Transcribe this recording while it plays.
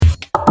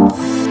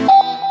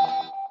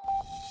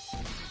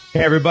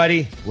Hey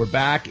everybody, we're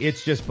back.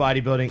 It's Just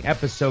Bodybuilding,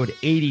 episode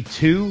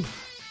 82.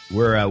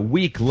 We're a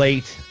week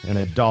late and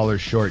 $1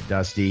 short,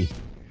 Dusty,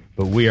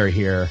 but we are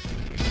here.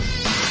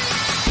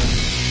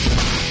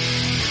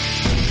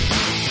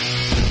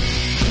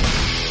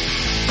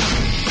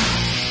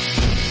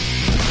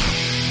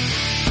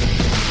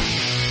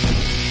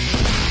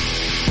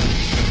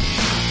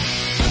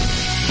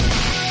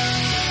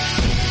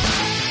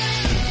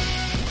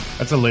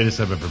 That's the latest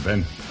I've ever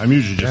been. I'm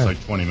usually just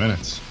like 20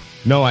 minutes.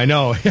 No, I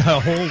know. A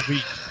whole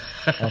week.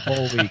 A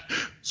whole week.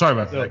 Sorry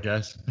about that,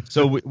 guys.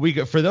 So we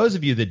for those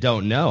of you that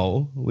don't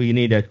know, we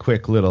need a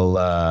quick little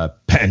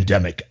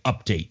pandemic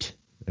update,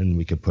 and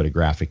we could put a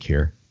graphic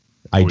here,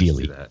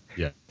 ideally. Do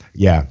that.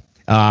 Yeah.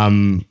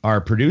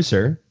 Our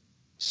producer,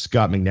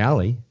 Scott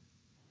McNally,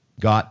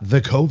 got the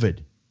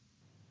COVID.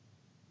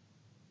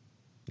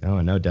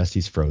 Oh, no,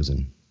 Dusty's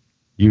frozen.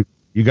 You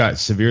got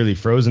severely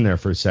frozen there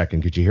for a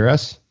second. Could you hear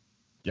us?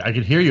 Yeah, I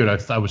could hear you,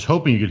 and I was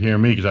hoping you could hear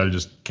me because I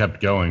just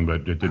kept going,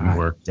 but it didn't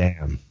work.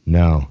 Damn.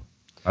 No.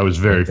 I was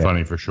very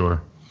funny for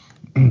sure.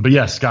 But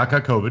yeah, Scott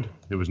got COVID.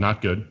 It was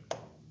not good.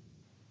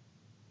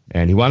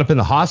 And he wound up in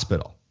the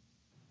hospital.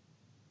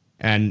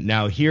 And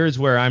now here's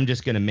where I'm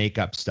just going to make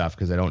up stuff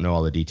because I don't know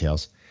all the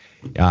details.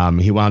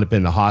 He wound up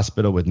in the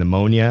hospital with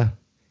pneumonia,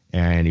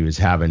 and he was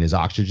having his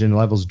oxygen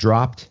levels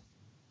dropped.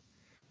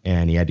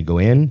 And he had to go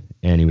in,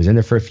 and he was in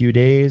there for a few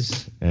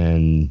days.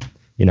 And,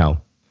 you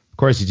know, of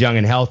course, he's young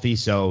and healthy,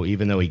 so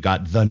even though he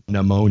got the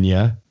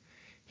pneumonia,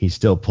 he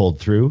still pulled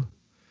through.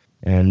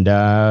 And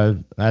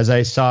as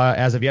I saw,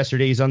 as of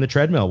yesterday, he's on the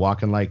treadmill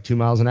walking like 2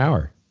 miles an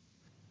hour.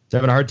 He's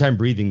having a hard time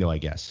breathing, though, I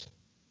guess.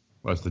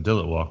 Well, it's the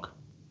Dillet walk.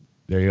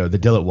 There you go, the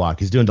Dillet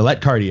walk. He's doing Dillet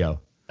cardio.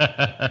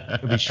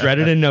 He'll be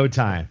shredded in no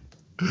time.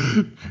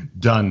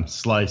 Done,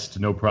 sliced,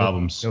 no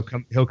problems.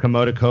 He'll come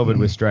out of COVID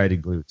with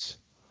striated glutes.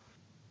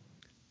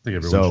 I think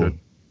everyone should.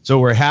 So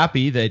we're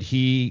happy that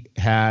he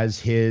has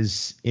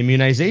his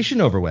immunization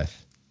over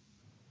with.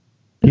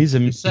 He's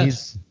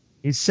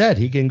said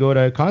he can go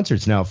to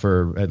concerts now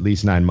for at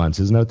least 9 months.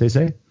 Isn't that what they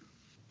say?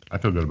 I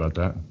feel good about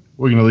that.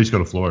 We can at least go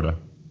to Florida.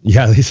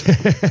 Yeah, at least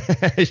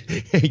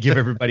give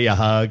everybody a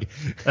hug.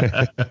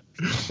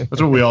 That's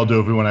what we all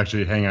do if we want to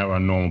actually hang out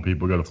around normal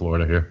people. Go to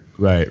Florida here.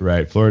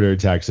 Right. Florida or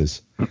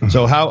Texas.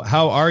 So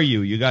how are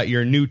you? You got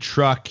your new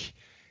truck.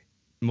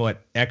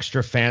 What,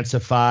 extra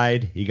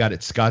fancified? You got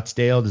it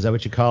Scottsdale? Is that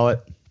what you call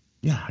it?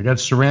 Yeah, I got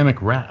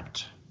ceramic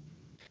wrapped.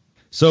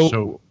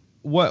 So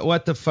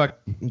what the fuck?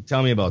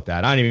 Tell me about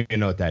that. I don't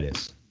even know what that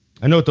is.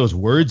 I know what those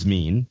words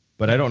mean,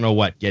 but I don't know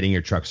what getting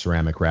your truck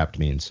ceramic wrapped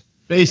means.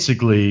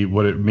 Basically,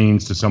 what it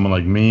means to someone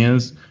like me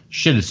is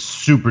shit is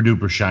super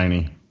duper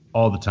shiny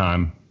all the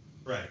time.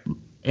 Right.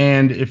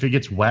 And if it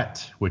gets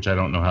wet, which I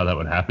don't know how that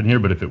would happen here,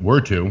 but if it were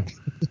to,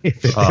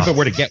 if it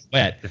were to get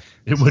wet,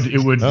 it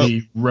would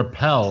be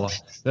repel.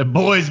 The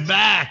boy's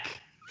back.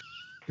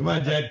 Come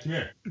on, Dad, come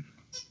here.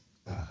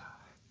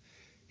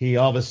 He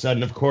all of a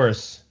sudden, of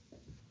course,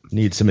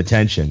 needs some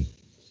attention.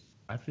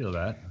 I feel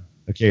that.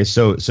 Okay,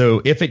 so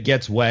if it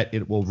gets wet,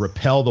 it will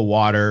repel the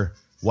water.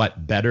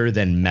 What, better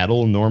than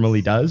metal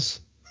normally does?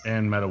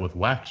 And metal with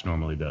wax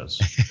normally does.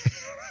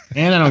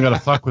 And I don't gotta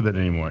fuck with it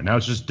anymore. Now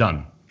it's just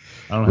done.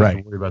 I don't have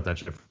to worry about that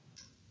shit.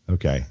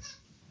 Okay.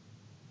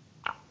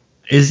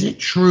 Is it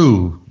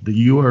true that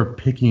you are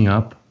picking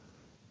up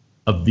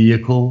a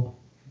vehicle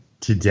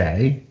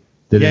today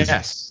that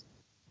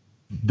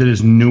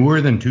is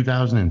newer than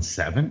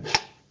 2007?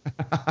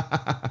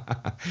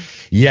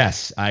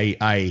 Yes,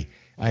 I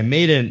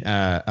made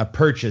a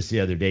purchase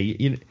the other day.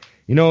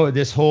 You know,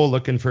 this whole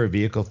looking for a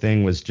vehicle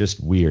thing was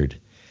just weird.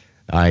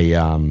 I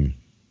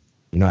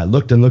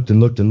looked and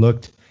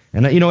looked.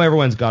 And, you know,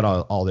 everyone's got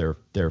all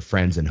their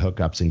friends and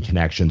hookups and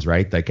connections,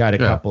 right? Like, got a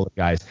couple of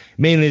guys,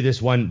 mainly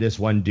this one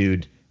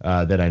dude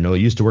that I know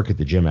used to work at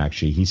the gym,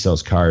 actually. He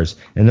sells cars.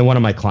 And then one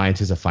of my clients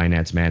is a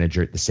finance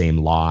manager at the same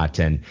lot.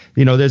 And,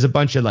 you know, there's a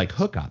bunch of, like,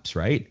 hookups,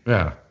 right?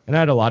 Yeah. And I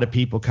had a lot of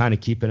people kind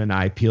of keeping an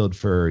eye peeled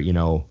for, you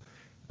know,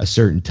 a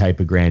certain type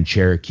of Grand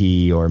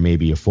Cherokee or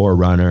maybe a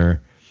 4Runner.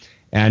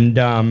 And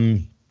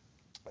then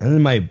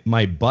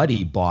my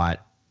buddy bought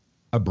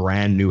a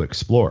brand new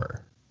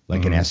Explorer,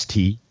 like an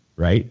ST.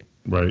 Right.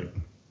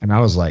 And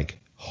I was like,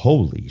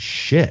 holy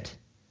shit,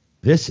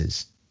 this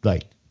is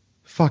like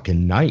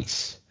fucking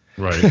nice.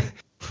 Right.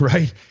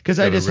 Right. Because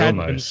I just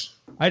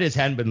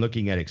hadn't been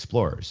looking at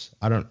Explorers.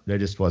 I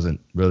just wasn't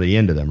really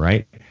into them.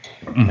 Right.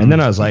 Mm-hmm. And then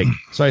I was like,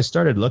 so I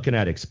started looking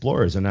at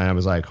Explorers and I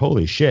was like,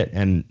 holy shit.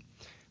 And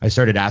I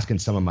started asking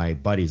some of my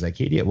buddies, like,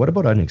 hey, what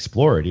about an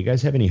Explorer? Do you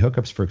guys have any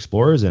hookups for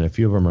Explorers? And a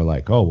few of them are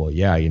like, oh, well,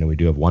 yeah, you know, we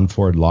do have one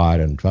Ford lot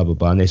and blah, blah,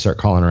 blah. And they start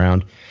calling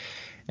around.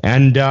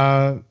 And,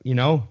 you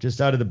know, just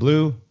out of the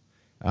blue,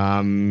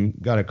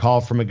 got a call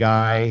from a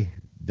guy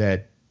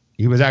that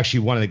he was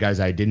actually one of the guys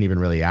I didn't even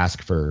really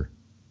ask for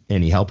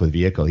any help with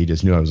vehicle. He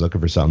just knew I was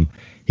looking for something.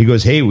 He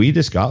goes, hey, we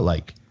just got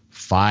like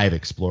 5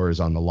 Explorers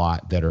on the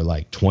lot that are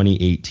like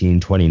 2018,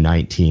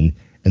 2019,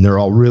 and they're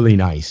all really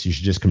nice. You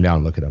should just come down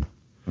and look at them.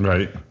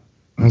 Right.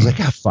 I was like,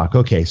 fuck.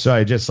 Okay. So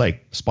I just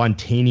like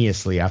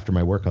spontaneously after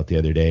my workout the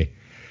other day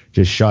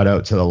just shot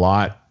out to the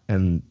lot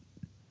and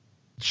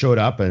showed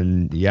up,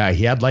 and yeah,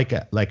 he had like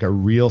a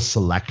real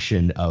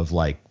selection of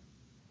like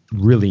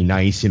really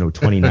nice,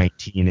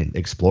 2019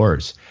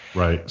 Explorers.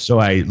 Right. So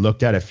I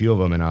looked at a few of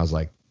them and I was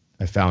like,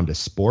 I found a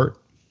Sport.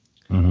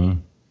 Mm-hmm.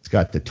 It's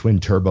got the twin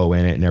turbo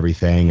in it and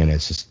everything, and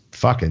it's just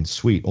fucking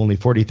sweet. Only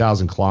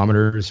 40,000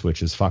 kilometers,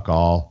 which is fuck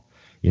all.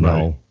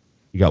 Right.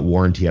 You got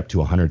warranty up to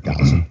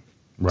 100,000.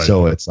 Right.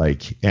 So it's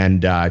like,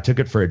 and I took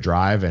it for a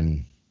drive,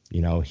 and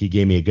he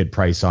gave me a good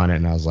price on it,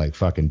 and I was like,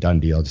 fucking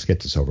done deal. Just get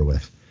this over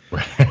with.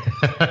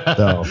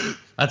 So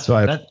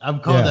I'm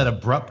calling that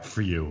abrupt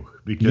for you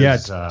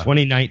because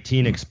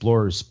 2019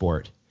 Explorer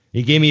Sport.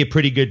 He gave me a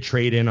pretty good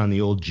trade in on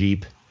the old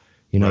Jeep,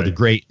 right.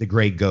 the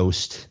gray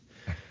Ghost.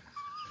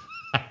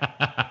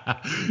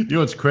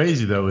 What's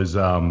crazy though is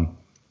now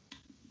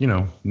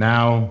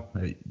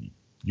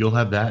you'll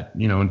have that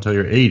until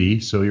you're 80,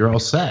 so you're all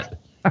set.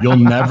 You'll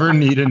never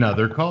need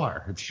another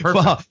car. It's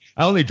perfect. Well,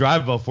 I only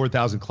drive about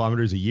 4,000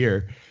 kilometers a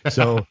year,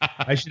 so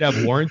I should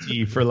have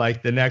warranty for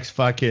like the next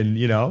fucking,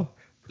 I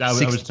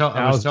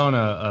was telling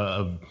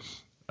a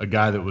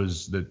guy that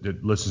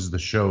listens to the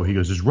show. He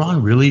goes, "Does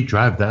Ron really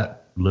drive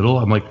that little?"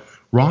 I'm like,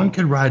 Ron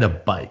could ride a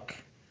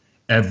bike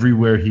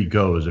everywhere he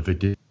goes if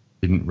it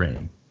didn't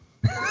rain.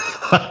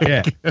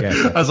 Yeah.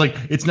 I was like,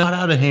 it's not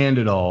out of hand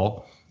at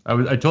all.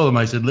 I told him,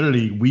 I said,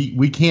 literally,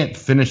 we can't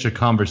finish a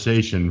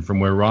conversation from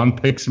where Ron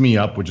picks me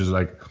up, which is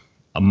like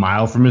a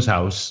mile from his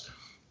house,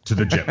 to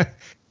the gym.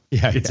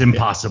 It's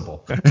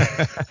impossible.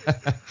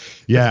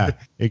 Yeah,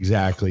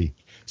 exactly.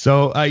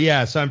 So,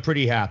 so I'm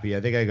pretty happy.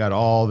 I think I got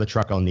all the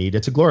truck I'll need.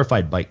 It's a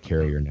glorified bike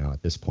carrier now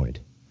at this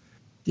point.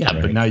 Yeah,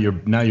 right? But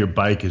now your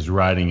bike is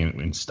riding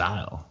in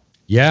style.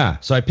 Yeah,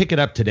 so I pick it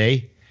up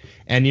today,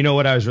 and you know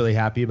what I was really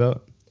happy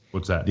about?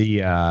 What's that?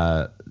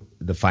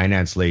 The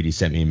finance lady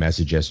sent me a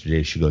message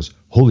yesterday. She goes,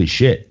 "Holy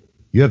shit,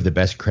 you have the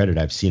best credit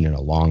I've seen in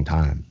a long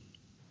time."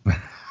 I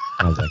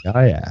was like,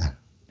 "Oh yeah."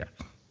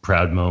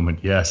 Proud moment.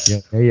 Yes.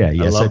 Yeah.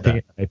 Yes, I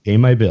pay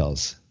my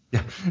bills.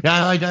 Yeah.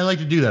 I like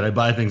to do that. I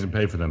buy things and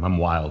pay for them. I'm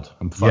wild.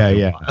 I'm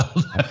fucking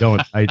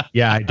wild.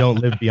 I don't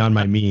live beyond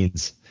my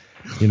means.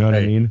 You know what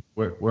I mean?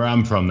 Where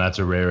I'm from, that's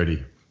a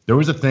rarity. There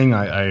was a thing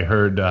I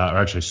heard or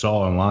actually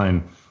saw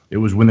online. It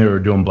was when they were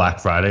doing Black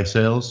Friday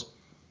sales.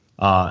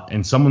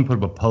 And someone put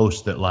up a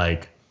post that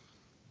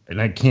and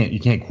you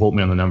can't quote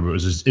me on the number.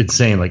 It's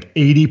saying like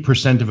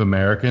 80% of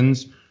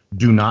Americans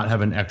do not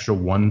have an extra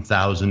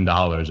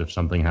 $1,000 if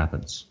something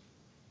happens.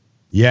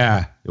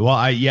 Yeah. Well,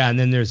 and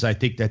then there's, I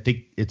think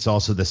it's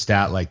also the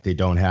stat, like they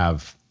don't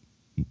have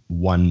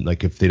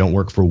if they don't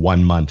work for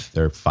 1 month,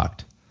 they're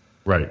fucked.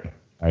 Right.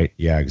 Right.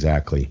 Yeah,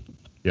 exactly.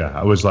 Yeah.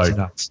 I was like,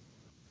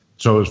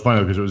 so it was funny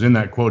because it was in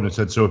that quote and it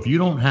said, so if you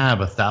don't have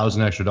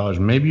 $1,000 extra,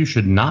 maybe you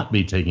should not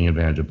be taking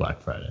advantage of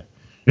Black Friday.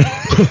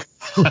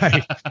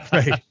 Right.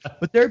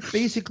 But they're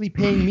basically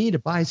paying me to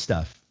buy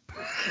stuff.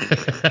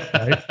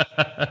 Right?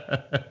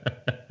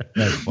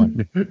 That's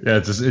funny.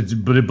 Yeah,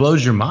 but it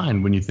blows your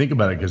mind when you think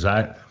about it because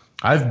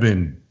I've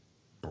been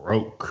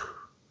broke.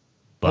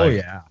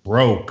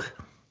 Broke.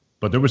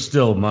 But there was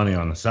still money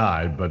on the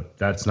side, but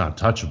that's not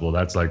touchable.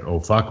 That's like, oh,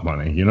 fuck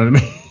money. You know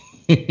what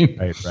I mean?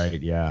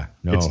 Right. Yeah.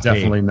 No, it's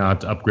definitely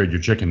not to upgrade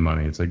your chicken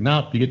money. It's like,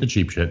 nope, you get the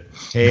cheap shit.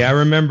 Hey, I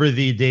remember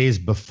the days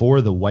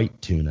before the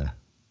white tuna.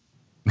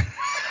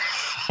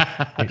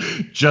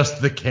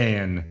 Just the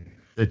can.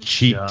 The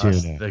cheap tuna.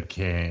 Just the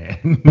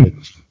can. The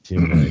cheap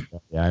tuna.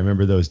 Yeah, I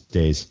remember those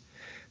days.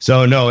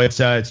 So no, it's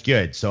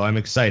good. So I'm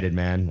excited,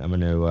 man. I'm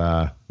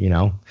gonna,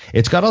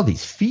 it's got all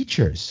these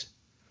features.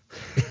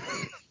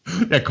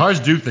 Yeah, cars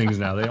do things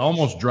now. They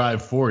almost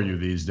drive for you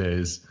these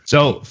days.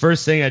 So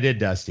first thing I did,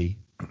 Dusty.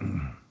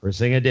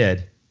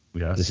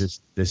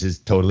 Yes. This is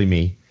totally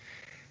me.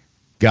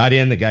 Got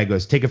in. The guy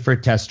goes, "Take it for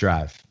a test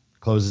drive."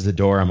 Closes the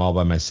door. I'm all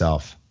by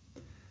myself.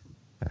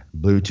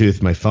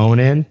 Bluetooth my phone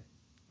in.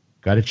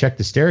 Got to check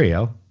the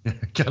stereo.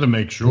 Got to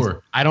make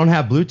sure. I don't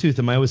have Bluetooth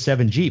in my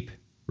 07 Jeep,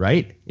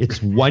 right?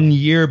 It's 1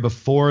 year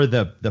before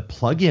the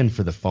plug-in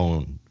for the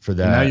phone.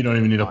 Now you don't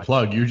even need a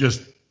plug. You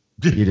just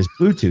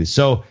Bluetooth.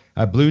 So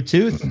I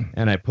Bluetooth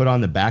and I put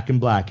on the Back in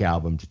Black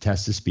album to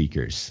test the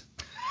speakers.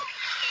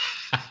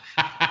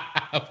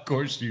 Of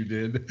course you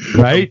did.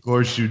 Right? Of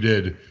course you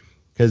did.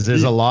 Because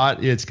there's a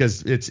lot. It's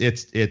because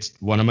it's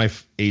one of my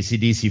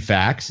AC/DC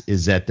facts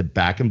is that the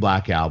Back in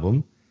Black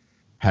album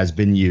has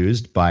been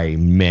used by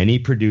many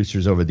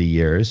producers over the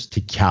years to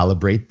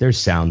calibrate their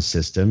sound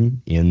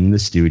system in the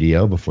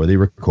studio before they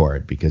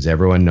record, because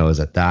everyone knows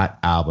that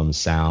album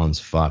sounds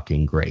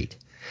fucking great.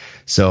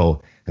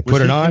 So I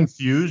put it on.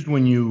 Confused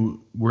when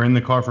you were in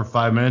the car for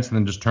 5 minutes and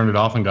then just turned it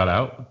off and got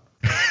out?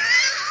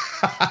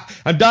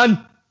 I'm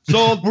done.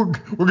 Sold.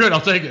 We're good.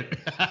 I'll take it.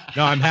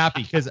 No, I'm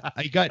happy because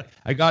I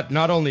got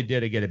not only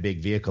did I get a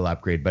big vehicle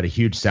upgrade, but a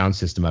huge sound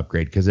system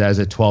upgrade because it has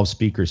a 12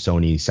 speaker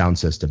Sony sound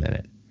system in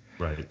it.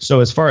 Right. So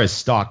as far as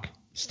stock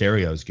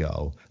stereos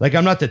go, like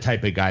I'm not the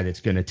type of guy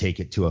that's going to take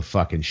it to a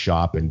fucking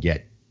shop and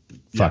get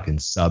fucking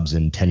subs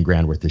and 10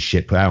 grand worth of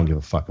shit. But I don't give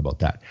a fuck about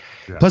that.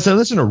 Yeah. Plus I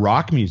listen to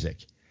rock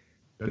music.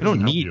 I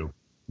don't need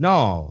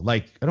No,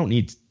 like I don't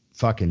need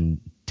fucking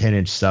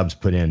 10-inch subs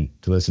put in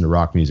to listen to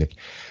rock music.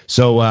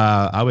 So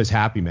I was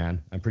happy,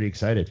 man. I'm pretty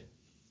excited.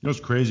 It was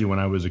crazy when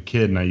I was a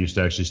kid and I used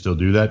to actually still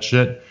do that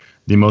shit.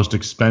 The most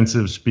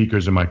expensive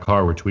speakers in my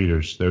car were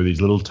tweeters. They were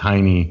these little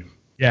tiny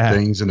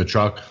things in the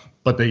truck,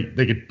 but they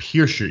could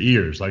pierce your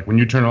ears. Like when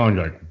you turn it on,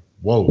 you're like,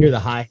 whoa. Hear the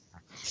high.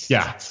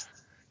 Yeah.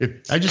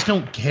 I just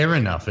don't care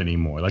enough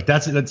anymore. Like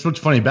that's what's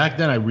funny. Back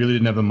then I really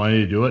didn't have the money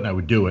to do it and I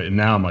would do it. And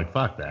now I'm like,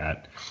 fuck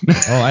that.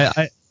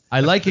 I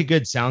like a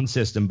good sound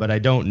system, but I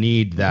don't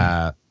need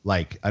that.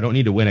 Like, I don't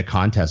need to win a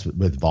contest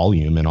with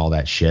volume and all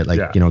that shit.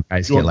 Like,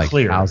 guys get like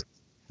clear.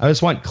 I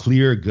just want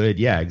clear, good.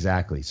 Yeah,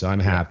 exactly. So I'm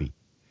happy.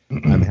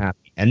 I'm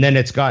happy. And then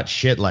it's got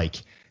shit like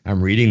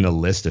I'm reading the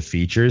list of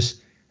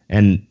features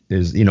and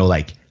there's,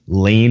 like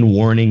lane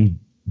warning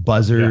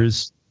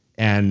buzzers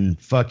and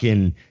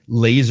fucking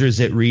lasers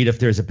that read if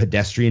there's a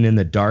pedestrian in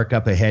the dark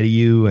up ahead of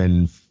you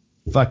and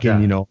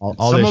fucking, all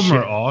some this of them shit.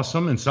 are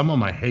awesome and some of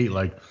them I hate.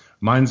 Like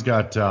mine's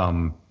got,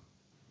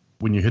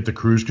 when you hit the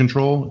cruise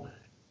control,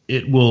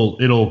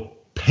 it'll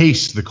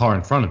pace the car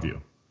in front of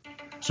you.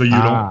 So you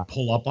don't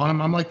pull up on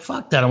him. I'm like,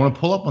 fuck that. I want to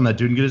pull up on that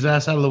dude and get his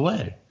ass out of the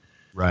way.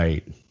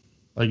 Right.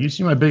 Like you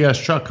see my big ass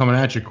truck coming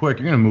at you quick,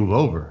 you're going to move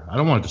over. I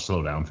don't want it to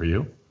slow down for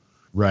you.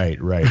 Right.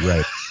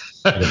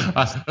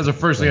 That's the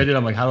first thing I did.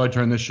 I'm like, how do I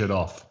turn this shit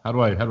off? How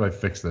do I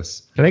fix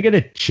this? Can I get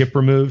a chip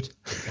removed?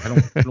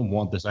 I don't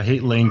want this. I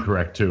hate lane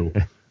correct too.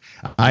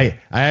 I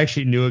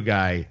actually knew a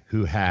guy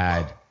who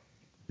had,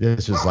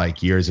 this was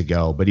like years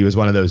ago, but he was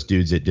one of those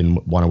dudes that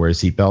didn't want to wear a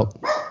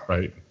seatbelt.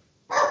 Right.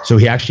 So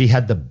he actually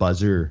had the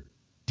buzzer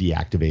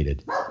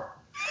deactivated.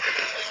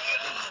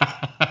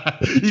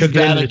 He's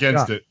bad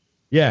against it.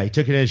 Yeah, he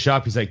took it in his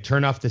shop. He's like,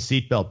 turn off the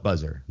seatbelt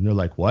buzzer. And they're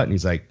like, what? And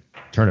he's like,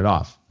 turn it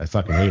off. I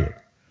fucking hate it.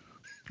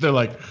 They're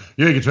like,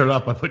 yeah, you can turn it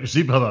off by putting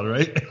your seatbelt on,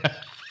 right?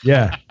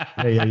 Yeah.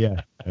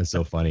 That's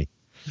so funny.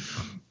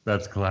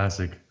 That's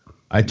classic.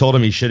 I told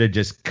him he should have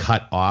just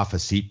cut off a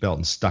seatbelt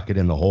and stuck it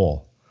in the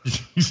hole.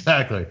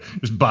 Exactly.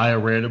 Just buy a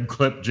random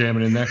clip, jam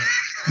it in there.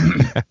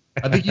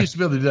 I think you used to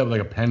be able to do that with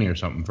like a penny or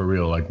something for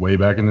real, like way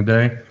back in the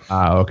day.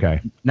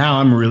 Okay.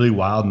 Now I'm really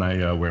wild and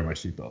I wear my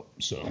seatbelt.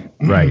 So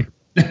right.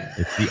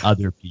 It's the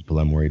other people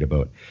I'm worried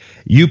about.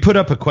 You put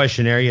up a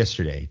questionnaire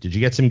yesterday. Did you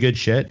get some good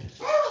shit?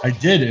 I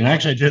did, and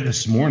actually I did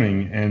this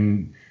morning,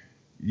 and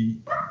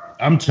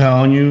I'm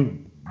telling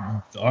you,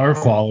 our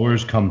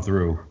followers come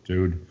through,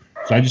 dude.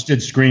 So I just did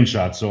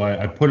screenshots. So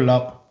I put it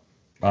up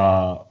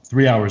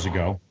 3 hours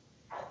ago,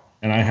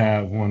 and I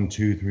have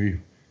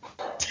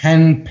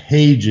 10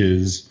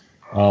 pages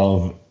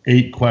of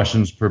 8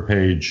 questions per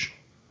page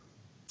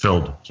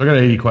filled. So I got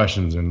 80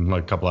 questions in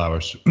like a couple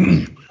hours,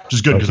 which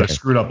is good because I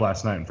screwed up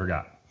last night and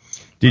forgot.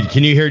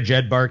 Can you hear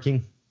Jed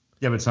barking?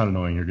 Yeah, but it's not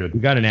annoying. You're good. We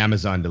got an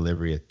Amazon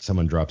delivery.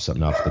 Someone dropped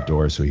something off the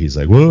door, so he's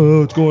like, whoa,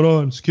 what's going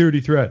on?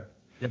 Security threat.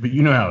 Yeah, but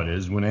you know how it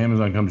is. When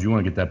Amazon comes, you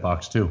want to get that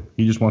box too.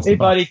 He just wants the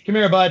box. Hey, buddy, come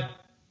here, bud.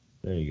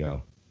 There you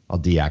go. I'll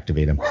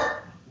deactivate him.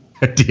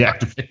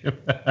 Deactivate him.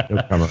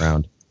 He'll come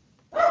around.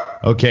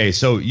 Okay,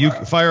 so you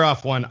fire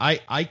off one.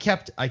 I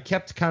kept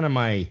kind of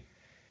my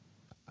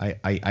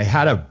I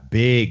had a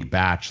big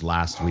batch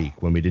last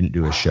week when we didn't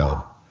do a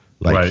show.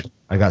 Right.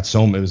 I got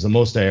it was the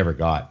most I ever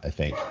got, I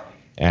think.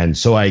 And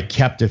so I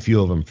kept a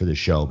few of them for the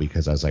show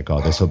because I was like,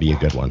 oh, this will be a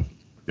good one.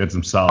 Get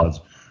some solids.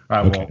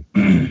 All right, okay.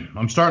 Well,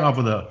 I'm starting off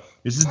with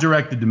this is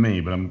directed to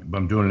me, but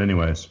I'm doing it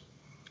anyways.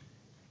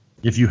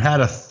 If you had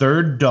a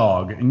third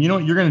dog, and you know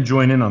what, you're going to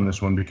join in on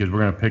this one because we're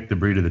going to pick the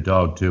breed of the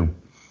dog too.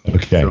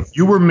 Okay. So if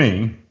you were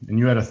me and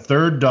you had a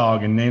third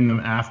dog and named them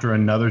after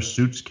another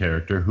Suits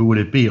character, who would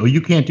it be? Oh,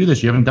 you can't do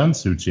this. You haven't done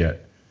Suits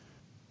yet.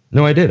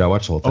 No, I did. I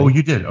watched the whole thing. Oh,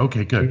 you did?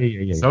 Okay, good.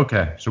 Yeah.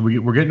 Okay, so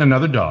we're getting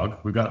another dog.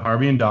 We've got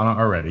Harvey and Donna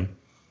already.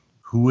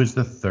 Who is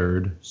the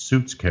third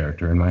Suits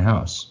character in my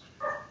house?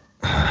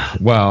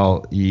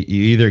 Well, you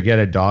either get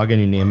a dog and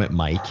you name it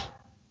Mike.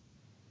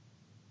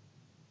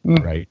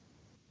 Right?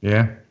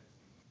 Yeah.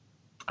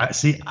 I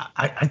think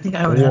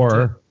I would or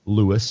have to.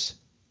 Lewis.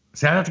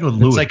 See, I'd have to go with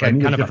Lewis. It's like a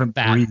kind of a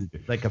fat, breed.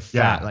 like a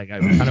fat, like a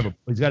kind of a.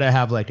 He's got to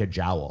have like a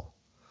jowl.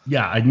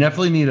 Yeah, I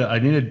definitely need a. I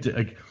need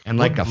a. And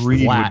like a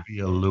breed flat, would be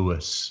a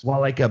Lewis.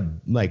 Well, like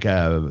English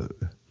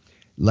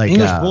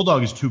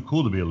Bulldog is too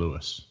cool to be a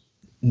Lewis.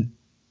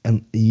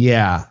 And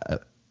yeah.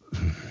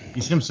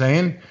 You see what I'm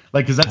saying?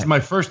 Like, because that's my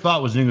first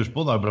thought was an English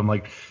Bulldog, but I'm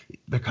like,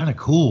 they're kind of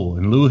cool,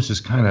 and Lewis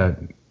is kind of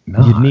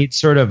not. You need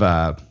sort of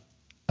a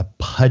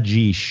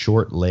pudgy,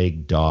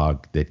 short-legged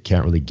dog that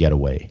can't really get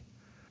away.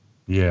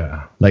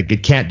 Yeah. Like,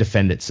 it can't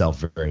defend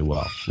itself very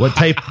well. What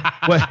type?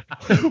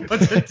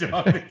 What's a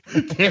dog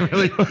that can't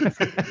really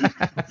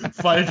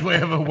find its way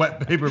out of a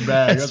wet paper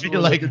bag? That's what we're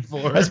looking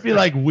for. Has to be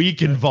like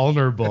weak and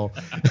vulnerable.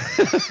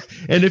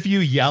 And if you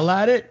yell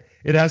at it,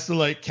 it has to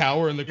like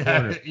cower in the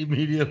corner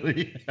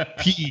immediately.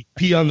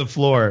 pee on the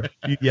floor.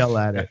 You yell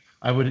at it.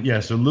 I would, yeah.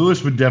 So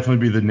Lewis would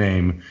definitely be the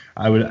name.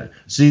 I would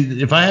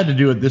see if I had to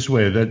do it this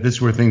way. This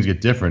is where things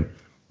get different.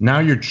 Now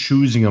you're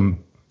choosing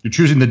them. You're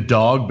choosing the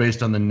dog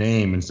based on the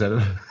name instead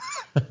of.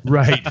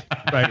 Right.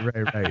 I'm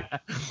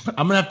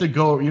gonna have to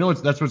go. You know,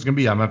 that's what it's gonna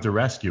be. I'm gonna have to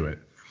rescue it.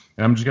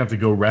 and I'm just gonna have to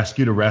go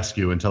rescue to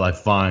rescue until I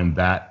find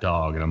that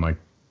dog. And I'm like,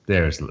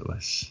 there's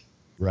Lewis.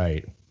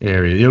 Right.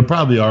 Area. It'll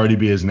probably already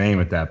be his name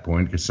at that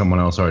point because someone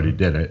else already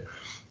did it,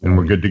 and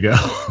we're good to go.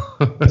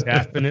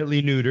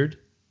 Definitely neutered.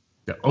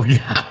 Oh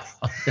yeah.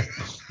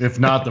 If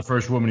not, the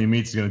first woman he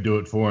meets is gonna do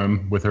it for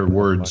him with her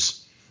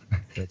words.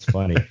 That's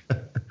funny.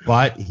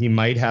 But he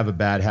might have a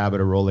bad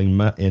habit of rolling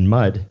in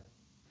mud.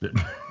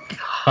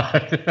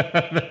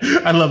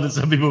 I love that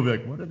some people will be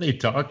like, what are they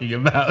talking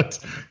about?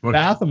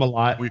 Bath him a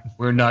lot.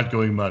 We're not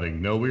going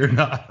mudding. No, we're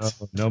not. Oh,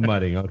 no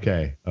mudding.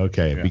 Okay.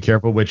 Yeah. Be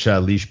careful which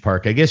leash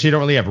park. I guess you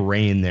don't really have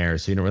rain there,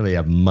 so you don't really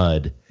have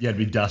mud. Yeah, it'd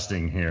be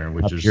dusting here,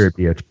 which Up is here it'd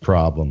be a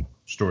problem.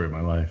 Story of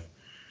my life.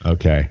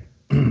 Okay.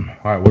 All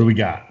right, what do we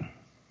got?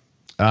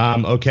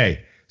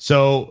 Okay.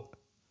 So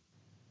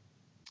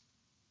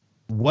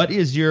what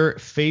is your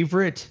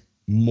favorite,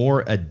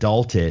 more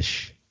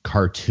adultish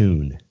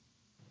cartoon?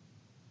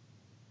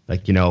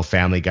 Like,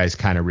 Family Guy's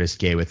kind of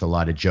risque with a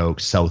lot of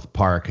jokes. South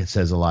Park, it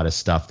says a lot of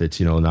stuff that's,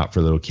 not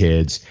for little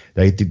kids.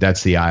 I think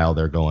that's the aisle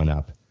they're going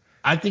up.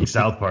 I think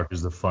South Park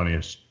is the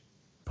funniest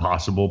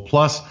possible.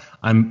 Plus,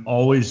 I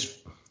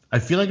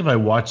feel like if I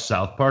watch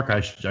South Park,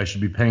 I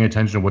should be paying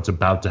attention to what's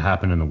about to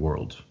happen in the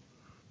world.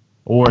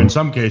 Or in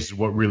some cases,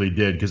 what really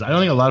did. Because I don't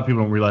think a lot of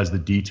people don't realize the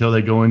detail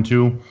they go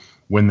into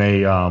when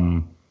they,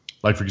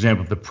 like, for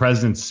example, if the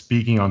president's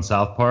speaking on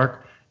South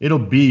Park, it'll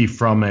be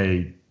from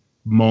a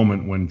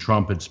moment when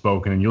Trump had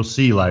spoken, and you'll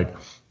see like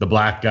the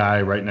black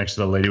guy right next to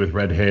the lady with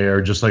red hair,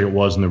 just like it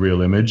was in the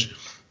real image.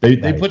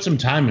 They put some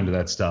time into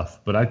that stuff,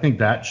 but I think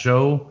that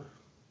show,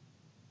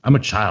 I'm a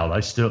child.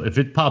 If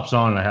it pops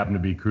on and I happen to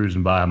be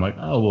cruising by, I'm like,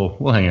 oh,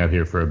 we'll hang out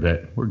here for a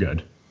bit. We're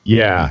good.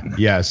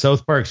 Yeah.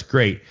 South Park's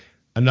great.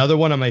 Another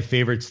one of my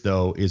favorites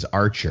though is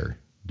Archer.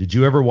 Did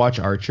you ever watch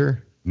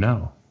Archer?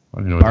 No. I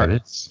don't know what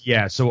that is.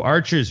 Yeah, so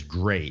Archer's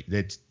great.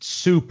 It's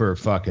super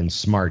fucking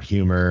smart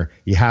humor.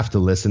 You have to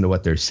listen to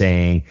what they're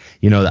saying.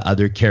 The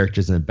other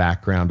characters in the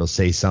background will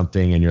say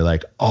something and you're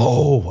like,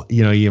 oh,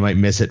 you might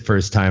miss it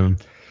first time.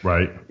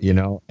 Right.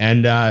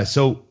 And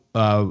so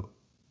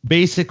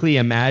basically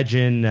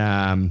imagine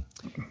it's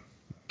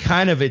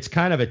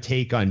kind of a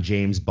take on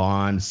James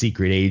Bond,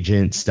 secret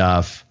agent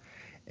stuff.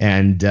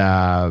 And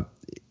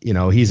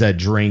he's a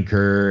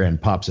drinker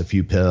and pops a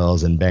few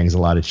pills and bangs a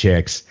lot of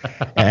chicks.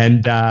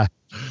 And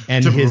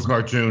typical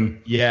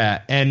cartoon.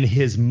 Yeah, and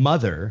his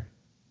mother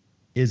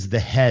is the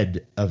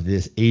head of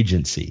this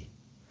agency.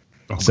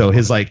 Oh, so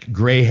his like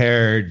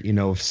gray-haired,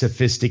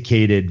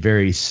 sophisticated,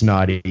 very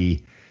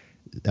snotty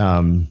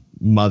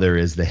mother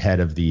is the head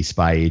of the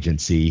spy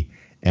agency,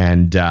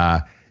 and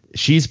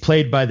she's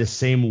played by the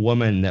same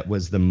woman that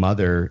was the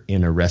mother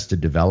in Arrested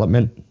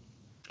Development.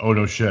 Oh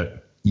no shit.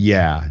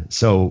 Yeah,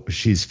 so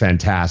she's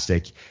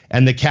fantastic,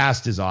 and the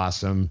cast is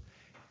awesome,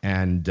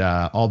 and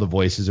all the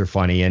voices are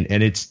funny, and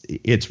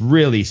it's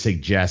really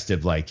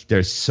suggestive. Like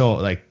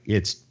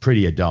it's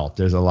pretty adult.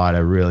 There's a lot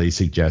of really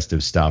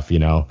suggestive stuff,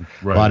 right. a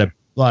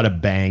lot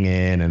of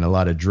banging and a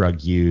lot of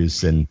drug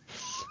use, and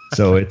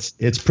so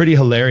it's pretty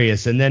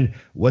hilarious. And then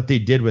what they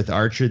did with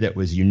Archer that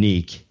was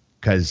unique,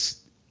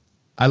 because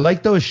I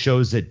like those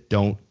shows that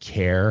don't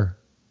care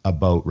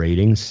about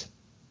ratings,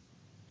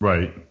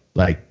 right?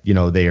 Like,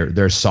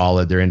 they're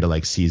solid. They're into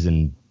like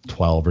season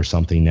 12 or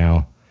something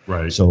now.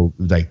 Right. So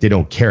like they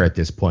don't care at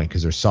this point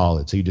because they're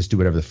solid. So you just do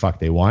whatever the fuck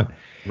they want.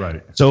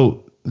 Right.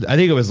 So I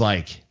think it was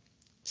like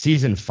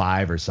season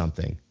 5 or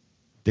something.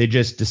 They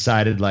just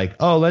decided like,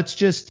 oh, let's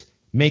just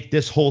make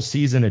this whole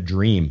season a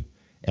dream.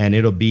 And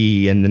it'll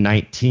be in the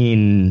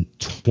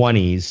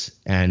 1920s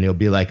and it'll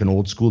be like an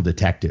old school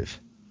detective.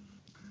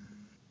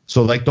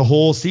 So like the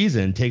whole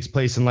season takes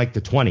place in like the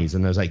 20s,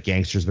 and there's like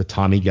gangsters with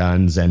Tommy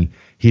guns, and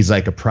he's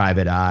like a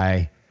private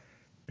eye.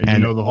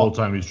 And the whole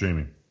time he's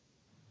dreaming.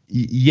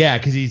 Yeah,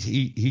 because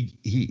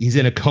he's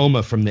in a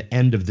coma from the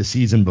end of the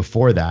season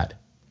before that.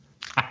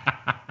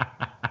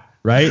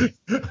 Right?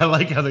 I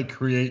like how they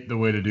create the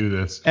way to do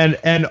this.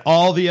 And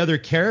all the other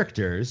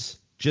characters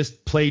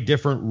just play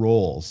different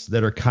roles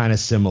that are kind of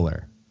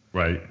similar.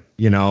 Right.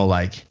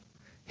 Like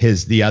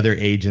the other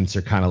agents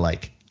are kind of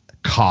like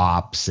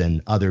cops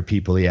and other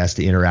people he has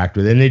to interact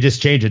with, and they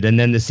just change it. And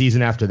then the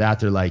season after that,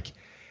 they're like,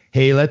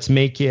 hey, let's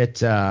make it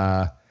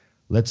the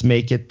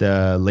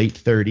late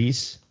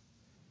 30s,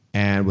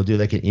 and we'll do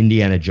like an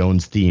Indiana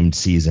Jones themed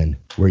season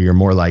where you're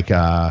more like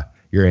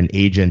you're an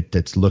agent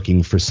that's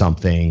looking for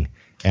something,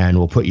 and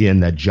we'll put you in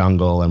the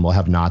jungle and we'll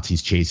have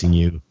Nazis chasing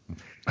you.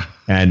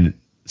 And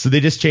so they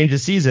just changed the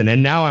season,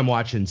 and now I'm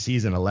watching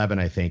season 11,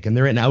 I think, and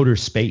they're in outer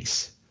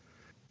space.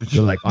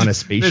 They're like on a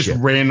spaceship.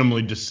 Just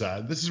randomly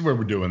decide this is where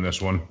we're doing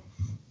this one.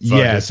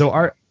 Yeah.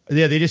 So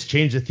they just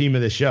changed the theme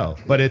of the show,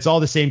 but it's all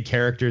the same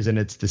characters and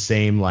it's the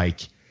same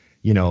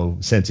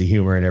sense of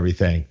humor and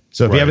everything.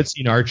 So if you haven't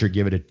seen Archer,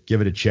 give it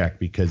a check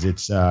because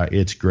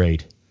it's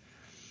great.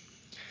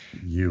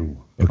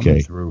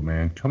 Coming through,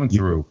 man. Coming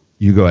through.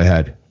 You go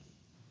ahead.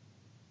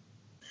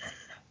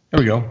 There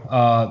we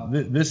go.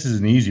 This is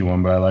an easy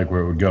one, but I like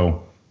where it would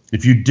go.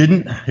 If you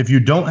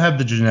don't have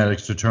the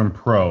genetics to turn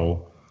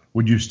pro,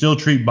 would you still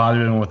treat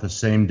bodybuilding with the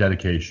same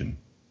dedication?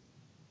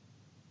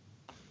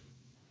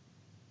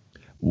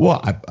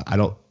 Well, I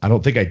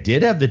don't think I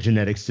did have the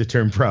genetics to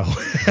turn pro.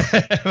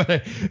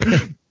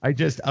 I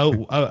just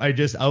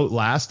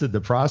outlasted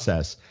the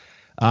process.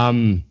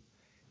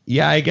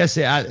 Yeah, I guess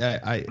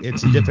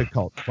it's a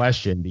difficult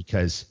question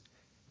because,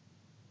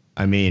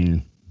 I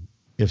mean,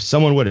 if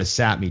someone would have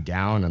sat me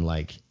down and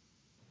like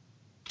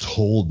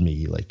told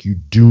me like you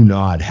do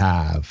not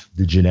have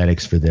the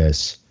genetics for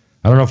this,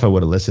 I don't know if I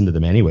would have listened to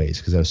them anyways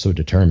because I was so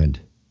determined.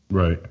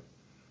 Right.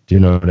 Do you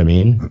know what I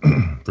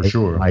mean? For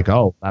sure. Like,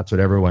 oh, that's what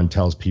everyone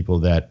tells people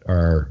that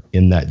are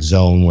in that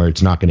zone where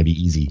it's not going to be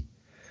easy.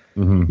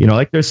 Mm-hmm. You know,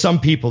 like there's some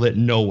people that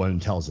no one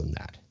tells them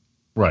that.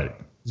 Right.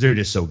 They're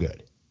just so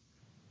good.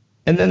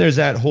 And then there's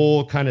that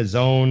whole kind of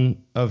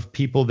zone of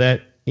people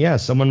that, yeah,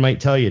 someone might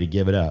tell you to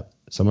give it up.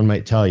 Someone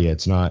might tell you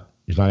it's not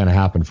going to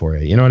happen for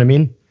you. You know what I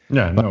mean?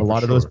 Yeah. But a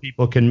lot of those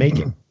people can make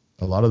it.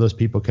 A lot of those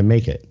people can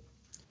make it.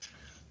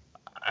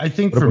 I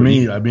think for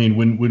me, I mean,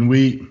 when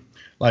we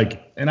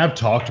like, and I've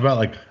talked about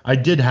like, I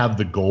did have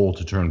the goal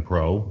to turn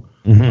pro.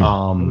 Mm-hmm.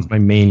 That was my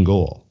main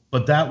goal.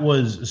 But that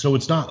was, so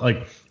it's not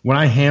like when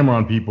I hammer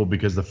on people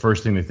because the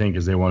first thing they think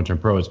is they want to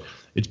turn pro,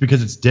 it's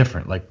because it's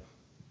different. Like,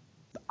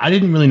 I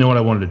didn't really know what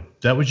I wanted to.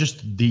 That was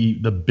just the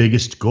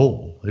biggest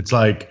goal. It's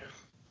like,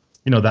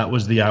 you know, that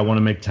was I want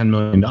to make $10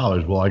 million.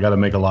 Well, I got to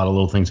make a lot of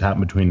little things happen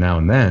between now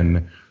and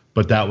then,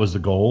 but that was the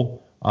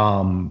goal.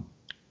 But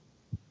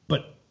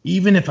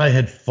even if I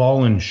had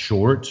fallen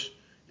short,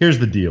 here's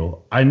the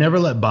deal. I never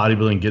let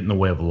bodybuilding get in the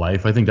way of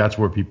life. I think that's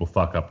where people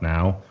fuck up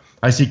now.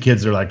 I see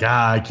kids that are like,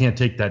 I can't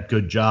take that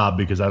good job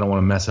because I don't want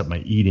to mess up my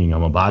eating.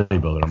 I'm a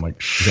bodybuilder. I'm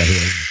like,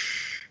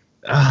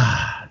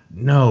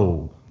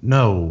 no.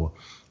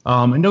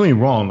 And don't get me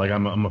wrong, like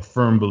I'm a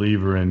firm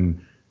believer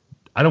in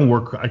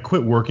I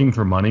quit working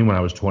for money when I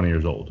was 20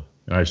 years old.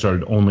 And I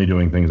started only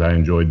doing things I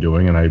enjoyed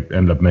doing, and I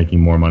ended up making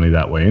more money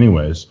that way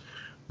anyways.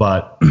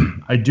 But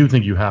I do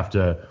think you have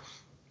to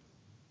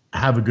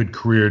have a good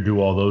career, do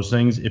all those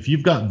things. If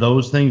you've got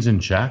those things in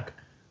check,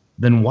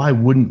 then why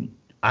wouldn't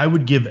I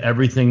would give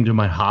everything to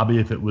my hobby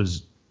if it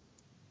was,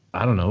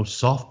 I don't know,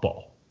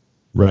 softball.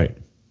 Right.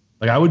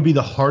 Like I would be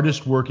the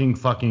hardest working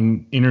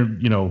fucking men's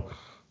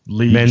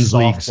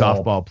league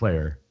softball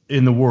player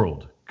in the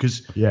world.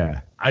 Because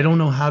I don't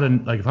know how to,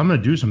 like, if I'm going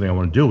to do something, I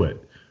want to do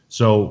it.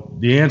 So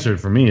the answer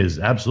for me is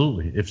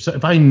absolutely.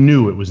 If I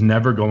knew it was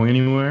never going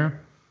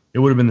anywhere, it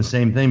would have been the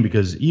same thing.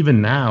 Because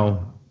even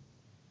now,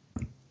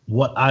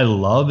 what I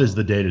love is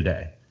the day to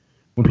day.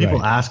 When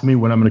people ask me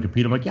when I'm going to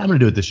compete, I'm like, yeah, I'm going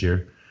to do it this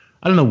year.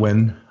 I don't know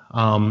when.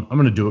 I'm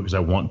going to do it because I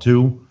want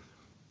to.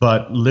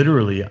 But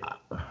literally,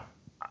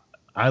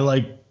 I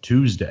like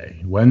Tuesday,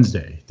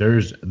 Wednesday,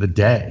 Thursday, the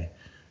day.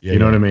 You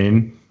know what I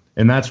mean?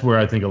 And that's where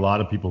I think a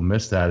lot of people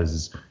miss that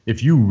is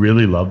if you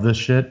really love this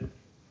shit,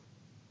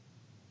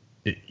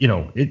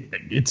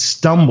 it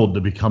stumbled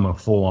to become a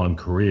full-on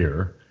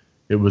career.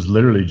 It was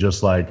literally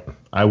just like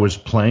I was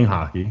playing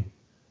hockey,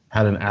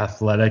 had an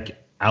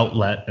athletic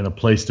outlet and a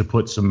place to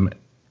put some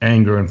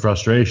anger and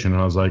frustration.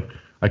 And I was like,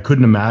 I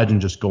couldn't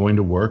imagine just going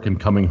to work and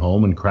coming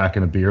home and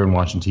cracking a beer and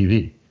watching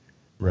TV.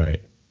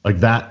 Right. Like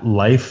that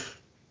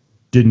life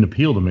didn't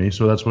appeal to me.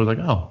 So that's where I was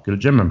like, oh, get a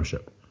gym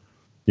membership.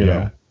 You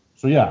know?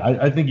 So yeah,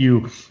 I think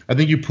you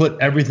put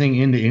everything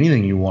into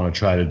anything you want to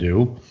try to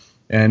do,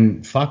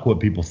 and fuck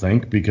what people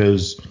think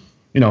because,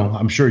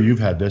 I'm sure you've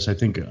had this. I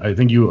think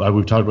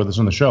we've talked about this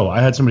on the show. I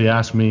had somebody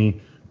ask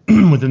me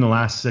within the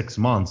last 6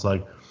 months,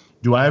 like,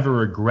 do I ever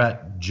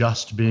regret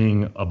just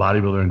being a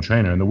bodybuilder and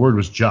trainer? And the word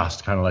was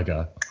just, kind of like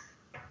a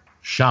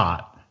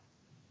shot.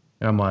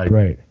 And I'm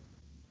like,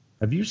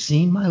 have you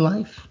seen my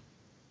life?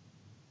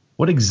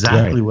 What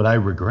exactly would I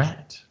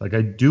regret? Like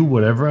I do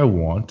whatever I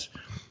want.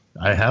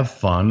 I have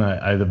fun.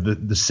 I have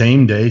the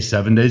same day,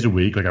 7 days a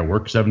week. Like I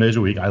work 7 days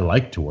a week. I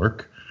like to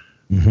work.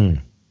 Mm-hmm.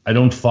 I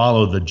don't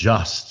follow the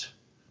just.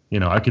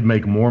 I could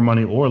make more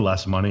money or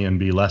less money and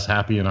be less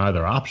happy in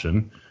either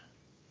option.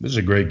 This is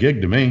a great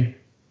gig to me.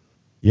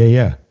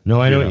 Yeah.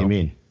 No, I know what you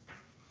mean.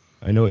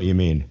 I know what you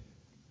mean.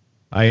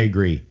 I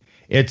agree.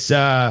 It's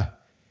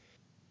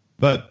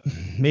but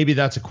maybe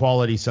that's a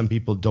quality some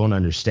people don't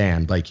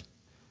understand.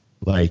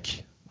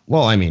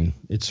 Well, I mean,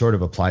 it sort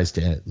of applies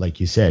to, like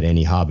you said,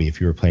 any hobby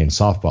if you were playing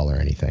softball or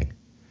anything.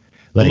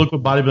 Like, look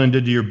what bodybuilding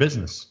did to your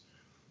business.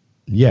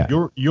 Yeah.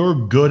 You're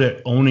good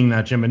at owning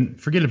that gym. And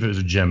forget if it was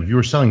a gym. If you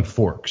were selling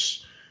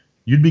forks,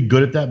 you'd be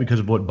good at that because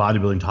of what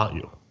bodybuilding taught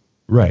you.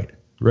 Right.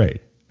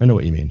 I know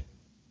what you mean.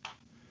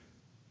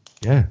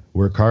 Yeah.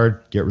 Work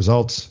hard, get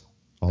results,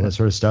 all that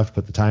sort of stuff,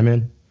 put the time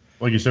in.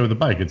 Like you said with the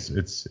bike,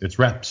 it's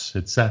reps,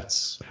 it's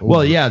sets.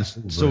 Well, yeah.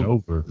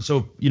 So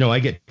I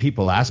get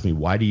people ask me,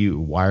 why are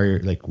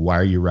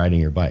you riding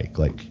your bike?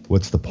 Like,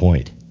 what's the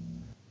point?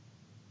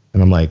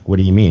 And I'm like, what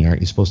do you mean?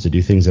 Aren't you supposed to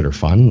do things that are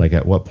fun? Like,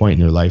 at what point in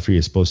your life are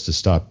you supposed to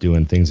stop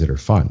doing things that are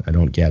fun? I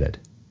don't get it.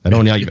 I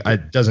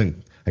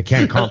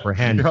can't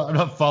comprehend. I'm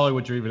not following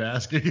what you're even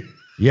asking.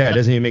 Yeah, it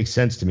doesn't even make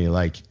sense to me.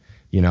 Like,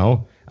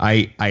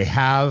 I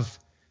have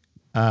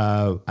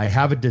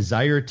a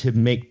desire to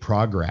make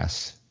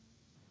progress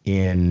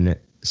in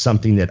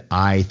something that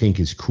I think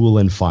is cool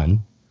and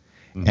fun.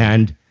 Mm-hmm.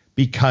 And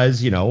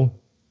because,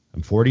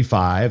 I'm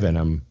 45 and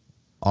I'm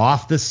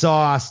off the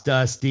sauce,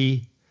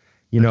 Dusty.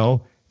 You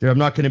know, I'm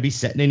not going to be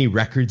setting any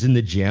records in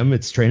the gym.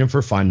 It's training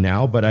for fun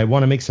now, but I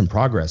want to make some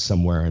progress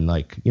somewhere and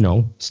like, you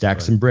know,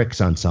 stack some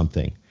bricks on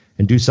something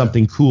and do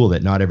something cool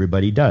that not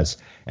everybody does.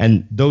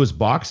 And those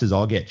boxes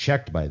all get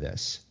checked by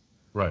this.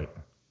 Right.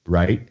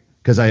 Right.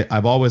 Because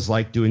I've always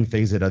liked doing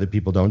things that other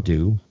people don't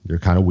do. They're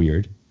kind of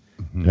weird.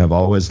 Mm-hmm. And I've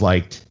always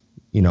liked,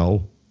 you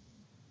know,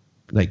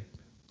 like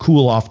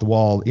cool off the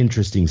wall,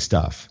 interesting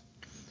stuff.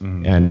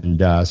 Mm-hmm.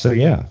 And so,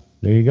 yeah,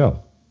 there you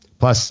go.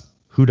 Plus,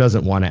 who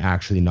doesn't want to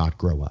actually not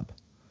grow up?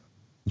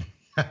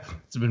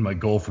 It's been my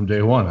goal from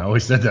day one. I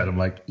always said that. I'm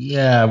like,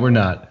 yeah, we're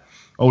not.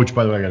 Oh, which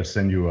by the way, I got to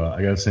send you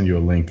a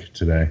link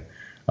today.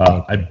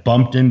 I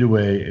bumped into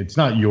it's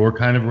not your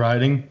kind of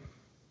riding,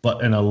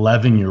 but an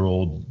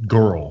 11-year-old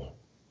girl,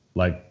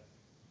 like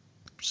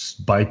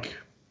bike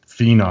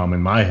phenom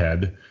in my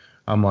head.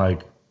 I'm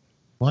like,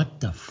 what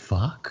the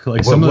fuck?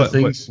 Like some of the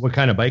things. What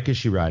kind of bike is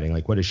she riding?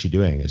 Like, what is she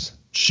doing?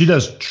 She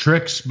does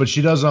tricks, but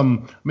she does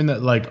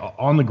like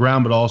on the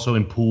ground, but also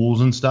in pools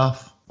and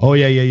stuff. Oh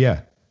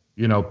yeah.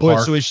 You know,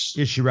 so is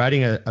she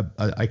riding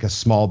a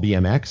small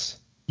BMX?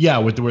 Yeah,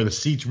 where the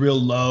seat's real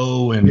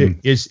low and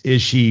is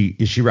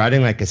she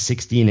riding like a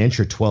 16-inch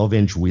or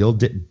 12-inch wheel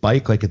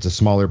bike? Like it's a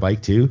smaller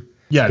bike too?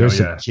 Yeah, there's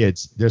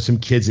some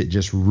kids that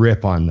just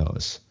rip on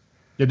those.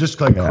 Yeah,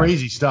 just like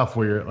crazy stuff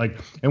where you're like,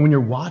 and when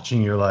you're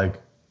watching, you're like,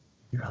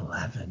 you're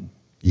 11.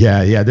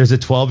 Yeah. There's a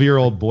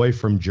 12-year-old boy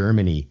from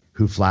Germany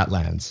who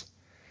flatlands.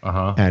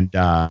 And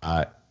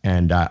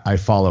I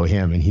follow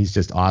him, and he's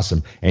just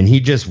awesome. And he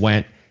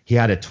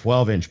had a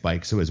 12-inch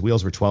bike, so his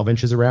wheels were 12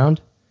 inches around,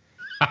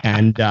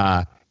 and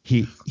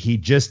he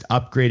just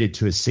upgraded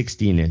to a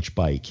 16-inch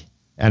bike,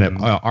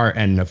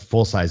 and the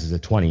full size is a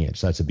 20-inch.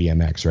 So that's a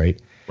BMX,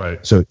 right?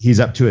 Right. So he's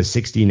up to a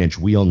 16-inch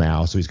wheel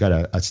now. So he's got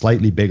a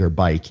slightly bigger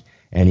bike,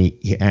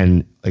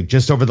 and like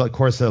just over the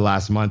course of the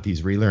last month,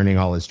 he's relearning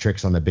all his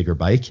tricks on the bigger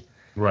bike.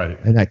 Right.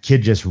 And that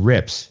kid just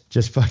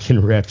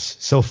fucking rips.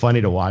 So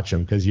funny to watch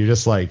him because you're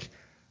just like,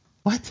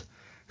 what?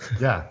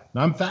 Yeah.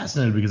 No, I'm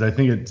fascinated because I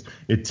think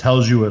it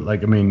tells you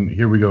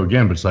here we go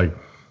again, but it's like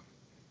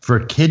for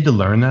a kid to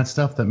learn that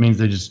stuff, that means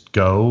they just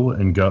go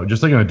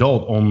just like an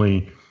adult,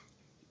 only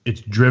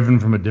it's driven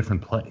from a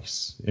different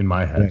place in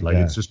my head.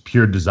 It's just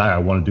pure desire. I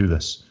want to do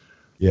this.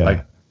 Yeah.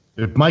 Like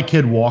if my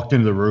kid walked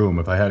into the room,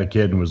 if I had a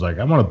kid and was like,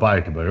 I want a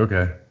bike, I'd be like,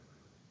 okay.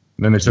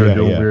 And then they started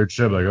doing weird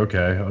shit. Like,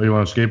 okay, oh, you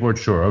want a skateboard?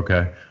 Sure,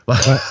 okay.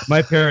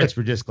 My parents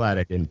were just glad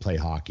I didn't play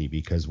hockey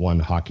because one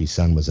hockey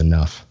son was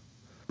enough.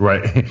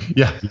 Right.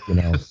 Yeah. You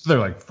know, they're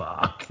like,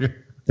 fuck.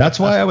 That's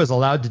why I was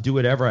allowed to do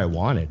whatever I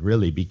wanted,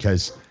 really,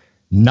 because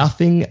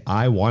nothing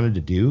I wanted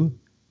to do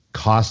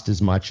cost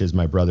as much as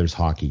my brother's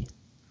hockey.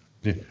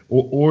 Yeah.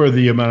 Or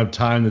the amount of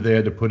time that they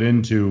had to put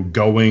into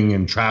going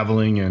and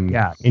traveling and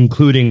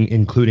including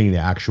the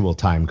actual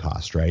time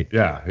cost, right?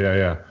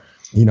 Yeah.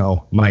 You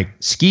know, my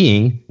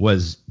skiing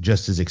was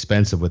just as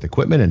expensive with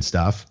equipment and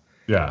stuff.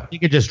 Yeah. You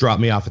could just drop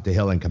me off at the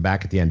hill and come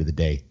back at the end of the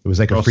day. It was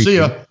like a free. See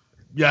ya.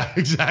 Yeah,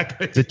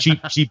 exactly. It's a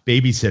cheap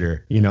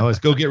babysitter. You know, let's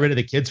go get rid of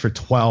the kids for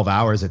 12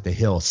 hours at the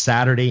hill,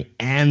 Saturday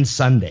and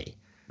Sunday.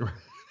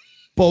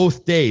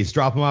 Both days,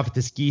 drop them off at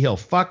the ski hill.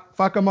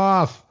 Fuck them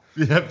off.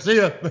 Yep, see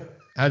ya.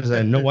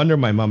 No wonder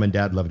my mom and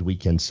dad loved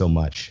weekends so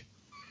much.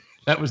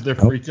 That was their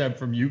free time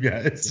from you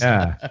guys.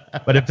 Yeah.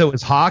 But if it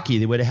was hockey,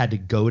 they would have had to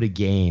go to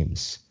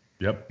games.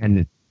 Yep.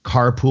 And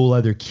carpool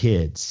other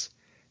kids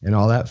and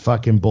all that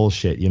fucking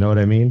bullshit. You know what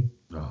I mean?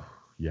 Oh,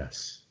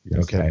 yes.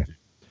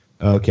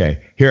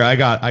 Okay. Here, I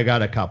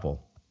got a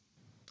couple.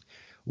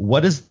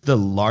 What is the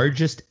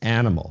largest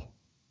animal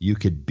you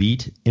could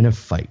beat in a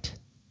fight?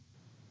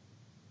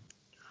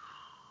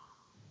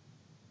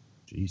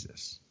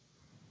 Jesus.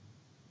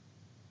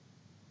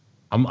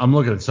 I'm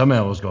looking at some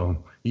animals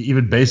going,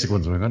 even basic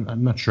ones.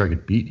 I'm not sure I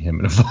could beat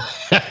him in a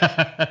fight.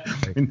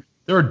 I mean,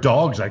 there are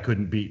dogs I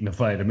couldn't beat in a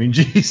fight. I mean,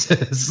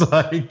 Jesus,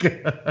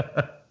 like,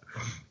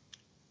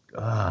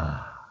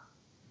 I'm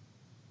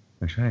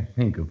trying to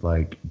think of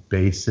like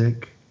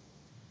basic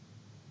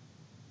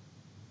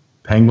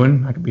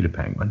penguin. I could beat a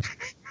penguin.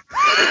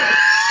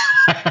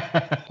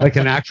 Like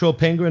an actual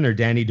penguin or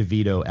Danny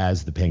DeVito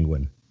as the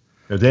penguin?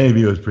 No, Danny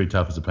DeVito is pretty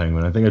tough as a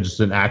penguin. I think I'm just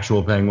an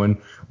actual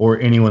penguin or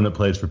anyone that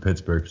plays for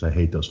Pittsburgh because I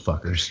hate those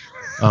fuckers.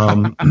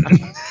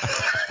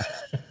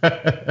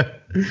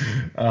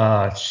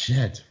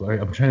 Shit.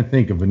 I'm trying to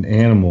think of an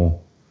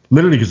animal.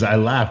 Literally, because I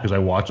laugh because I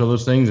watch all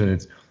those things, and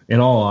it's, in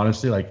all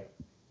honesty, like,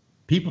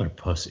 people are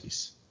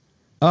pussies.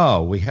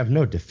 Oh, we have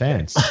no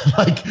defense.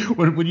 Like,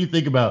 when you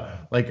think about,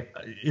 like,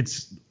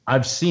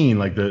 I've seen,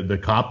 like, the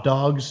cop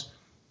dogs,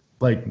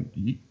 like,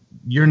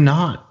 you're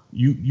not,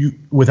 you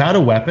without a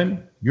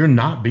weapon, you're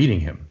not beating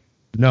him.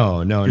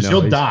 No. Because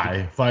he'll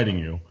die fighting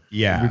you.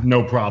 Yeah. With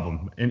no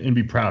problem, and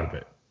be proud of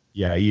it.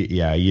 Yeah,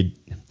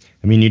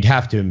 you'd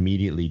have to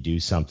immediately do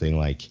something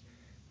like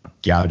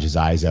gouge his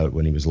eyes out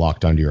when he was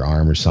locked onto your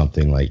arm or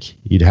something. Like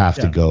you'd have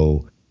to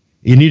go.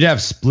 You need to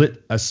have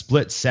a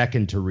split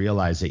second to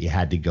realize that you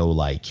had to go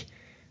like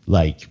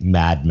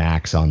Mad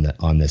Max on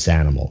this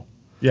animal.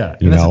 Yeah,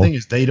 and that's the thing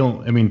is they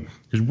don't. I mean,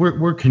 because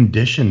we're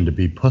conditioned to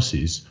be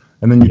pussies,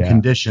 and then you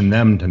condition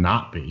them to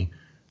not be.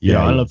 You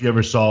know, I don't know if you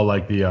ever saw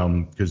like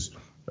the because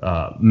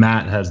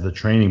Matt has the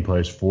training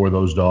place for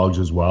those dogs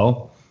as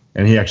well,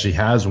 and he actually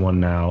has one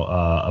now,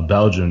 a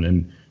Belgian,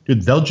 and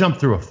dude, they'll jump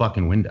through a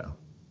fucking window.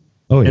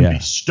 And be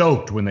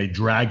stoked when they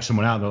drag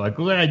someone out. They're like,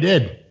 look what I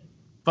did.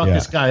 Fuck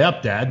this guy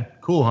up, Dad.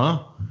 Cool,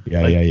 huh?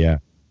 Yeah.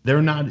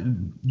 They're not.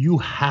 You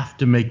have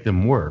to make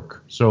them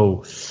work.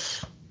 So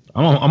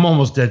I'm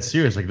almost dead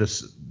serious. Like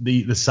this,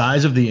 the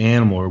size of the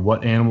animal or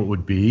what animal it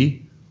would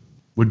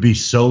be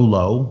so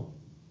low.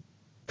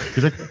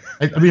 Because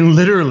I mean,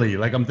 literally,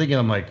 like I'm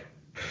like,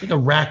 I think a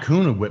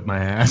raccoon would whip my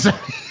ass.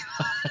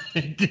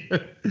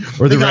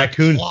 Or the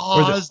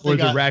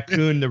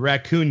raccoon, the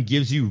raccoon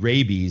gives you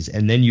rabies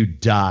and then you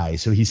die,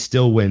 so he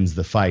still wins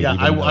the fight. Yeah,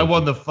 I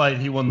won the fight.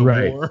 He won the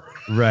war.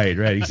 Right,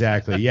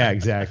 exactly. Yeah,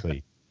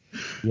 exactly.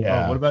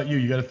 Yeah. What about you?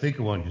 You got to think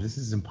of one because this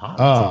is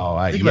impossible.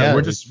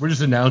 We're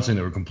just announcing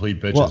that we're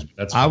complete bitches. Well,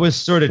 that's I was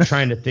sort of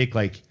trying to think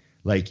like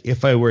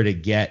if I were to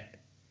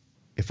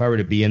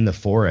be in the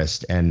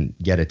forest and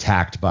get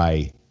attacked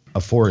by a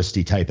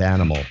foresty type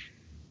animal,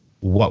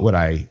 what would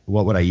I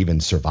even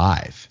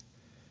survive?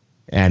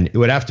 And it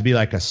would have to be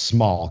like a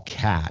small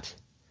cat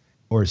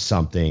or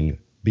something,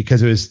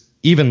 because it was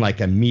even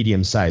like a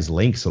medium-sized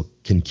lynx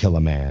can kill a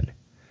man.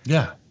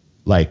 Yeah.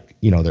 Like,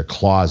 their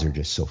claws are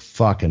just so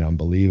fucking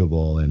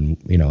unbelievable, and,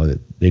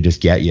 they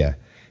just get you.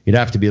 You'd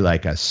have to be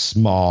like a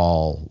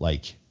small,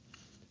 like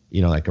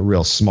a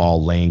real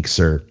small lynx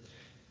or,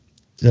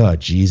 oh,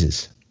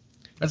 Jesus.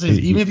 That's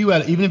easy. Even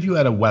if you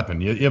had a weapon,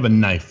 you have a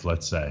knife,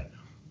 let's say,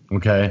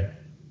 okay?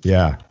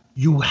 Yeah.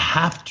 You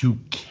have to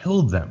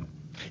kill them.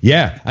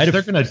 Yeah,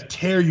 they're gonna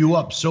tear you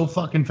up so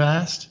fucking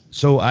fast.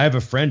 So I have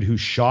a friend who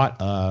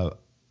shot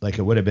like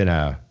it would have been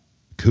a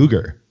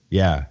cougar.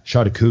 Yeah,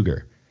 shot a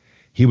cougar.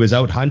 He was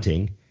out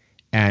hunting,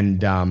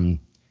 and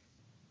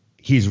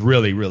he's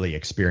really, really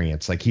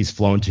experienced. Like he's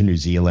flown to New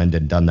Zealand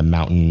and done the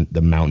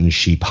mountain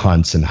sheep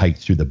hunts and hiked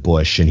through the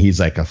bush, and he's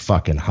like a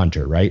fucking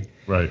hunter, right?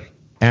 Right.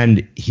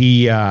 And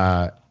he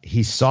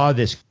saw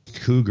this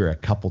cougar a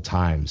couple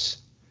times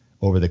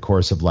over the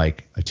course of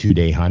like a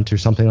 2-day hunt or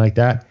something like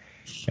that.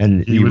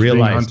 And he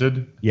realized,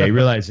 he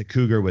realized the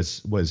cougar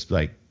was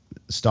like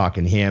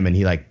stalking him, and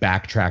he like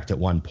backtracked at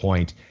one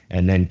point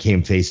and then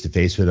came face to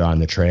face with it on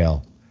the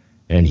trail,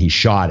 and he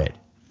shot it.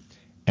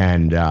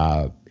 And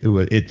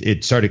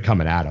it started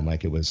coming at him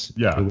like it was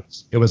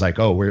like,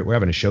 oh, we're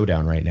having a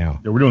showdown right now.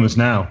 Yeah, we're doing this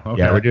now.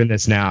 Okay. Yeah, we're doing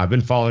this now. I've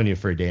been following you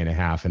for a day and a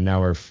half, and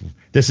now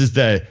this is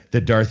the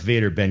Darth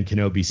Vader Ben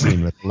Kenobi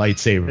scene with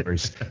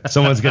lightsabers.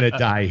 Someone's gonna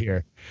die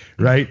here,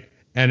 right?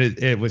 And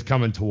it was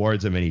coming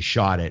towards him, and he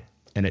shot it.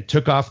 And it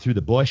took off through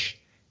the bush,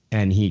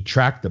 and he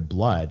tracked the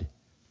blood,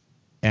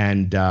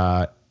 and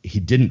he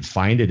didn't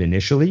find it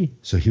initially.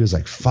 So he was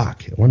like,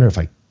 fuck, I wonder if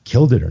I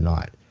killed it or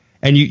not.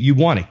 And you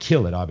want to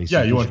kill it, obviously.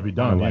 Yeah, you want it to be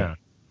done,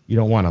 You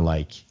don't want to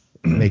like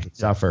make it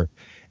suffer.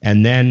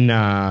 And then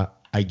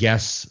I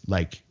guess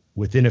like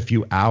within a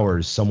few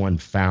hours, someone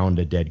found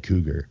a dead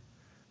cougar.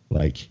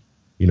 Like,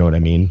 you know what I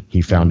mean?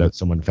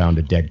 Someone found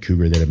a dead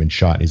cougar that had been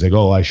shot. And he's like,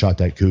 oh, I shot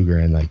that cougar.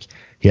 And like,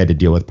 he had to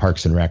deal with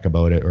Parks and Rec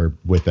about it, or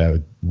with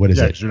what is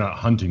it? Yeah, because you're not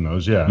hunting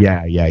those. Yeah.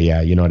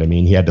 Yeah. You know what I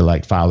mean? He had to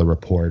like file a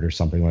report or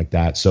something like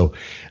that. So,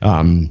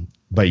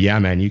 but yeah,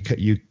 man,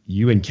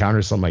 you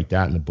encounter something like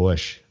that in the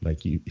bush,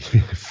 like you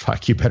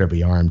better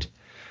be armed.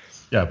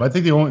 Yeah, but I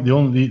think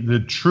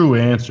the true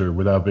answer,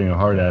 without being a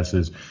hard ass,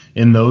 is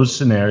in those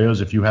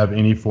scenarios, if you have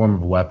any form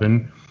of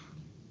weapon,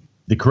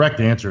 the correct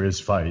answer is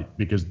fight,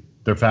 because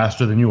they're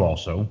faster than you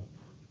also.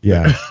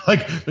 Yeah.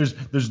 Like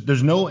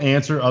there's no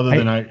answer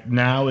other than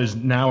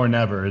now or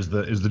never is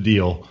the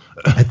deal.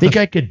 I think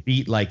I could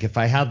beat, like, if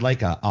I had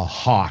like a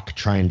hawk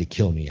trying to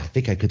kill me, I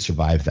think I could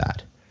survive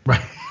that.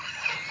 Right.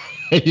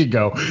 There you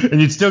go. And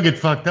you'd still get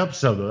fucked up,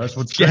 so though. That's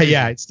what's crazy.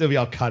 Yeah, I'd still be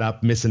all cut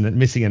up, missing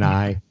an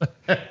eye.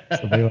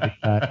 Something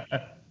like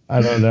that.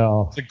 I don't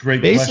know. It's a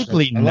great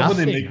Basically question.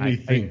 Nothing. They make me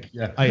think.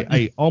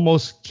 I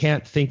almost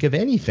can't think of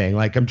anything.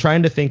 Like, I'm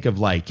trying to think of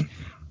like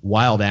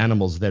wild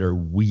animals that are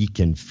weak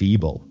and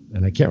feeble,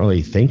 and I can't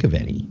really think of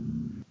any.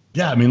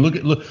 Yeah, I mean, look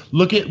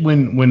at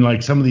when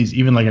like some of these,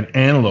 even like an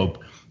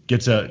antelope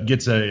gets a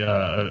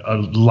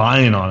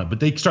lion on it,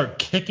 but they start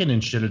kicking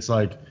and shit. It's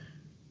like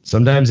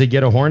sometimes they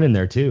get a horn in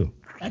there too.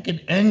 That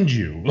could end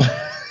you.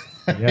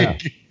 Yeah.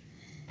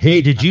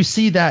 Hey, did you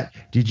see that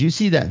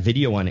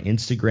video on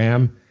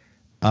Instagram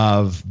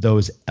of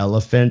those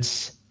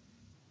elephants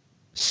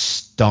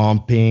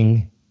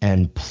stomping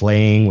and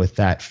playing with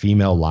that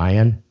female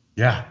lion?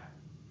 Yeah.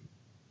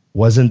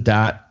 Wasn't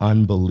that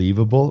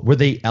unbelievable? Were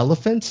they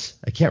elephants?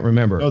 I can't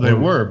remember. No, they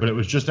were, but it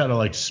was just out of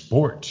like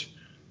sport.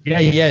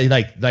 Yeah,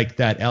 like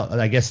that.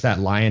 I guess that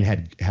lion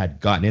had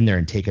gotten in there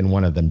and taken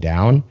one of them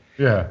down.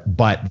 Yeah.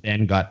 But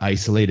then got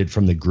isolated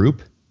from the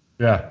group.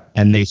 Yeah.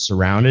 And they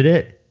surrounded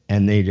it,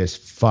 and they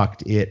just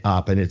fucked it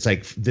up. And it's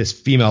like this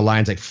female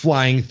lion's like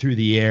flying through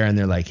the air, and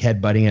they're like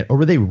headbutting it. Or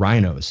were they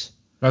rhinos?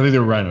 I think they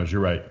were rhinos.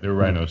 You're right. They were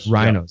rhinos.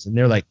 Rhinos. And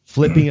they're like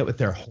flipping it with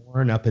their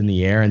horn up in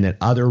the air, and then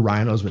other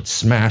rhinos would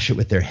smash it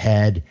with their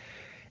head.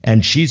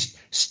 And she's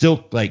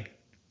still like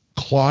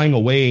clawing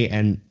away,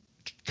 and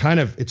kind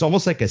of, it's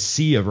almost like a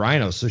sea of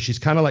rhinos. So she's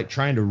kind of like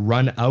trying to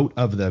run out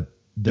of the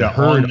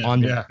herd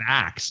on their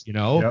backs, you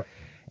know? Yep.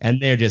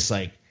 And they're just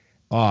like,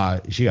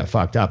 oh, she got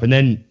fucked up. And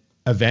then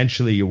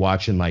eventually you're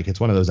watching, like, it's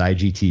one of those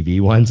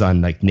IGTV ones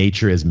on like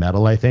Nature is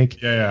Metal, I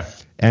think. Yeah.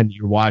 And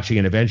you're watching,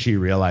 and eventually you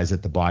realize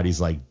that the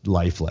body's like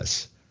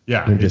lifeless.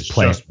 Yeah, they're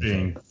just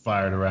being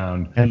fired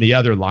around. And the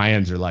other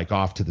lions are like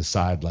off to the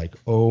side, like,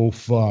 oh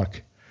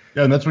fuck.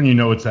 Yeah, and that's when you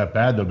know it's that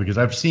bad, though, because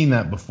I've seen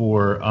that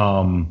before.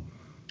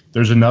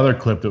 There's another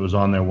clip that was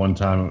on there one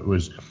time.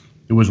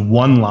 It was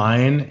one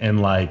lion and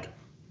like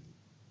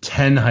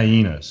 10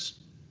 hyenas.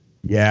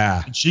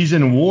 Yeah. She's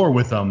in war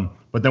with them,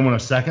 but then when a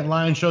second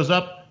lion shows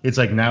up, it's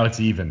like now it's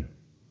even.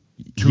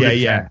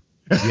 Yeah.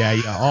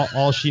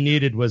 All she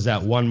needed was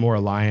that one more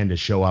lion to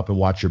show up and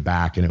watch her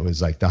back, and it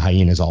was like the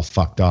hyenas all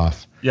fucked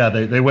off. Yeah,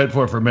 they went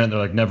for it for a minute. They're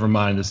like, never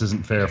mind, this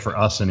isn't fair for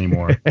us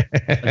anymore.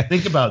 Like,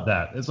 think about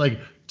that. It's like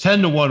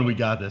 10-1, we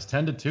got this.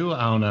 10-2,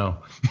 I don't know.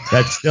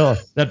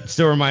 That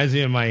still reminds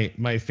me of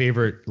my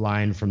favorite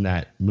line from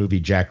that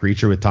movie Jack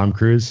Reacher with Tom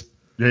Cruise.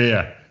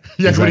 Yeah.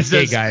 He's like,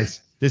 hey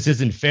guys, this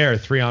isn't fair.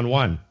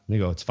 3-on-1. And they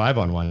go, it's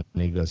 5-on-1.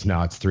 And he goes,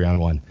 no, it's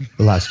 3-on-1.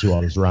 The last two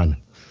always run.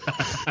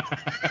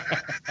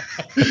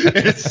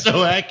 It's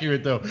so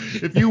accurate though.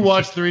 If you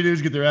watch three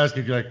dudes get their ass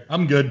kicked, you're like,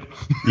 I'm good.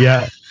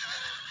 Yeah.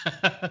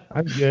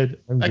 I'm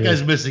good. That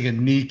guy's missing a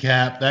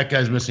kneecap. That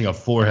guy's missing a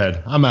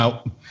forehead. I'm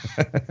out.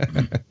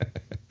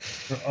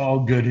 We're all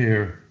good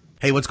here.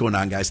 Hey, what's going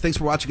on, guys? Thanks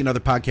for watching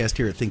another podcast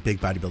here at Think Big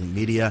Bodybuilding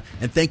Media.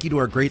 And thank you to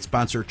our great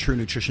sponsor,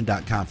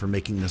 TrueNutrition.com, for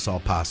making this all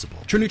possible.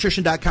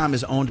 TrueNutrition.com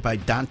is owned by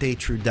Dante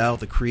Trudell,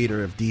 the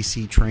creator of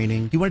DC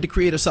Training. He wanted to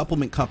create a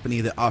supplement company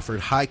that offered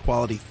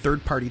high-quality,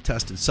 third-party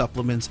tested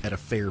supplements at a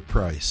fair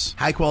price.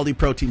 High-quality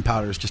protein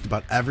powders, just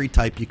about every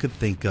type you could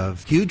think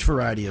of. Huge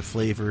variety of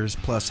flavors,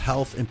 plus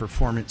health and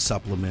performance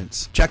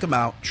supplements. Check them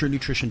out,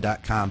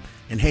 TrueNutrition.com.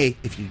 And hey,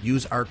 if you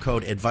use our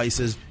code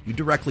ADVICES, you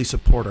directly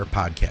support our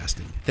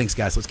podcasting. Thanks,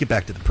 guys. Let's get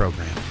back to the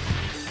program.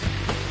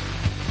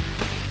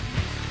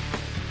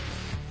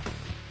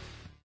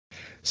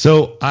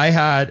 So I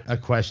had a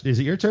question. Is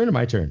it your turn or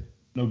my turn?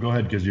 No, go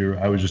ahead, because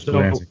I was just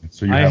glancing.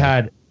 So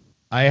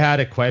I had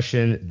a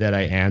question that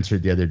I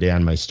answered the other day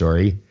on my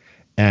story,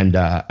 and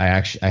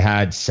I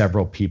had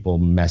several people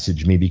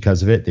message me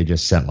because of it. They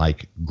just sent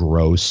like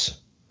gross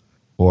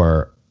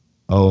or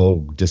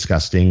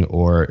disgusting,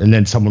 and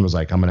then someone was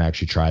like, I'm gonna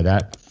actually try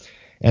that.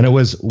 And it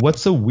was,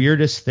 what's the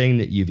weirdest thing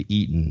that you've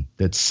eaten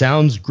that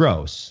sounds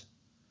gross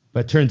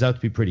but turns out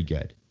to be pretty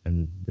good?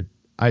 And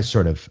I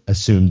sort of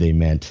assumed they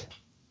meant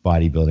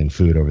bodybuilding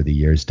food over the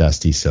years,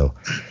 Dusty, so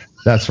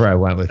that's where I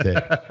went with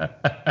it.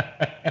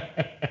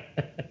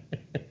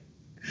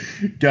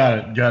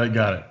 Got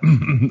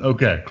it.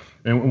 Okay.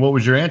 And what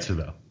was your answer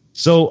though?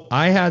 So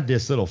I had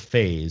this little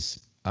phase.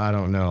 I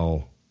don't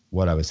know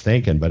what I was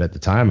thinking, but at the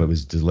time it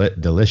was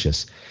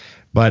delicious.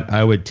 But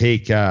I would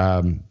take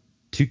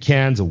 2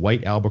 cans of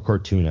white albacore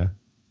tuna,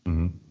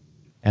 mm-hmm.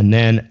 and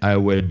then I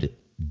would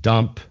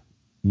dump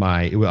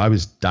I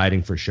was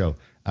dieting for show.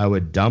 I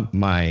would dump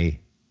my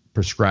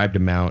prescribed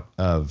amount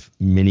of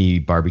mini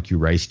barbecue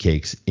rice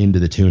cakes into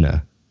the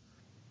tuna,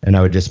 and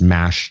I would just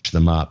mash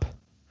them up.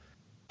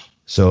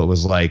 So it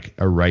was like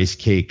a rice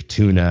cake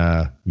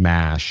tuna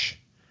mash,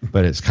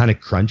 but it's kind of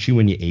crunchy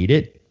when you ate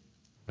it.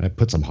 And I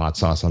put some hot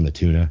sauce on the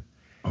tuna.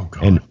 Oh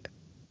God.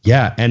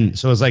 And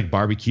so it was like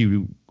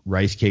barbecue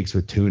rice cakes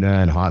with tuna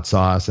and hot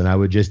sauce, and I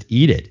would just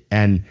eat it.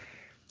 And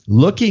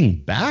looking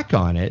back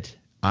on it,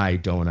 I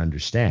don't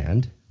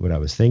understand what I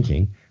was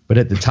thinking. But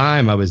at the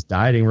time, I was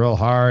dieting real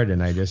hard,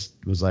 and I just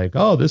was like,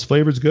 oh, this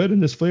flavor's good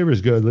and this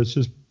flavor's good. Let's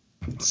just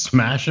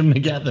smash them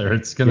together.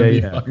 It's going to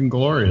be fucking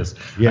glorious.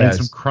 Yeah. And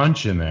some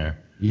crunch in there.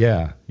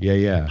 Yeah.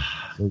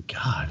 Oh,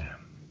 God.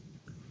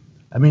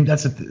 I mean,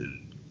 that's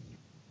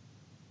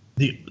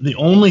the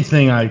only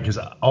thing because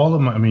all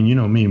of my, I mean, you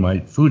know me,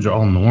 my foods are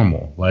all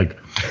normal. Like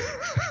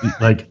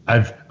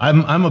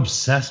I'm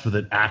obsessed with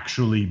it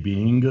actually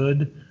being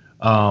good.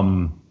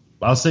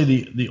 I'll say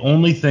the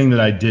only thing that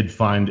I did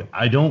find,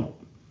 I don't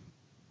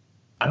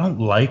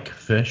like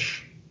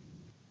fish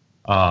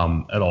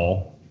at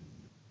all.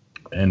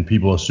 And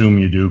people assume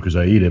you do because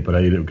I eat it, but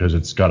I eat it because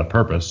it's got a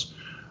purpose.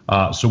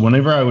 So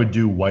whenever I would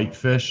do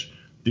whitefish,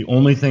 the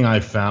only thing I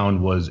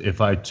found was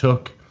if I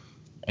took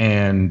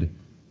and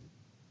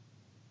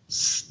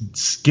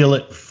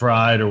skillet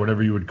fried or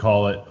whatever you would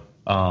call it,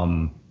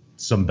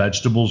 some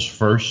vegetables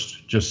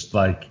first, just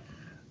like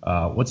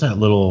what's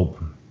that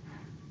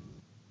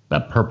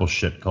purple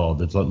shit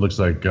called? It looks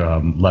like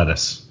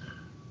lettuce.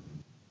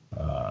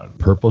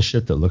 Purple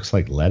shit that looks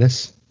like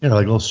lettuce? Yeah,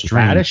 like little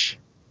strings. Radish?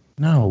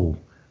 No,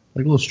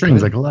 like little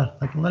strings, like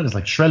lettuce,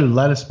 like shredded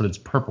lettuce, but it's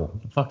purple.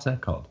 What the fuck's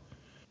that called?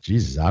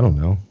 Jesus, I don't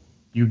know.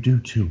 You do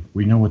too.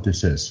 We know what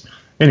this is.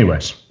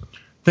 Anyways,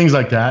 things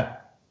like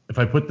that. If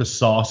I put the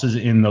sauces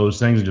in those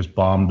things and just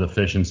bomb the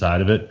fish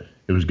inside of it,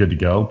 it was good to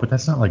go. But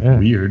that's not like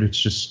weird. It's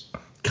just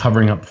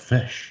covering up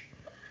fish.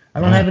 I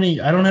don't have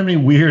any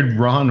weird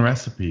raw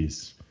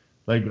recipes.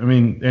 Like, I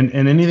mean, and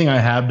anything I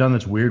have done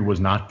that's weird was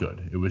not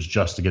good. It was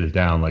just to get it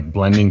down, like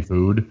blending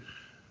food.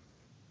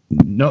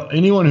 No,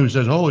 anyone who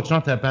says, "Oh, it's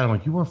not that bad," I'm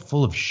like, you are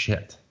full of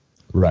shit.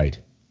 Right.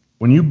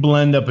 When you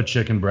blend up a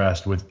chicken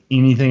breast with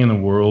anything in the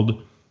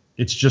world,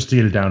 it's just to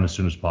get it down as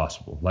soon as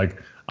possible.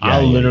 Like,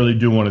 I'll literally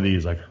do one of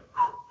these, like,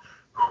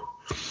 all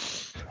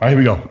right, here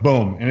we go,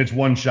 boom, and it's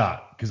one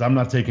shot because I'm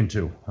not taking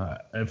two.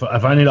 If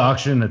I need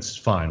oxygen, that's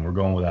fine. We're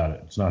going without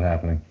it. It's not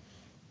happening.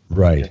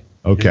 Right.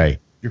 Okay.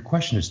 Your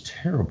question is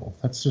terrible.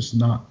 That's just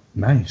not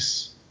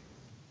nice.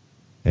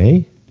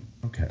 Hey?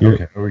 Okay, here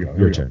we go.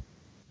 Your turn.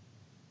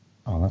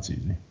 Oh, that's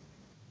easy.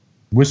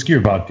 Whiskey or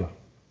vodka?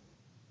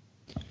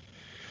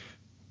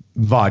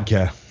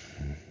 Vodka.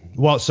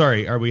 Well,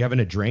 sorry, are we having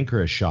a drink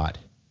or a shot?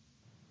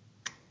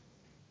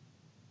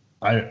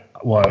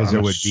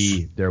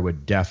 Because there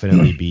would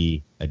definitely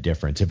be a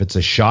difference. If it's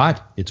a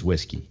shot, it's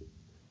whiskey.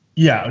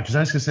 Yeah, because I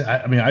was gonna say,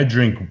 I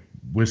drink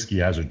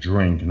whiskey as a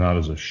drink, not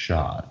as a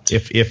shot.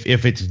 If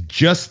it's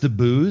just the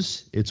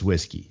booze, it's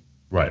whiskey.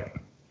 Right.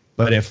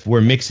 But if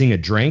we're mixing a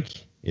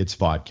drink, it's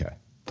vodka.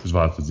 Because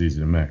vodka's easy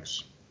to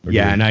mix. Agreed.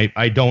 Yeah, and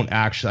I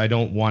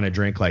don't want to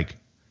drink like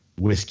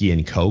whiskey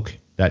and Coke.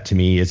 That to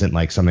me isn't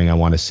like something I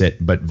want to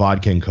sit. But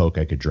vodka and Coke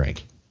I could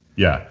drink.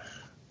 Yeah.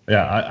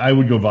 I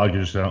would go vodka.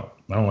 Just I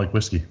don't like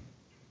whiskey.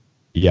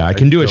 Yeah, I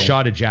can do a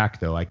shot of Jack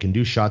though. I can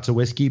do shots of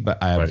whiskey, but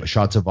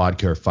shots of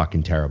vodka are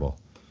fucking terrible.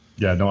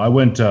 Yeah, no, I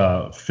went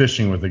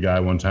fishing with a guy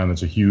one time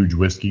that's a huge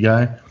whiskey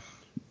guy.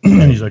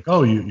 And he's like,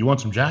 "Oh, you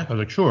want some Jack?" I was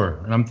like,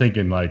 "Sure." And I'm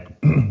thinking like,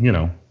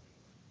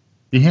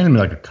 he handed me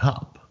like a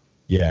cup.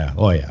 Yeah.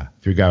 Oh yeah.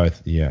 If you're a guy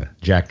with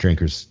Jack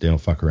drinkers, they don't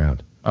fuck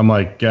around. I'm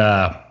like,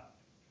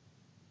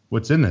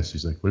 "What's in this?"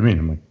 He's like, "What do you mean?"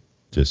 I'm like,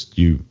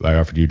 I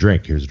offered you a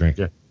drink. Here's a drink.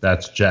 Yeah,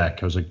 that's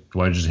Jack. I was like,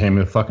 why don't you just hand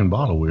me the fucking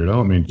bottle, weirdo?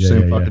 I mean,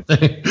 same fucking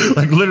thing.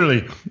 Like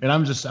literally. And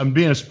I'm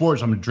being a sport,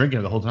 so I'm drinking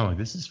it the whole time. Like,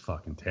 this is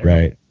fucking terrible.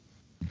 Right.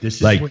 This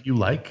is like, what you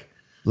like?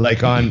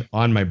 Like on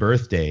my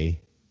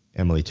birthday,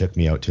 Emily took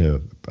me out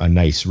to a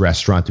nice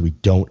restaurant that we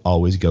don't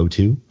always go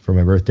to for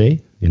my birthday.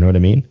 You know what I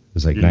mean? It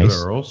was like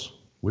nice. Earl's?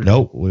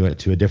 No, we went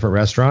to a different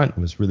restaurant. It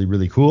was really,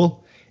 really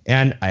cool.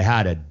 And I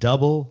had a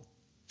double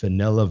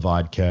vanilla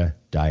vodka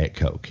Diet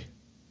Coke.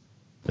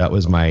 That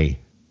was my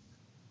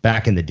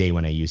back in the day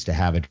when I used to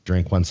have a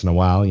drink once in a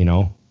while,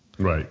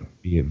 Right.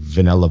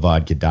 Vanilla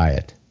vodka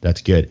diet.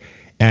 That's good.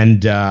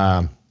 And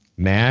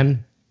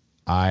man,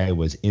 I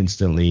was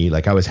instantly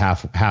like I was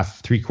half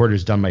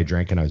 3/4 done my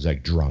drink and I was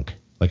like drunk.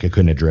 Like I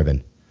couldn't have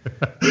driven.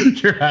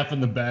 You're half in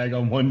the bag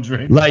on one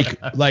drink.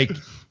 like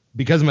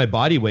because of my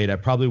body weight, I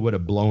probably would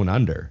have blown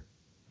under.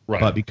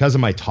 Right. But because of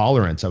my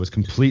tolerance, I was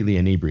completely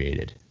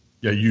inebriated.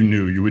 Yeah, you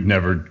knew you would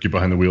never get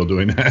behind the wheel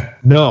doing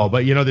that. No,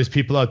 but there's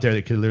people out there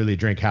that could literally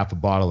drink half a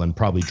bottle and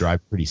probably drive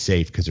pretty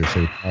safe because they're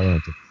so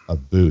tolerant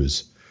of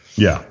booze.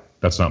 Yeah,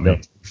 that's not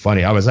me.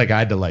 Funny. I was like, I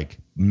had to like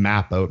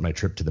map out my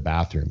trip to the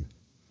bathroom.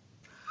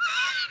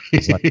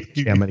 It's like,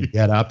 okay, I'm going to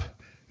get up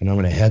and I'm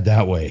going to head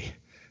that way.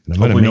 And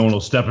hopefully no one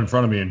will step in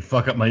front of me and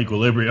fuck up my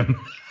equilibrium.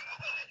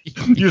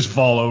 You just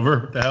fall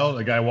over. What the hell?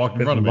 The guy walked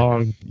in front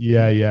of me.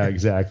 Yeah,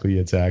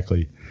 exactly.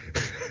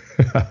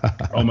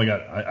 Oh my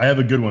God. I have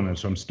a good one,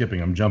 so I'm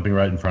skipping. I'm jumping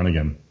right in front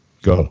again.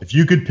 Go. If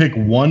you could pick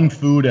one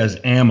food as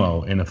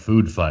ammo in a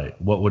food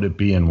fight, what would it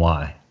be and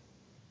why?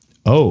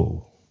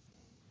 Oh.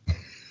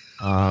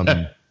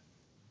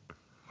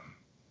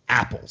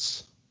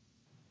 Apples.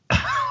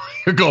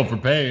 You're going for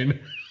pain.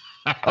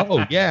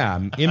 Oh, yeah.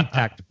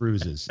 Impact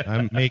bruises.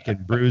 I'm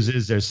making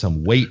bruises. There's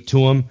some weight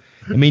to them.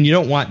 I mean, you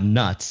don't want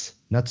nuts.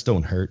 Nuts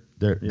don't hurt.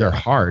 They're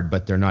hard,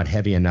 but they're not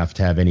heavy enough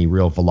to have any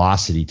real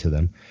velocity to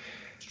them.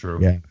 It's true.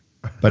 Yeah.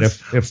 But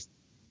if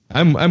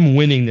I'm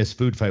winning this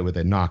food fight with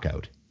a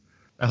knockout.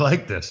 I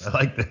like this.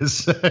 I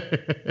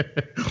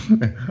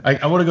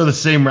want to go the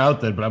same route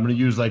then, but I'm going to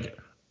use like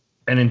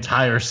an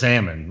entire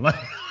salmon.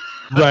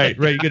 Right.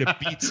 You're going to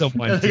beat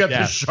someone to death.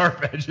 The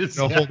sharp edges.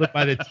 Hold it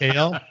by the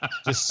tail.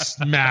 Just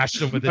smash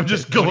them with it. I'm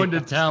just going to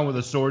town with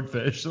a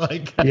swordfish.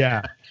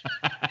 Yeah.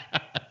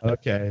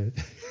 Okay.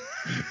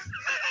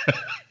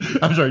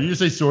 I'm sorry. Did you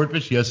say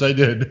swordfish? Yes, I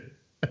did.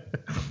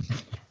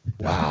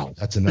 Wow.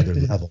 That's another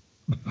level.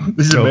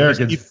 This is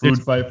America's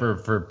food fight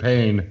for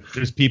pain.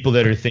 There's people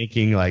that are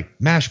thinking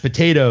like mashed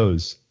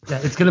potatoes.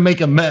 Yeah, it's going to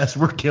make a mess.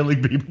 We're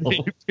killing people.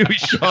 We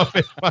show up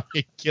and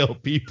fucking kill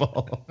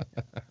people.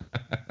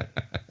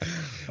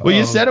 Well,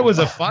 you said it was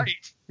a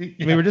fight. I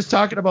mean, we're just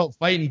talking about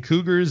fighting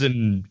cougars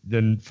and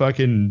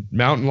fucking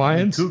mountain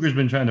lions. Cougar's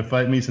been trying to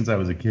fight me since I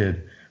was a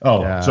kid.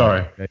 Oh, yeah,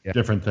 sorry. Yeah.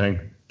 Different thing.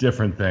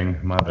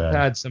 My bad. I've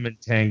had some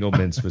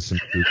entanglements with some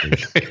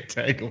cougars.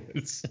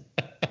 Entanglements.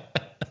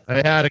 I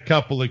had a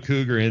couple of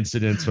cougar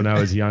incidents when I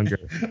was younger.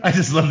 I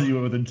just love that you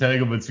went with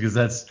entanglements because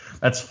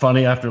that's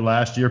funny after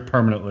last year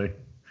permanently.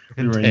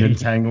 We were in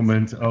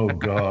entanglement. Oh,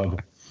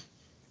 God.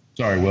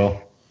 Sorry,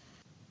 Will.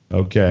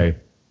 Okay.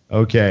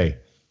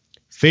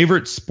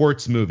 Favorite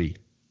sports movie?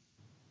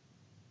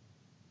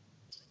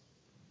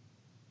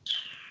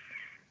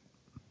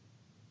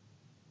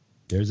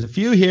 There's a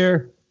few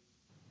here.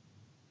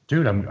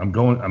 Dude,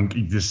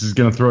 this is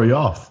gonna throw you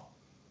off,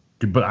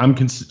 but I'm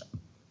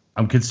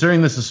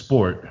considering this a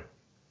sport,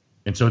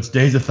 and so it's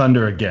Days of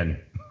Thunder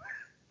again.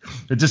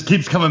 It just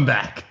keeps coming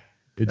back.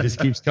 It just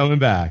keeps coming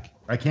back.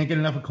 I can't get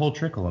enough of Cole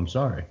Trickle. I'm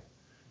sorry.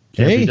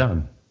 Can't be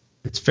done.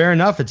 It's fair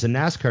enough. It's a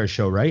NASCAR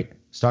show, right?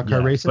 Stock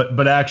car racing.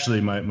 But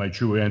actually, my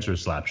true answer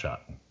is Slapshot.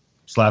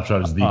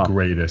 Slapshot is the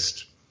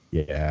greatest.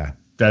 Yeah.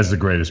 That's the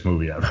greatest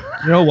movie ever.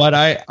 You know what?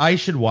 I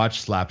should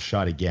watch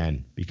Slapshot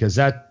again because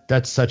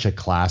that's such a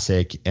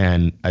classic,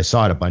 and I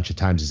saw it a bunch of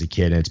times as a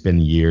kid, and it's been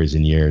years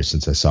and years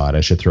since I saw it.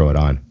 I should throw it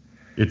on.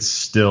 It's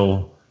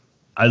still,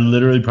 I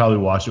literally probably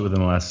watched it within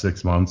the last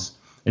 6 months,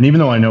 and even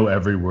though I know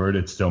every word,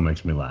 it still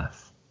makes me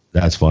laugh.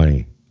 That's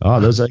funny. Oh,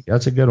 that's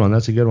a good one.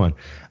 That's a good one.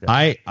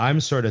 Yeah.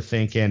 I'm sort of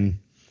thinking,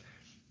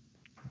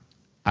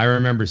 I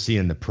remember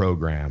seeing the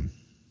program.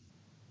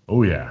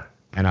 Oh, yeah.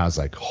 And I was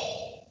like,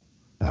 oh,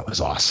 that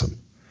was awesome.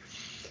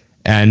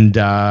 And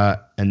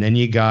then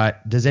you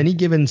got Any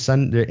Given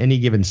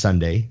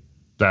Sunday.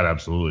 That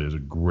absolutely is a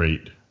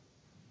great.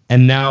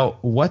 And now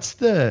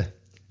I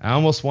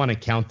almost want to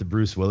count the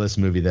Bruce Willis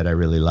movie that I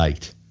really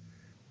liked.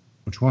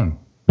 Which one?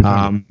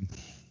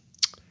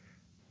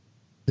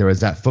 There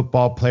was that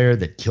football player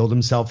that killed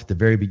himself at the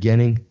very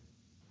beginning. It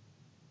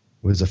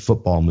was a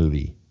football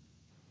movie.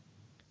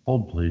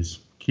 Hold, please.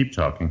 Keep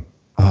talking.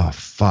 Oh,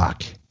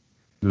 fuck.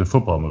 The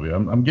football movie.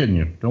 I'm getting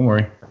you. Don't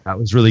worry. That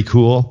was really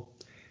cool.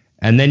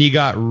 And then you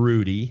got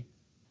Rudy.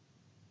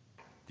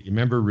 Do you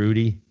remember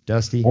Rudy,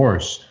 Dusty? Of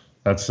course.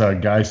 That's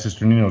Guy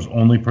Cisternino's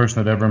only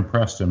person that ever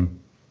impressed him.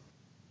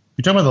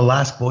 You're talking about The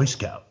Last Boy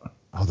Scout.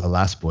 Oh, The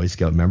Last Boy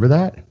Scout. Remember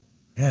that?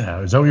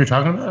 Yeah. Is that what you're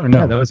talking about? Or no?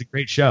 Yeah, that was a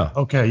great show.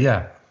 Okay,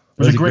 yeah.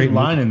 There's a great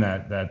line in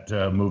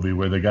that movie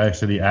where the guy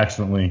said he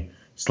accidentally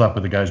slept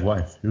with the guy's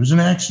wife. It was an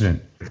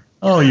accident.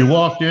 Oh, you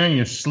walked in,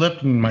 you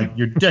slipped, and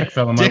your dick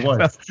fell on my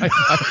wife.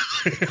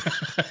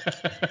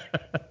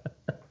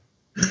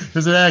 It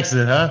was an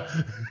accident, huh?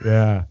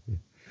 Yeah.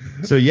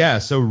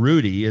 So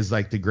Rudy is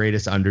like the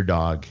greatest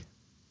underdog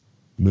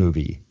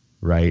movie,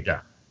 right? Yeah,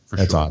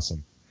 That's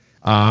awesome.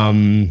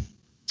 But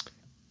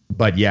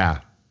yeah.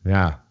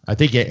 I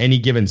think Any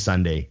Given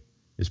Sunday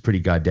is pretty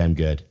goddamn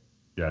good.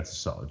 Yeah, it's a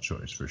solid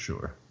choice for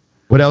sure.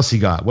 What else you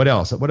got? What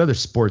else? What other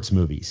sports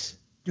movies?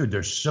 Dude,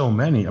 there's so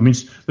many. I mean,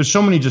 there's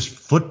so many just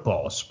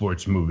football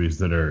sports movies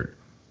that are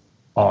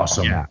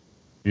awesome. Yeah.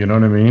 You know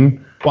what I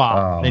mean?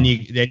 Wow. Then you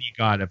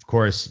got, of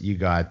course,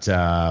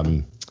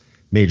 Major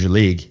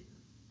League.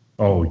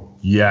 Oh,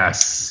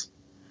 yes.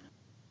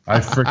 I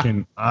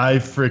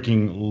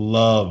freaking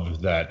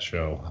loved that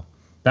show.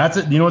 That's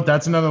it. You know what?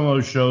 That's another one of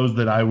those shows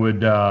that I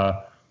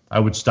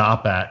would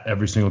stop at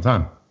every single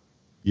time.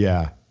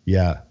 Yeah.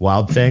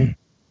 Wild Thing.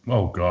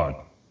 Oh God.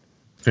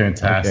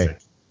 Fantastic. Okay.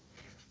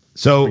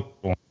 So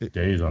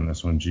days on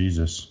this one,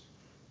 Jesus.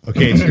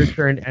 Okay, it's your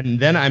turn, and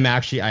then I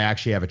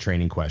actually have a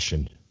training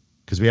question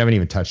because we haven't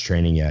even touched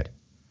training yet.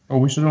 Oh,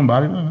 we should do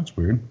bodybuilding? That's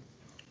weird.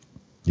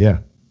 Yeah.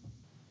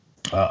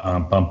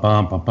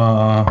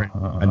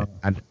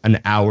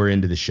 An hour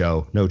into the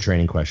show, no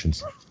training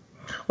questions.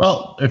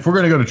 Well, if we're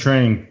gonna go to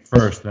training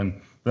first,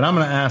 then I'm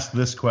gonna ask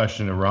this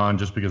question to Ron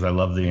just because I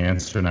love the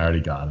answer and I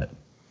already got it.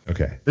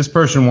 Okay. This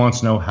person wants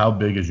to know, how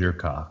big is your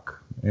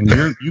cock? And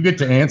you get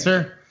to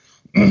answer.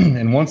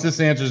 And once this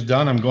answer is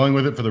done, I'm going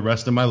with it for the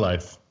rest of my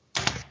life.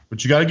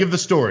 But you got to give the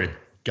story.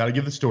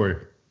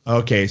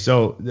 Okay,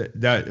 so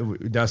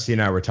Dusty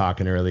and I were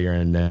talking earlier,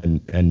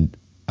 and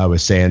I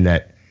was saying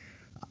that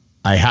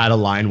I had a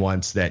line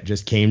once that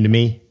just came to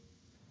me,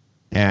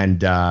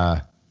 and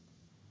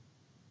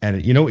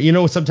you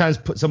know sometimes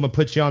someone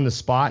puts you on the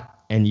spot,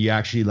 and you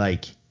actually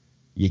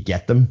you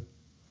get them.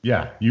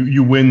 Yeah,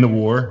 you win the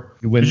war.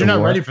 You're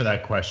not ready for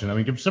that question. I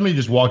mean, if somebody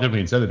just walked up to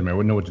me and said it to me, I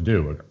wouldn't know what to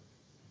do.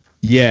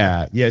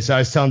 Yeah. So I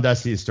was telling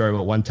Dusty a story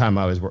about one time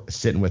I was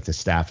sitting with the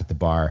staff at the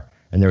bar,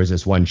 and there was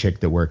this one chick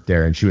that worked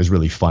there, and she was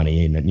really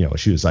funny, and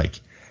she was like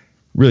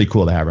really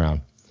cool to have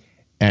around.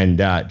 And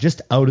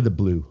just out of the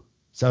blue,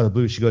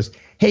 she goes,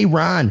 "Hey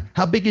Ron,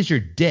 how big is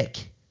your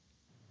dick?"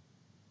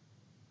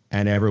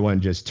 And everyone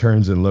just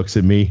turns and looks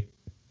at me.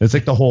 It's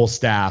like the whole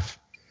staff.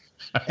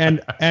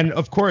 And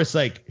of course,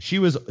 she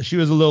was a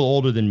little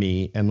older than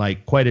me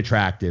and quite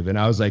attractive, and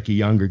I was like a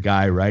younger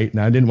guy, right?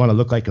 And I didn't want to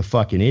look like a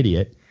fucking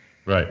idiot.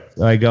 Right.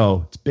 So I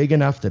go, "It's big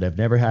enough that I've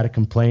never had a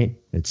complaint.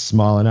 It's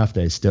small enough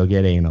that I still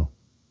get anal."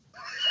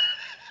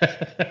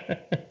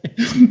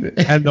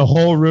 And the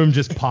whole room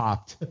just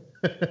popped.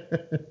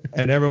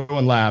 And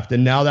everyone laughed.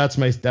 And now that's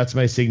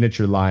my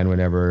signature line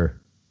whenever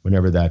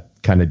that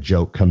kind of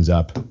joke comes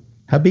up.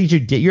 How big's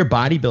your dick? You're a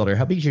bodybuilder.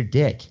 How big's your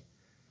dick?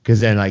 Because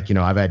then,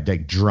 I've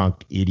had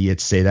drunk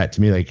idiots say that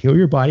to me, "Oh,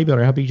 you're a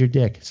bodybuilder. How big's your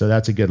dick?" So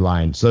that's a good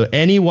line. So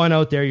anyone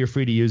out there, you're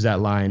free to use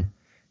that line.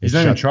 He's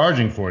not even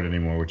charging for it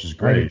anymore, which is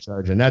great.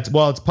 Charging.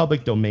 It's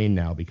public domain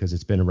now because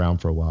it's been around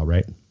for a while,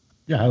 right?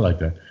 Yeah, I like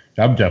that.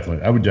 I would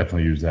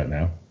definitely use that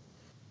now.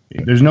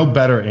 There's no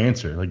better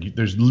answer.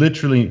 There's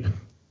literally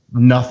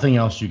nothing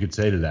else you could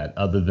say to that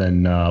other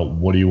than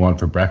what do you want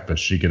for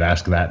breakfast? She could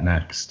ask that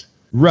next.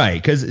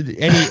 Right, because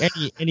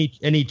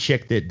any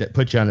chick that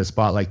puts you on the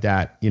spot like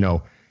that,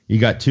 you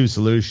got two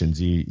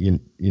solutions. You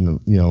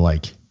know,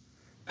 like,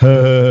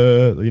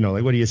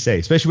 like, what do you say?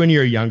 Especially when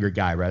you're a younger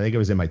guy, right? I think I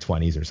was in my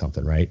 20s or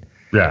something, right?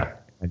 Yeah.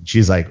 And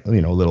she's like, a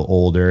little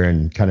older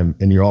and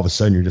and you're all of a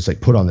sudden you're just like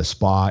put on the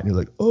spot and you're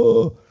like,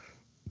 oh.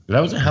 That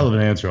was a hell of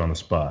an answer on the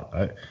spot.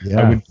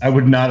 I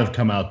would not have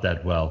come out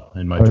that well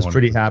in my 20s. I was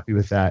pretty happy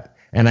with that.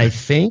 And I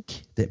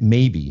think that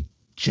maybe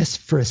just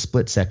for a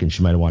split second,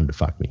 she might have wanted to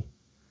fuck me.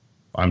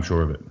 I'm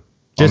sure of it.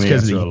 Just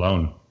because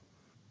alone.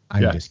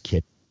 I'm just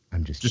kidding. I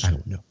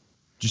don't know.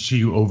 Just so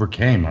you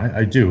overcame.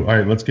 I do. All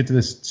right, let's get to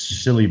this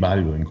silly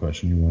bodybuilding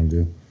question you want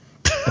to do.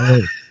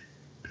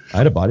 I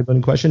had a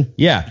bodybuilding question.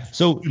 Yeah.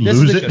 So this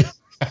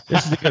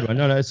is a good one.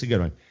 No, it's a good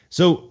one.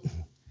 So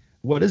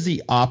what is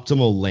the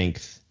optimal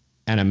length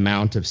and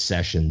amount of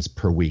sessions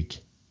per week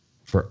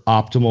for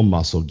optimal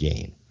muscle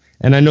gain?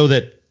 And I know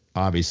that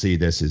obviously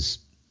this is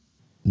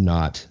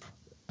not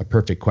a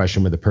perfect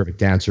question with a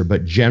perfect answer,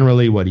 but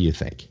generally, what do you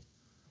think?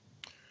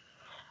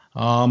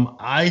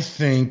 I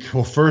think,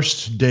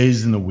 first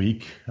days in the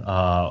week,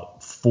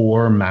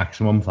 4,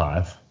 maximum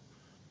 5,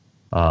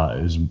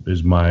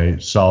 is my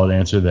solid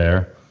answer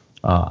there.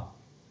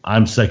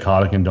 I'm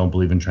psychotic and don't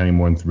believe in training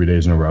more than 3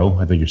 days in a row.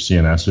 I think your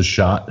CNS is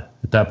shot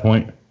at that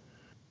point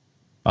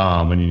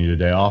when you need a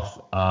day off.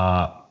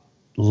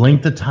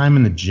 Length of time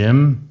in the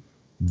gym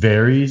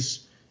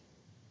varies.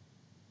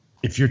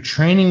 If you're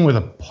training with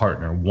a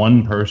partner,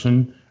 one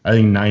person, I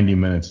think 90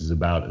 minutes is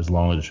about as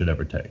long as it should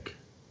ever take.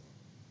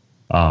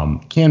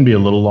 Can be a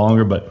little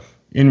longer, but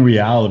in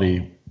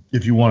reality,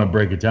 if you want to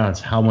break it down, it's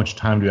how much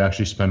time do you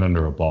actually spend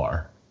under a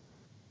bar?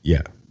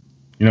 Yeah.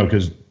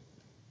 Because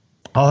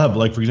I'll have,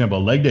 like, for example,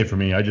 a leg day for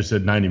me. I just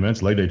said 90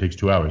 minutes. Leg day takes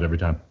 2 hours every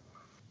time.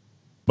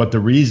 But the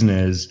reason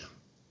is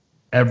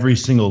every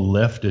single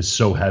lift is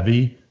so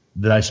heavy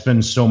that I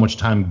spend so much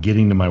time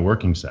getting to my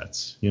working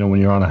sets.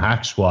 When you're on a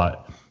hack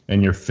squat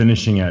and you're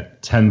finishing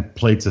at 10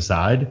 plates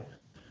aside,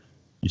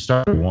 you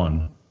start at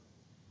 1.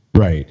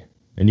 Right.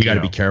 And you got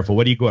to be careful.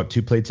 What do you go up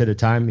 2 plates at a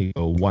time? You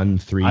go 1,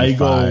 3,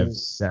 5,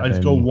 7. I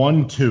go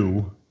 1,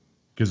 2,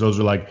 because those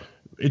are like,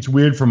 it's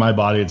weird for my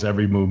body. It's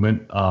every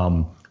movement.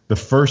 The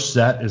first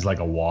set is like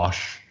a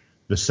wash.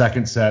 The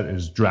second set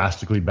is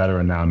drastically better,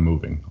 and now I'm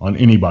moving on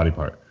any body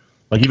part.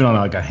 Like even on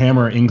like a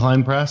hammer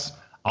incline press,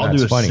 I'll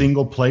do a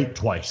single plate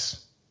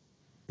twice.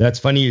 That's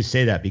funny you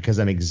say that because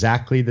I'm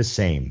exactly the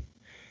same.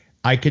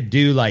 I could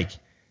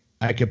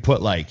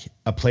put like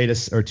a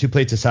plate or 2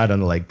 plates aside on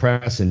the leg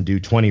press and do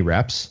 20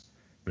 reps.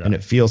 Yeah. And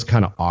it feels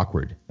kind of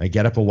awkward. I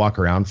get up and walk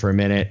around for a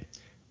minute,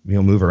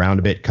 move around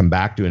a bit, come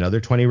back, do another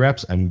 20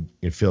 reps.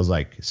 It feels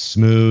like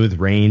smooth,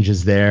 range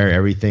is there,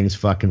 everything's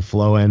fucking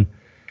flowing.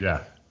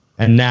 Yeah.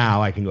 And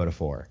now I can go to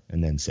 4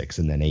 and then 6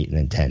 and then 8 and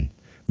then 10.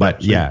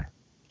 But yeah.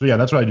 So yeah,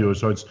 that's what I do.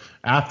 So it's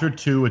after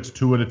 2, it's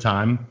 2 at a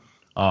time.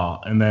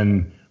 And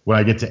then when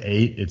I get to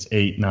 8, it's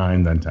 8,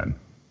 9, then 10.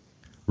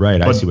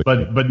 Right. I see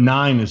but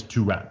 9 is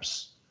 2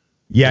 reps.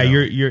 Yeah,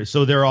 you're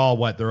so they're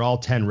all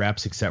 10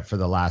 reps except for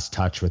the last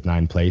touch with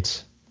 9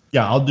 plates.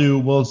 Yeah, I'll do,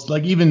 it's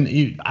like I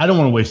don't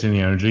want to waste any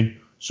energy.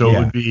 So it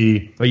would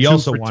be but you 2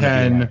 also for want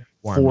 10, to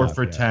 4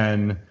 for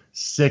 10,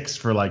 6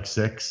 for like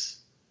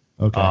 6.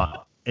 Okay.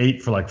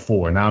 8 for like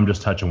 4. Now I'm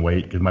just touching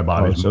weight because my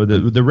body. So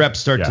the reps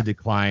start to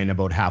decline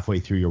about halfway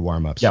through your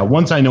warm-ups. Yeah,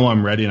 once I know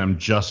I'm ready and I'm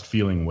just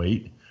feeling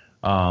weight.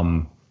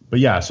 But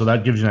yeah, so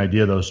that gives you an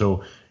idea though.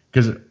 So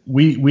because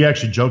we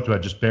actually joked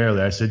about just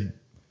barely. I said,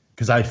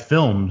 because I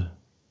filmed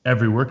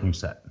every working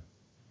set.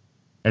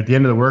 At the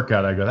end of the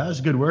workout, I go, that was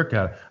a good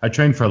workout. I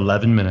trained for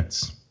 11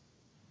 minutes.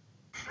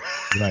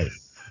 Right.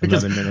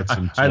 11 minutes.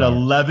 I had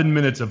 11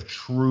 minutes of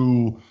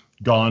true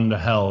gone to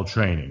hell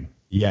training.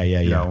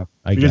 Yeah.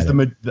 I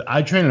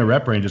train in a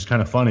rep range. It's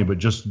kind of funny, but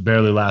just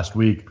barely last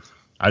week,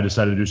 I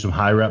decided to do some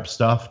high rep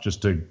stuff.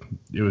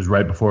 It was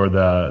right before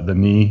the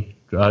knee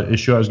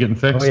issue I was getting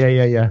fixed. Oh,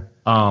 yeah.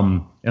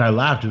 And I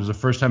laughed. It was the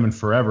first time in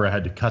forever I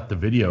had to cut the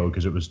video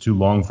because it was too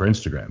long for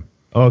Instagram.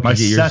 Oh, my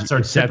sets are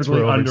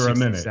typically under a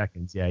minute.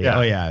 Seconds. Yeah.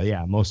 Oh,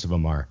 yeah. Most of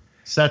them are.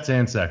 Sets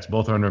and sex,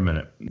 both are under a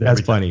minute.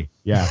 That's funny.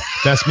 Yeah.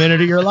 Best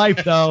minute of your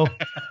life, though.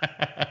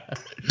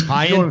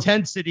 High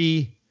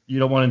intensity. You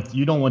don't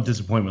want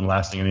disappointment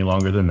lasting any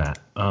longer than that.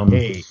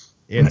 Hey,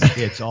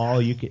 it's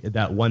all you can.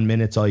 That 1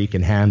 minute's all you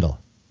can handle.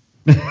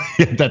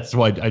 That's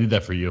why I did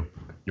that for you.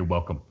 You're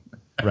welcome.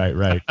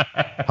 Right.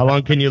 How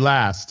long can you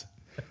last?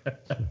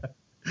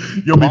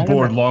 You'll be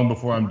bored long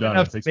before I'm done.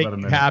 It takes about a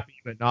minute. Happy,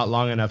 but not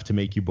long enough to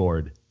make you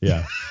bored.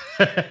 Yeah.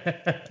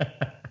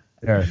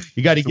 There.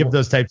 You got to give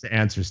those types of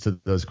answers to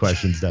those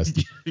questions,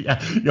 Dusty.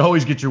 Yeah, you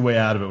always get your way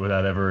out of it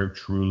without ever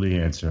truly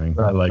answering.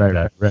 I like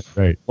that.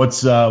 Right. What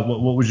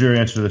was your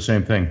answer to the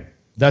same thing?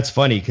 That's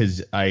funny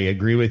because I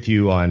agree with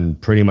you on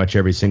pretty much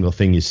every single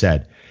thing you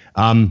said.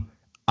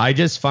 I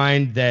just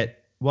find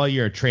that while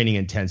you're training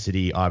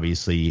intensity,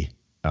 obviously,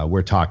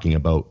 we're talking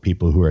about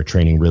people who are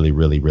training really,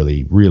 really,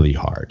 really, really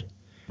hard.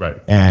 Right.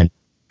 And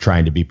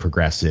trying to be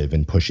progressive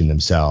and pushing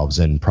themselves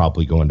and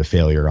probably going to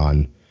failure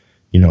on,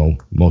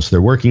 most of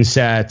their working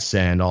sets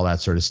and all that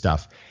sort of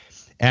stuff.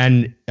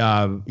 And,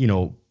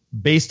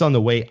 based on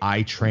the way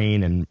I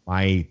train and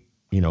my,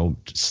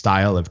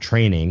 style of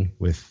training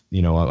with, I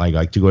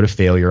like to go to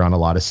failure on a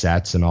lot of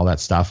sets and all that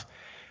stuff.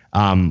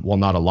 Well,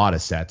 not a lot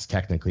of sets.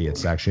 Technically,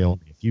 it's actually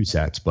only a few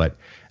sets. But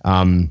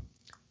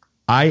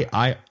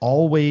I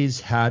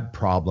always had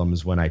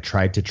problems when I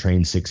tried to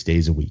train 6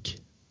 days a week.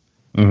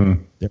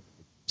 Mm-hmm.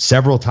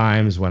 Several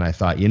times when I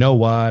thought, you know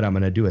what, I'm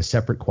going to do a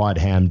separate quad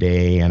ham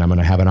day and I'm going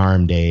to have an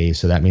arm day.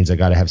 So that means I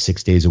got to have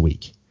 6 days a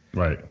week.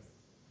 Right.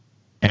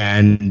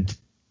 And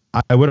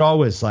I would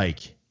always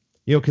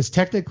because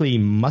technically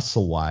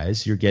muscle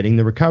wise, you're getting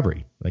the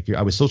recovery.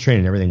 I was still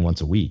training everything once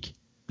a week.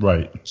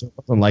 Right. So it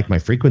wasn't like my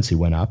frequency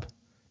went up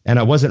and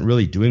I wasn't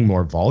really doing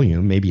more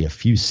volume, maybe a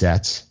few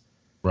sets,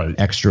 right,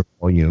 extra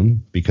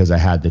volume because I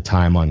had the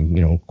time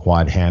on,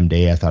 quad ham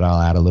day. I thought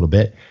I'll add a little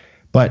bit,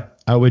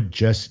 but I would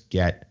just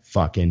get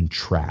fucking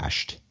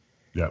trashed.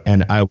 Yeah.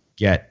 And I would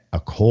get a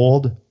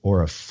cold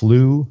or a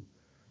flu,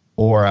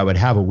 or I would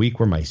have a week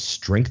where my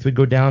strength would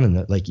go down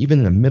and even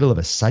in the middle of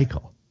a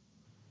cycle.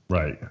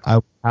 Right. I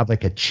would have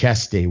a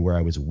chest day where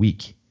I was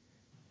weak.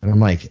 And I'm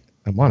like,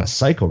 I'm on a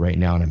cycle right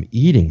now and I'm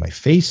eating my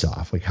face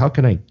off. How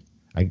can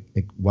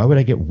why would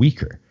I get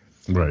weaker?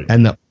 Right.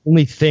 And the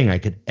only thing I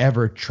could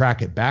ever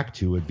track it back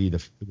to would be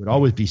it would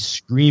always be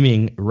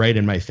screaming right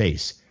in my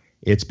face.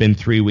 It's been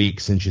 3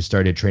 weeks since you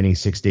started training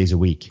 6 days a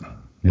week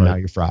and now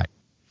you're fried.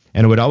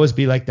 And it would always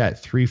be like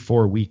that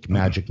 3-4 week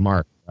magic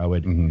mark. I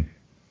would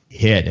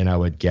hit and I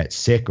would get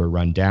sick or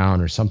run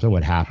down or something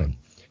would happen.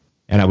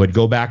 And I would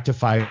go back to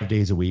 5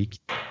 days a week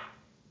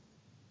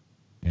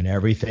and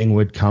everything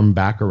would come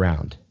back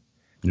around.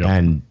 Yep.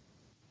 And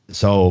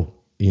so,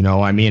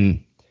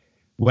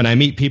 when I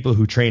meet people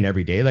who train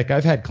every day,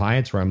 I've had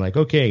clients where I'm like,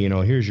 okay,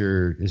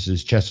 this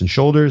is chest and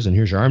shoulders and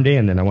here's your arm day.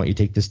 And then I want you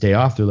to take this day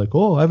off. They're like,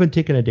 oh, I haven't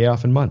taken a day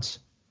off in months.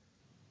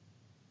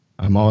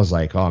 I'm always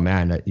like, oh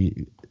man,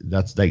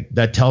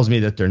 that tells me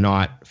that they're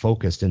not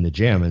focused in the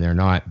gym and they're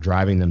not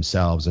driving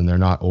themselves and they're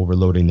not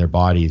overloading their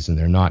bodies and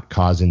they're not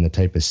causing the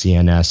type of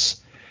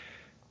CNS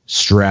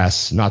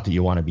stress. Not that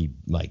you want to be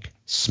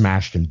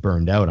smashed and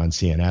burned out on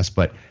CNS,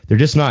 but they're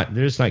just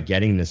not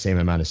getting the same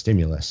amount of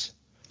stimulus.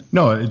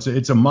 No,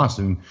 it's a must.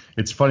 And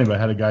it's funny, but I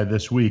had a guy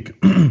this week,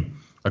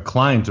 a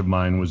client of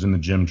mine was in the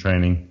gym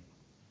training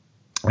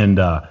and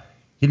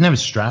he didn't have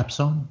his straps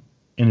on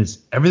and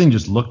everything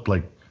just looked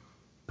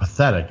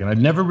pathetic. And I'd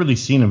never really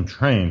seen him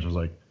train. So I was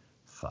like,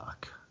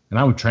 fuck. And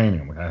I would train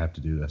him. I have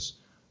to do this.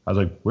 I was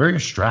like, where are your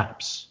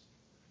straps?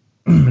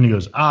 And he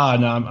goes, no,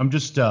 I'm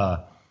just,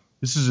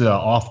 this is an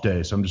off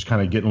day. So I'm just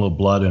kind of getting a little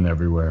blood in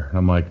everywhere. And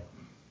I'm like,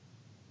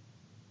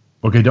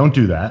 okay, don't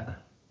do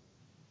that.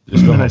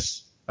 Just go ahead.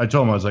 I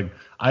told him, I was like,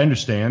 I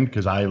understand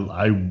because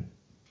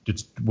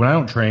when I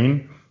don't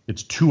train,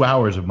 it's 2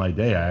 hours of my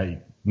day I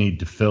need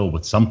to fill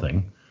with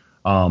something.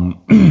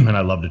 And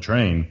I love to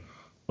train.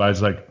 But I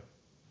was like,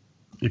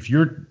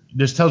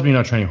 this tells me you're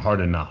not training hard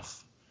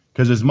enough.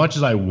 Because as much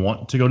as I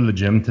want to go to the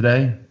gym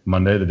today,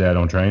 Monday, the day I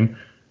don't train,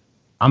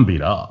 I'm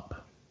beat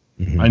up.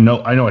 Mm-hmm. I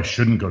know I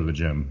shouldn't go to the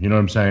gym. You know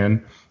what I'm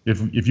saying?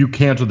 If you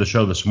canceled the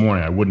show this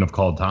morning, I wouldn't have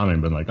called Tommy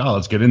and been like, oh,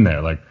 let's get in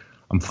there.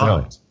 I'm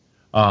fucked.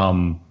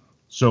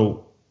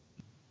 So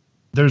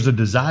there's a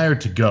desire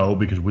to go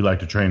because we like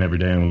to train every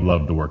day and we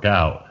love to work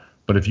out.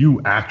 But if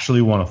you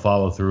actually want to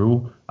follow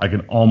through, I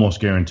can almost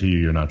guarantee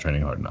you're not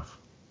training hard enough.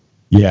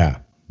 Yeah.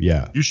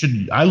 Yeah. You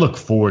should. I look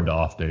forward to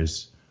off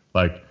days.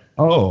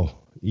 Yesterday,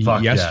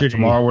 yeah,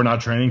 tomorrow we're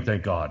not training.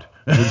 Thank God.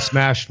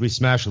 we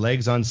smashed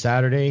legs on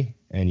Saturday,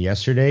 and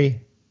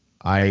yesterday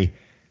I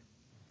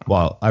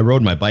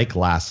rode my bike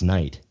last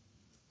night,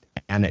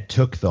 and it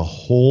took the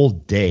whole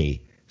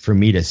day for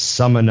me to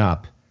summon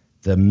up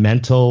the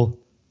mental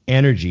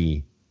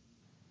energy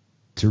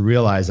to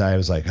realize I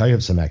was like, I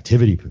have some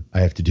activity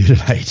I have to do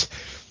tonight.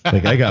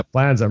 I got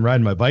plans. I'm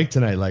riding my bike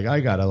tonight. I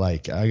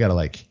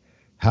gotta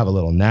have a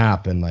little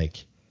nap and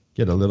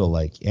get a little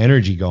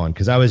energy going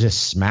because I was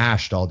just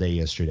smashed all day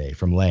yesterday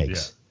from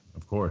legs. Yeah,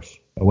 of course.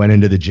 I went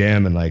into the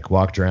gym and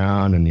walked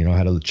around and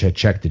had to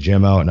check the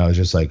gym out and I was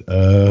just like,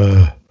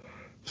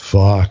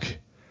 fuck.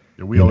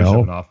 Yeah, we always have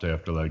an off day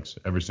after legs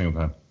every single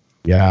time.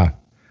 Yeah,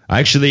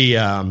 actually,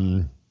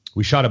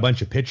 we shot a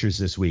bunch of pictures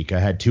this week. I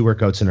had 2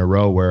 workouts in a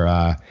row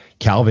where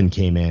Calvin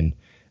came in.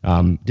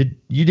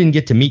 You didn't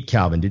get to meet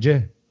Calvin, did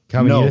you?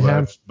 Calvin,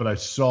 no, but I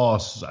saw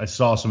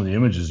some of the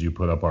images you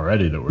put up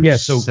already that were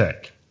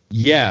sick.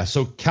 Yeah,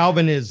 so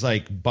Calvin is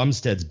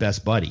Bumstead's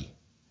best buddy.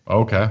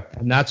 Okay.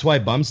 And that's why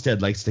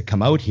Bumstead likes to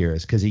come out here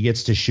is because he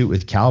gets to shoot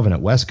with Calvin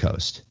at West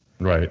Coast.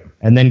 Right.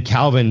 And then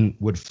Calvin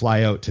would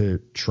fly out to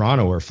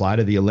Toronto or fly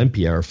to the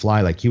Olympia or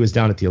he was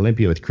down at the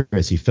Olympia with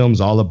Chris. He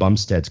films all of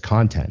Bumstead's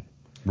content.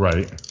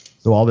 Right.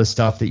 So all this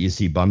stuff that you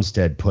see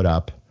Bumstead put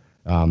up,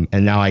 and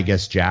now I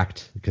guess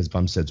Jacked because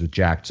Bumstead's with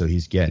Jacked, so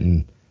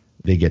get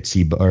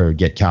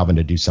Calvin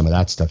to do some of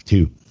that stuff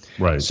too.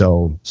 Right.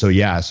 So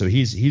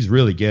he's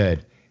really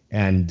good,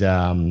 and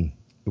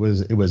it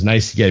was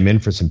nice to get him in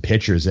for some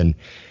pictures, and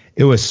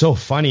it was so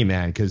funny,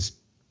 man, because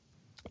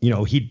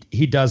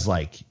he does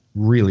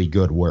really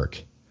good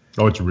work.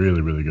 Oh, it's really,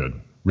 really good.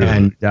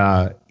 Really?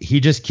 And he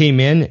just came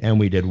in and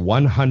we did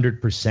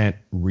 100%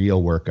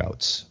 real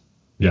workouts.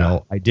 You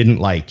know, I didn't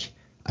like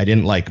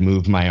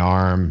move my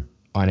arm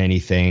on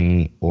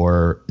anything,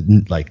 or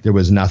like there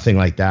was nothing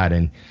like that.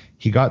 And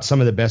he got some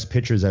of the best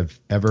pictures I've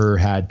ever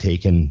had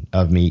taken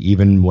of me,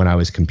 even when I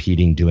was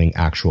competing, doing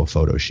actual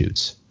photo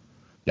shoots.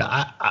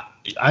 Yeah,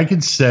 I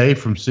could say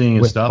from seeing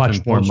his stuff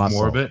and more muscle,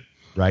 more of it,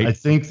 right? I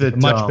think that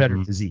much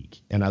better physique,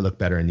 and I look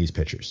better in these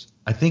pictures.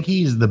 I think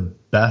he's the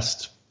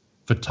best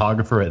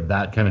photographer at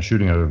that kind of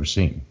shooting I've ever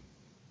seen.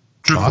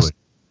 Truthfully. Awesome.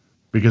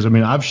 Because I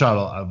mean, I've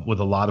shot with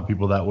a lot of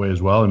people that way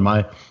as well, and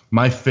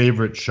my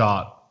favorite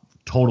shot,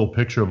 total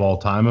picture of all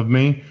time of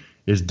me,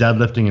 is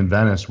deadlifting in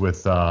Venice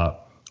with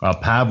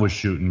Pav was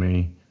shooting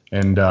me,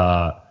 and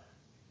there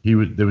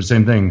was the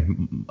same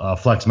thing.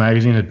 Flex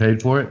Magazine had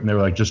paid for it, and they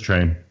were like, just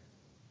train.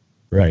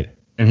 Right.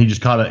 And he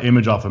just caught an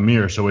image off a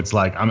mirror, so it's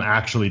like I'm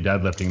actually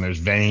deadlifting. There's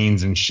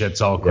veins and shit's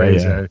all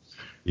crazy.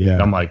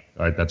 Yeah. I'm like,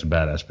 all right, that's a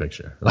badass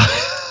picture.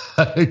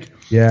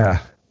 Yeah.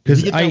 Did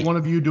you get that one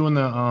of you doing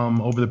the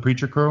Over the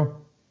Preacher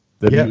Curl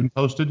that Newton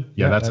posted?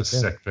 Yeah, that's a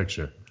sick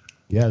picture.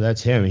 Yeah,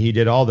 that's him. He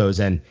did all those,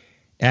 and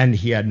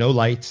he had no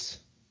lights,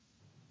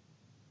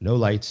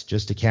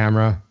 just a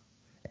camera,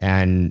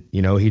 and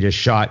he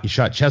shot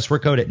chest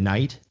workout at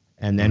night,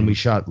 and then we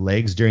shot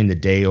legs during the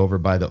day over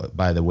by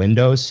the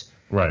windows.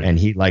 Right. And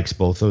he likes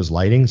both those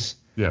lightings.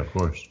 Yeah, of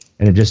course.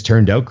 And it just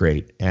turned out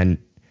great. And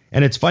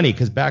it's funny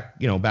because back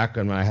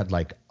when I had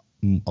like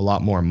a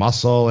lot more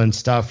muscle and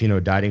stuff,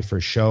 dieting for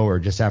a show or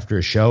just after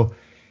a show,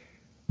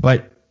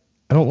 but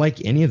I don't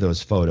like any of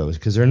those photos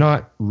because they're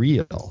not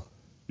real.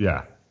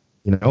 Yeah.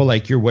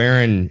 Like you're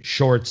wearing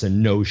shorts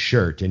and no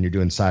shirt and you're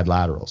doing side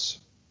laterals.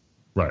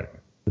 Right.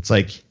 It's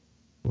like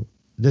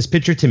this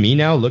picture to me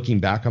now, looking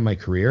back on my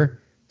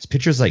career, this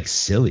picture's like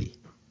silly.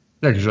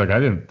 Yeah, because you're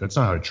like, that's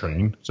not how I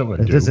train. That's not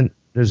what I do.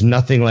 There's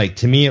nothing like,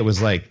 to me, it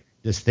was like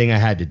this thing I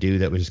had to do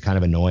that was just kind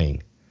of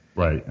annoying.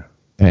 Right.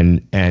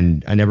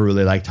 And I never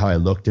really liked how I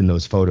looked in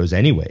those photos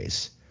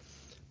anyways.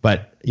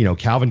 But,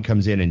 Calvin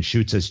comes in and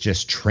shoots us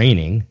just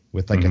training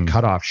with like a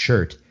cutoff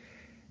shirt,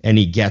 and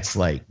he gets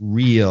like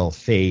real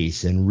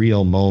face and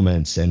real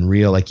moments and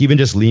real, like even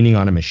just leaning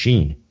on a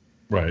machine.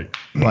 Right.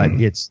 But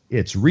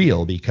it's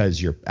real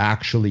because you're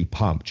actually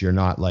pumped. You're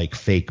not like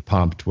fake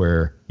pumped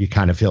where you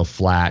kind of feel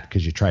flat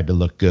because you tried to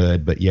look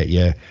good, but yet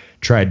you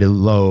tried to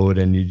load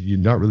and you're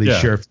not really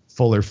sure if it's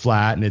full or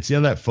flat. And it's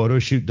that photo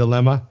shoot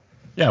dilemma.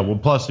 Yeah. Well,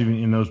 plus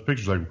even in those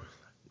pictures, like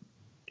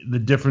the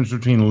difference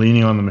between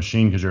leaning on the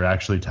machine because you're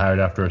actually tired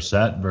after a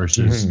set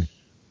versus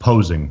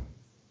posing,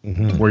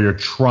 where you're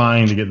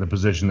trying to get in the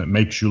position that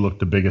makes you look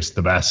the biggest,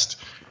 the best.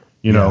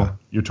 You're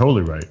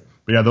totally right.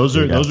 But yeah, those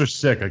are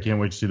sick. I can't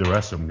wait to see the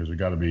rest of them because there's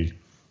got to be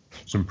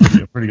some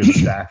pretty good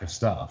stack of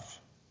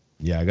stuff.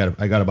 Yeah,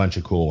 I got a bunch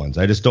of cool ones.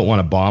 I just don't want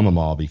to bomb them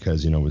all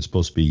because it's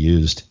supposed to be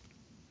used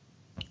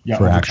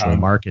for actual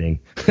marketing.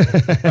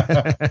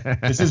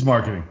 This is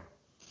marketing.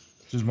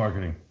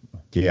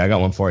 Okay, I got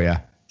one for you.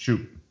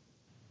 Shoot.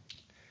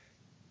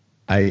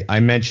 I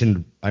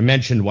mentioned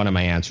one of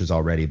my answers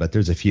already, but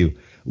there's a few.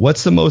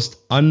 What's the most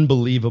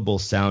unbelievable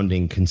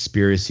sounding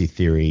conspiracy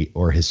theory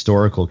or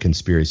historical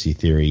conspiracy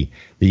theory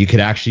that you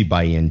could actually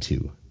buy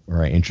into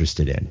or are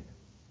interested in?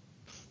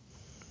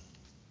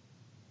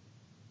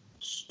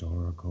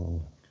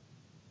 Historical.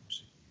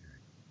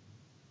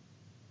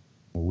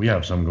 Well, we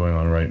have some going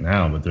on right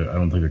now, but I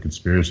don't think they're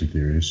conspiracy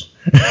theories.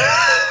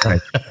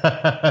 Right.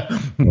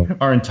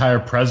 Our entire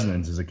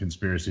president is a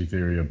conspiracy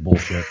theory of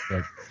bullshit.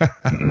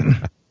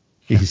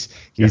 He's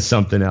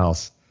something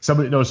else.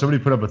 Somebody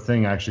put up a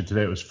thing actually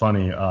today. It was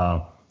funny.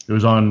 It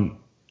was on,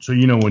 so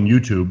when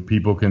YouTube,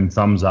 people can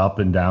thumbs up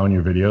and down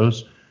your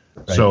videos.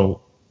 Right.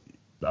 So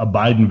a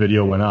Biden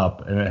video went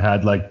up and it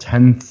had like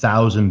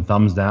 10,000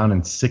 thumbs down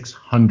and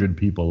 600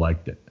 people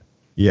liked it.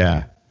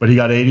 Yeah. But he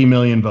got 80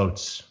 million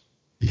votes.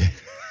 Yeah.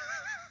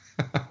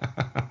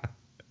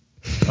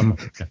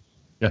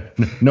 Yeah.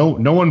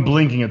 No one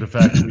blinking at the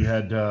fact that we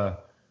had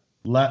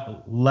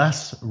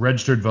less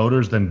registered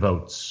voters than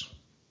votes.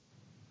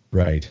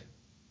 Right.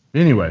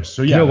 Anyway,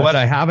 so yeah. You know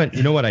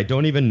what? I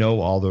don't even know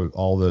all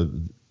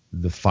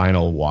the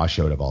final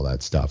washout of all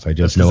that stuff. I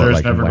just know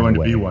there's never going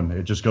to be one.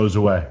 It just goes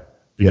away.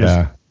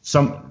 Because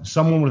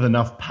someone with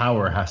enough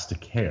power has to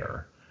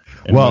care.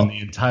 And when the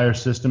entire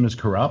system is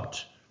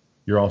corrupt,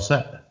 you're all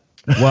set.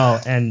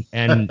 Well,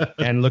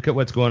 and look at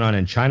what's going on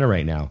in China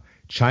right now.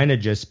 China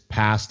just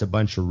passed a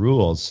bunch of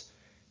rules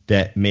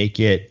that make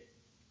it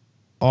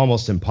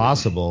almost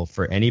impossible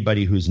for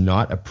anybody who's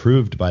not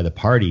approved by the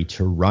party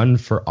to run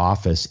for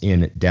office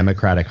in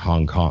democratic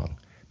Hong Kong.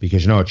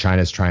 Because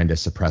China's trying to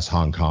suppress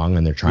Hong Kong,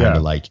 and they're trying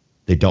to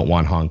they don't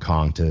want Hong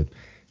Kong to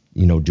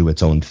do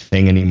its own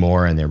thing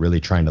anymore, and they're really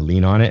trying to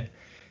lean on it.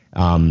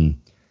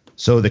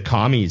 So the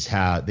commies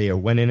they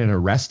went in and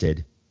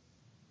arrested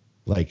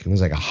it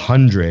was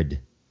 100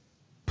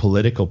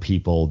 political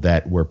people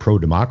that were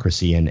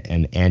pro-democracy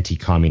and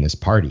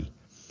anti-communist party.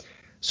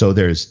 So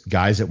there's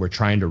guys that were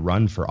trying to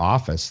run for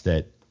office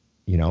that,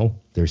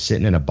 they're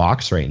sitting in a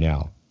box right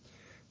now.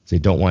 They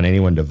don't want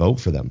anyone to vote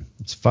for them.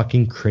 It's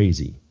fucking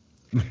crazy.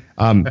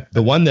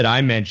 The one that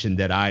I mentioned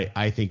that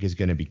I think is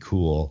going to be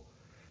cool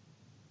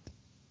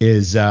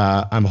is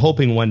I'm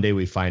hoping one day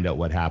we find out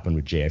what happened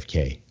with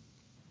JFK.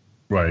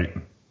 Right.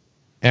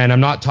 And I'm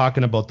not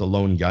talking about the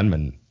lone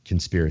gunman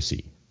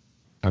conspiracy.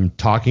 I'm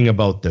talking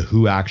about the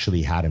who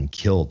actually had him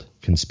killed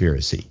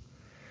conspiracy.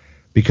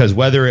 Because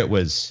whether it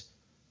was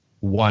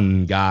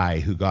one guy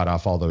who got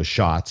off all those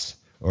shots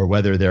or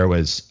whether there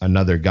was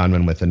another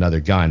gunman with another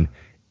gun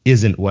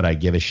isn't what I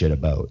give a shit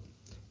about.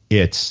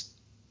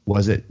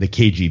 Was it the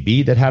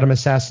KGB that had him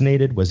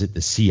assassinated? Was it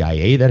the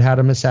CIA that had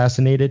him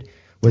assassinated?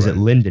 Was it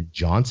Lyndon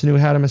Johnson who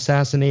had him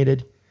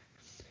assassinated?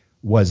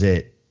 Was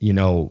it,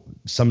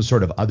 some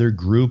sort of other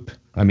group?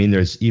 I mean,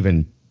 there's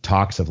even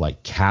talks of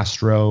like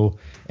Castro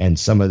and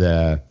some of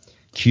the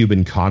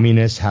Cuban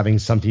communists having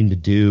something to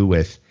do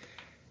with,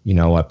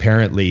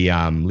 apparently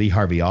Lee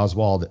Harvey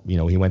Oswald,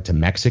 he went to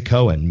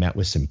Mexico and met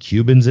with some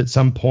Cubans at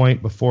some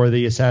point before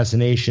the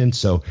assassination.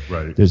 So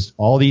there's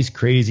all these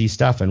crazy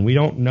stuff, and we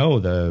don't know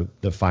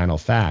the final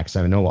facts.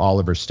 I know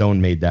Oliver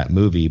Stone made that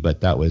movie, but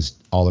that was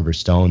Oliver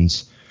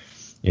Stone's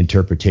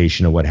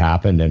interpretation of what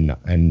happened,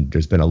 and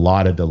there's been a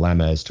lot of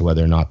dilemma as to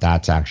whether or not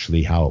that's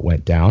actually how it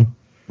went down.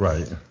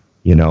 Right.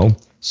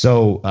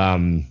 So,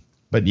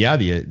 but yeah,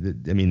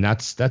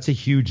 that's a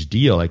huge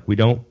deal. Like we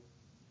don't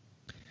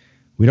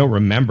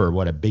remember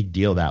what a big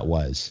deal that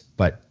was,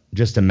 but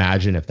just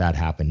imagine if that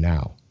happened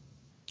now.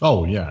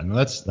 Oh yeah, no,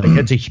 that's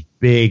it's a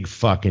big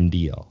fucking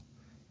deal.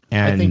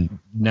 And I think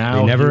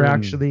now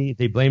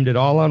they blamed it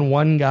all on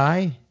one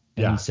guy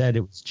and said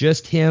it was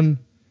just him.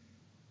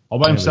 All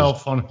by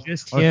himself on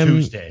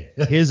Tuesday.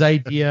 His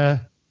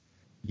idea.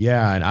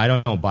 Yeah, and I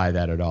don't buy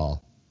that at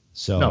all.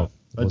 So no,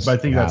 but I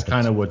think that's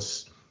kind of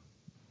what's,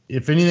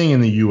 if anything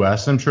in the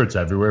U.S., I'm sure it's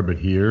everywhere, but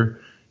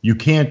here you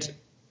can't,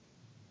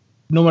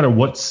 no matter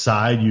what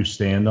side you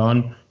stand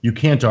on, you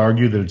can't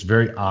argue that it's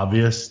very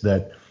obvious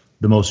that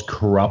the most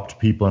corrupt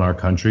people in our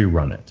country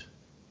run it.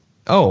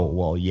 Oh,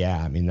 well, yeah.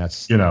 I mean,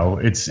 that's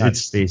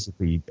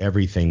basically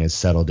everything is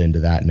settled into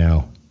that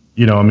now.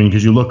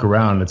 Because you look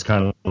around, it's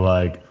kind of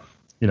like,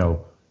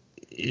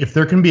 if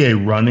there can be a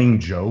running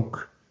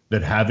joke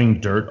that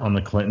having dirt on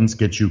the Clintons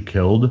gets you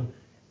killed,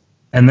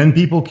 and then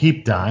people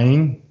keep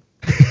dying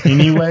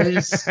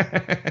anyways.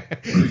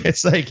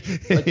 It's like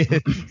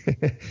it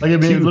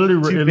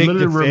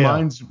literally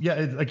reminds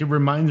it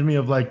reminds me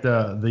of like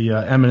the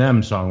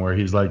Eminem song where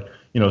he's like,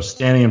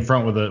 standing in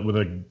front with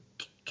a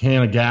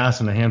can of gas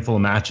and a handful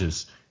of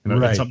matches, and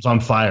something's on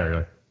fire. You're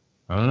like,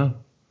 I don't know.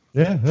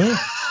 Yeah.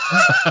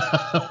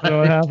 I know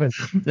what happened.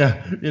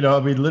 Yeah.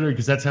 Literally,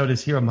 because that's how it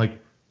is here. I'm like,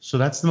 so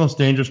that's the most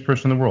dangerous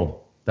person in the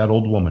world. That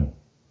old woman.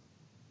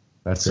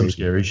 That's some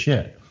scary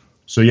shit.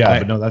 So yeah,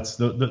 but no, that's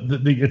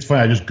it's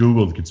funny. I just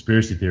Googled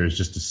conspiracy theories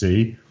just to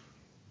see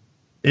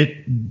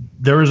it.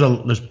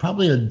 There's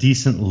probably a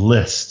decent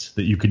list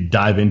that you could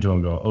dive into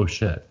and go, oh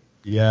shit.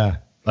 Yeah.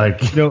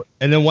 Like, and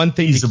then one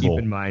thing to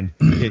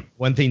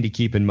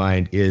keep in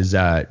mind is, do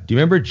you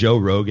remember Joe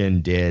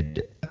Rogan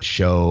did a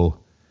show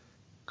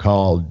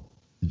called,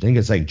 I think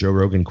it's like Joe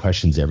Rogan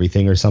Questions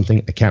Everything or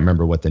something. I can't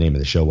remember what the name of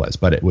the show was,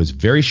 but it was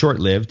very short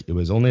lived. It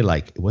was only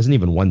it wasn't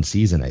even one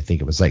season. I think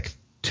it was like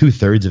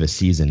 2/3 of a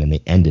season, and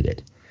they ended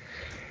it.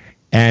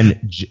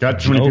 And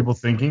got too many people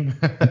thinking.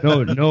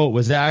 no, it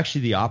was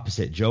actually the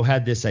opposite. Joe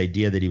had this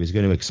idea that he was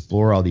going to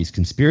explore all these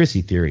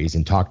conspiracy theories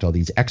and talk to all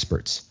these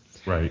experts.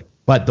 Right.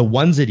 But the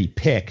ones that he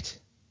picked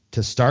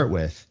to start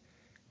with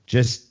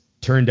just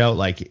turned out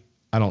like,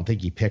 I don't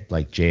think he picked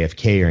like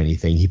JFK or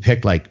anything. He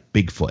picked like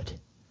Bigfoot.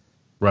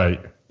 Right.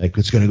 Like,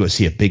 let's going to go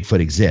see if Bigfoot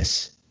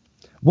exists.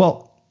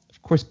 Well,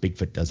 of course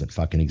Bigfoot doesn't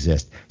fucking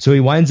exist. So he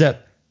winds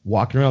up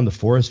walking around the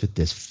forest with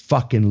this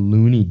fucking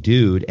loony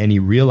dude, and he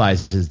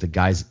realizes the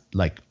guy's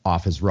like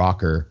off his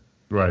rocker.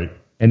 Right.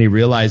 And he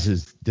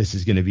realizes this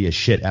is going to be a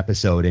shit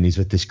episode, and he's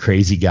with this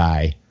crazy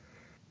guy.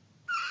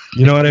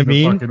 You know what I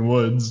mean? Fucking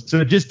woods. So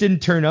it just didn't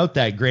turn out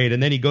that great.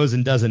 And then he goes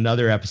and does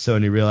another episode,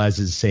 and he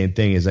realizes the same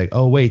thing. He's like,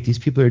 oh wait, these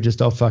people are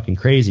just all fucking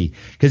crazy.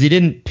 Because he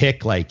didn't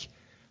pick like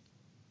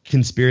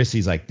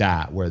conspiracies like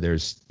that where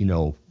there's,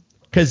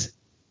 because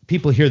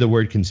people hear the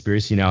word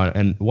conspiracy now,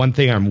 and one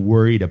thing I'm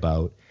worried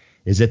about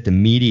is that the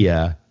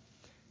media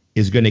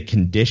is going to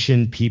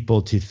condition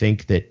people to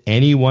think that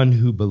anyone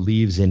who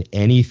believes in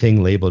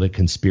anything labeled a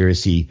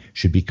conspiracy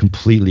should be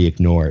completely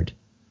ignored.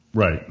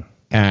 Right.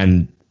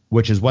 And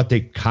which is what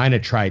they kind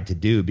of tried to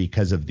do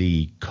because of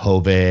the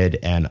COVID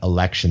and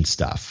election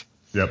stuff.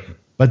 Yep.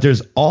 But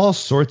there's all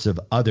sorts of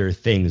other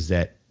things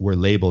that were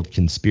labeled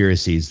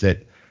conspiracies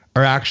that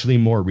are actually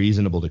more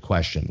reasonable to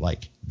question,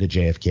 like the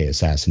JFK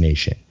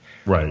assassination.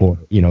 Right. Or,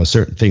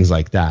 certain things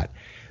like that.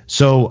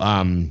 So,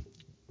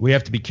 we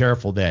have to be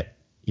careful that,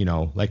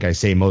 like I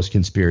say, most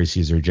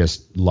conspiracies are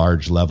just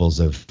large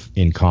levels of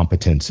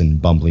incompetence and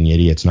bumbling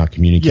idiots not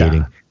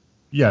communicating.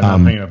 Yeah,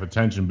 not paying enough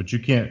attention. But you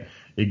can't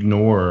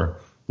ignore,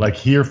 like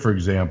here, for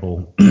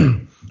example,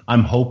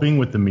 I'm hoping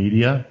with the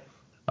media,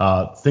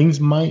 things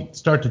might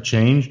start to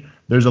change.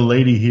 There's a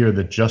lady here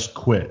that just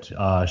quit.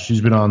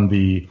 She's been on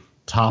the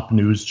top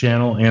news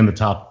channel and the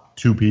top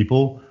 2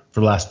 people for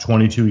the last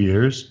 22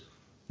 years.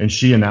 And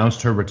she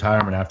announced her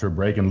retirement after a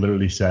break and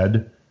literally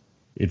said,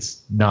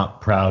 it's not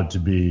proud to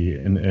be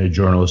a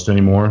journalist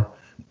anymore.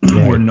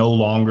 Right. We're no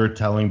longer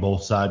telling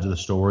both sides of the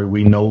story.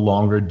 We no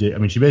longer did. I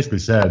mean, she basically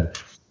said,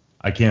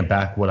 I can't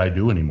back what I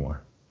do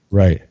anymore.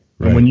 Right.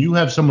 And when you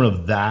have someone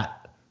of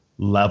that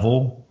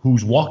level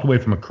who's walked away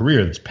from a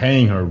career that's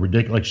paying her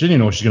ridiculous, like she didn't even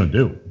know what she's going to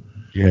do.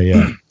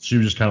 Yeah. She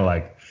was just kind of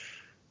like,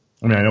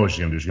 I mean, I know what she's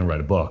going to do. She's going to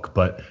write a book,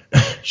 but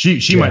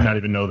she might not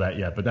even know that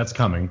yet, but that's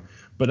coming.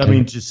 But I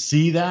mean, to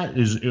see that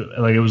is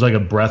like, it was like a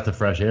breath of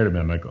fresh air to me.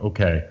 I'm like,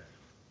 okay,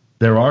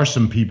 there are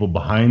some people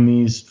behind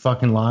these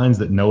fucking lines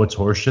that know it's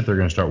horseshit. They're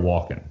going to start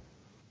walking.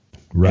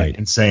 Right.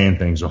 And saying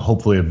things. So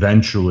hopefully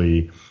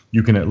eventually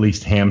you can at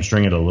least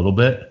hamstring it a little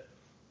bit.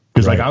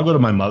 Because like I'll go to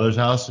my mother's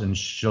house and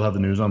she'll have the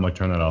news on. I'm like,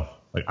 turn that off.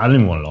 Like I don't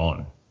even want it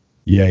on.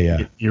 Yeah. I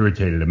get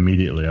irritated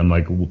immediately. I'm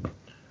like,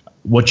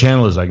 what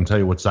channel is it? I can tell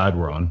you what side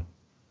we're on.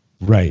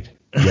 Right.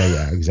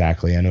 Yeah,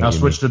 exactly. I know. I'll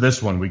switch to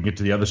this one. We can get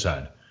to the other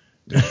side.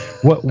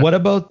 What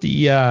about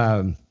the?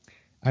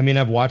 I mean,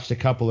 I've watched a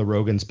couple of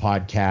Rogan's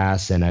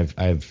podcasts, and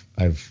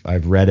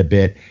I've read a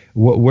bit.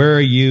 Where are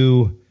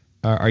you?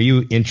 Are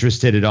you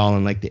interested at all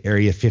in like the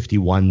Area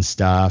 51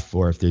 stuff,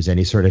 or if there's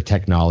any sort of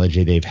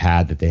technology they've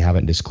had that they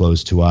haven't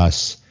disclosed to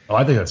us? Oh,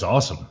 I think that's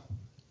awesome.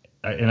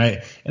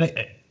 I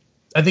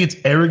think it's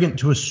arrogant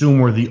to assume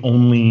we're the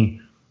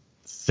only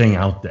thing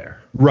out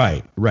there.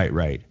 Right.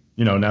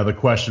 You know, now the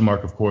question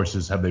mark, of course,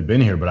 is have they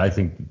been here? But I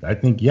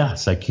think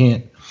yes.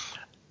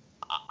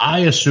 I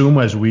assume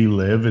as we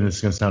live, and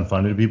it's going to sound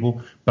funny to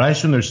people, but I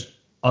assume there's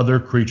other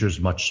creatures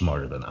much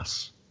smarter than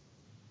us.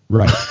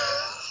 Right.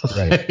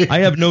 I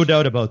have no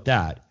doubt about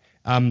that.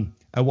 I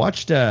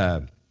watched,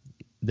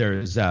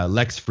 there's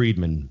Lex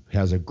Friedman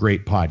has a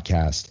great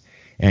podcast,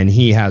 and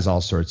he has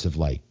all sorts of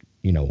like,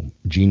 you know,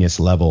 genius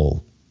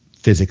level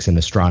physics and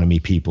astronomy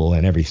people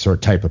and every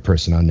sort type of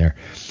person on there.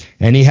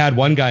 And he had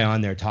one guy on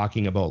there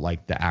talking about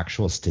like the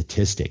actual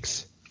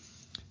statistics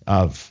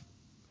of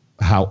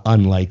how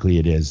unlikely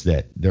it is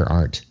that there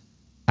aren't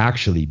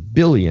actually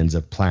billions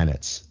of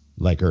planets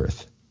like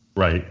Earth.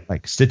 Right.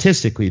 Like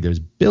statistically, there's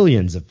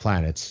billions of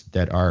planets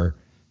that are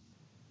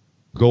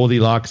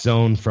Goldilocks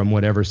zone from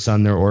whatever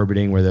sun they're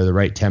orbiting, where they're the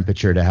right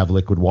temperature to have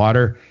liquid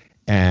water.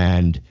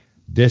 And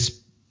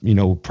this, you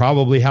know,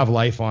 probably have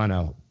life on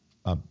a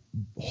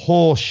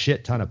whole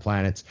shit ton of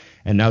planets.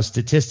 And now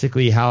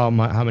statistically, how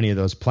many of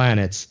those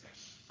planets?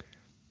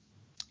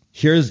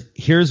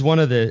 Here's one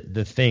of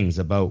the things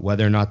about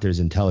whether or not there's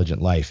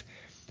intelligent life.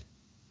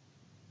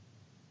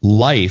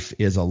 Life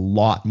is a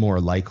lot more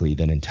likely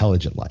than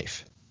intelligent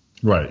life.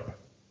 Right.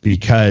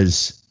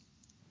 Because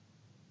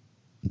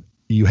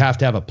you have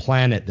to have a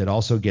planet that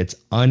also gets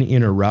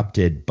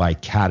uninterrupted by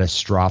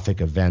catastrophic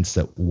events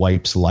that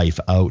wipes life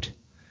out.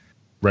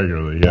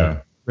 Regularly,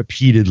 yeah.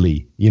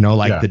 Repeatedly, you know,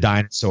 like the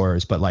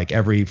dinosaurs, but like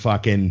every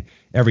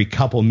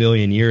couple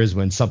million years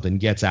when something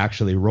gets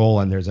actually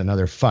rolling, there's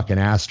another fucking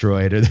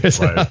asteroid or there's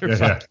another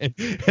fucking,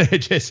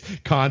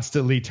 just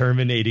constantly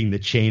terminating the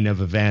chain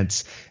of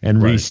events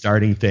and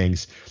restarting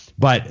things.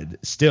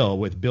 But still,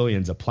 with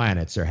billions of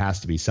planets, there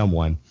has to be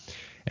someone.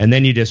 And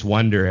then you just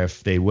wonder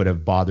if they would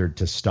have bothered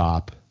to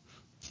stop.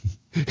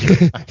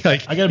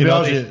 Like, I got to be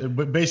honest with you,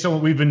 but based on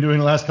what we've been doing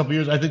the last couple of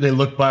years, I think they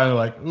look by and they're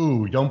like,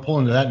 ooh, don't pull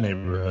into that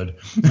neighborhood.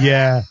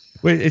 Yeah.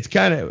 It's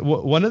kind of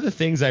one of the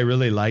things I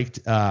really liked.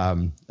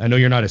 I know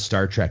you're not a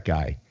Star Trek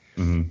guy,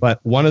 but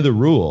one of the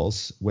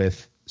rules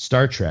with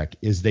Star Trek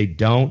is they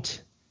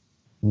don't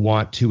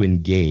want to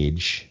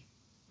engage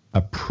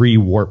a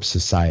pre-warp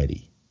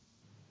society,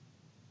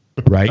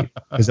 right?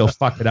 Because they'll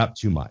fuck it up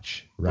too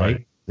much,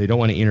 right? They don't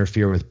want to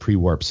interfere with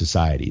pre-warp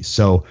societies.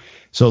 So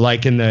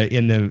like in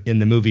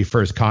the movie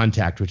First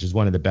Contact, which is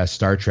one of the best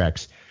Star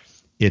Treks,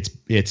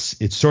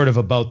 it's sort of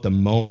about the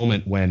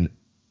moment when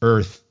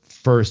Earth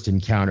first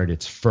encountered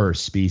its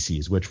first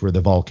species, which were the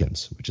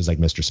Vulcans, which is like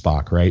Mr.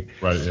 Spock, right?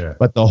 Right, yeah.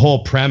 But the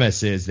whole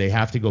premise is they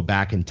have to go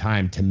back in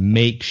time to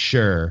make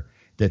sure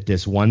that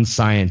this one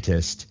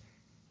scientist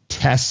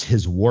tests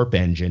his warp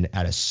engine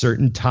at a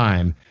certain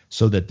time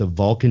so that the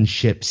Vulcan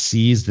ship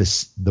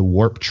sees the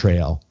warp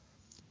trail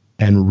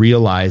and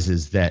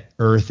realizes that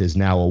Earth is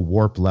now a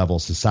warp level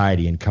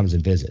society and comes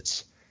and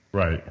visits.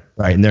 Right.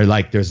 And they're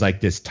like, there's like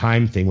this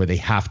time thing where they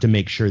have to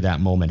make sure that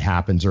moment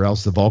happens, or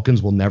else the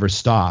Vulcans will never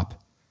stop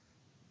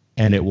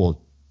and it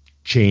will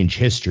change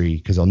history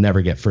because they'll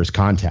never get first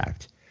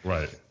contact.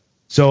 Right.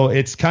 So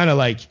it's kind of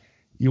like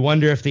you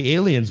wonder if the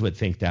aliens would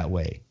think that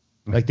way.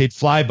 Like they'd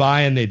fly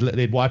by and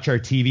they'd watch our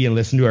TV and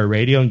listen to our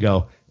radio and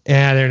go,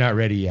 they're not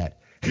ready yet.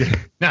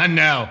 Not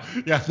now.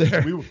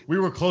 Yeah, we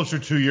were closer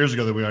 2 years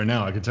ago than we are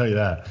now. I can tell you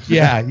that.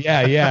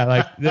 Yeah.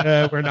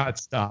 Like we're not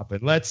stopping.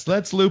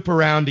 Let's loop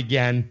around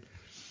again.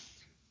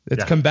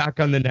 Let's come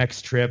back on the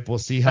next trip. We'll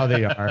see how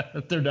they are.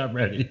 They're not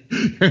ready.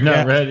 They're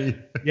not ready.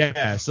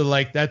 Yeah. So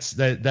like that's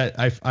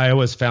that. I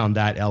always found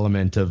that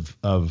element of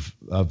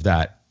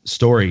that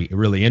story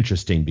really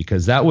interesting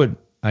because that would,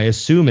 I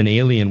assume, an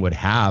alien would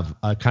have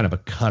a kind of a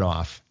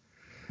cutoff.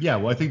 Yeah,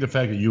 well, I think the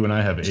fact that you and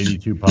I have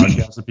 82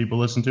 podcasts that people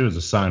listen to is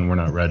a sign we're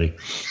not ready.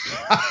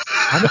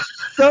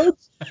 So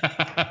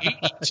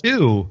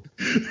 82.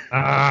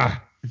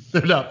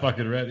 They're not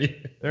fucking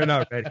ready. They're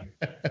not ready.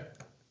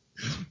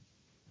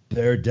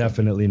 They're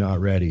definitely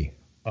not ready.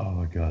 Oh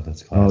my God,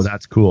 that's classic. Oh,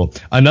 that's cool.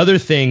 Another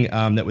thing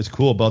that was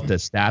cool about the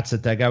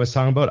stats that guy was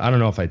talking about, I don't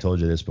know if I told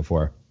you this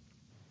before,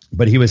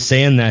 but he was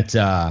saying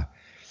that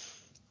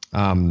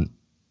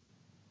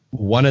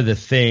one of the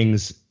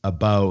things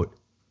about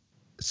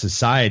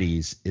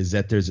societies is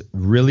that there's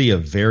really a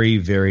very,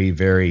 very,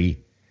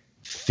 very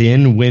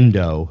thin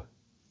window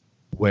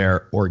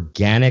where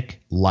organic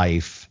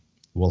life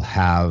will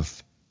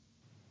have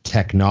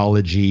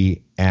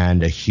technology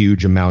and a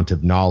huge amount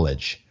of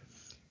knowledge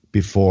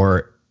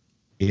before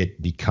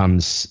it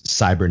becomes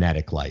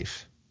cybernetic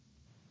life.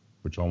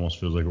 Which almost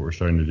feels like what we're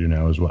starting to do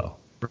now as well.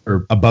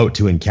 Or about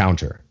to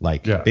encounter.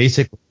 Like,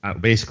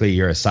 basically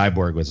you're a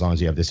cyborg as long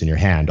as you have this in your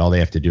hand. All they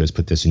have to do is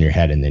put this in your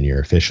head and then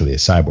you're officially a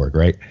cyborg,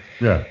 right?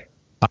 Yeah.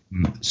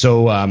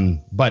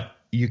 But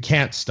you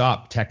can't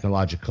stop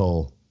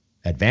technological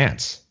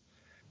advance.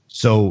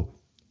 So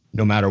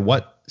no matter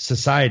what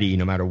society,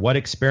 no matter what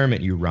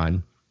experiment you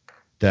run,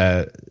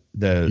 the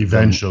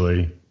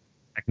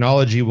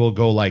technology will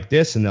go like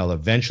this, and they'll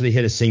eventually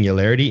hit a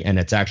singularity, and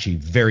it's actually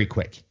very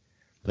quick.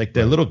 Like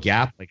the little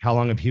gap, like how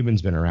long have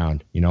humans been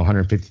around?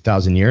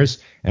 150,000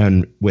 years,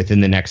 and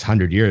within the next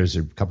 100 years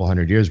or a couple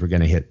hundred years, we're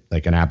going to hit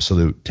like an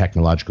absolute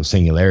technological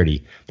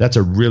singularity. That's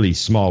a really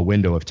small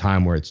window of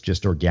time where it's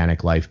just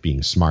organic life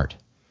being smart.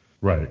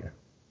 Right.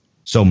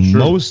 So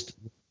most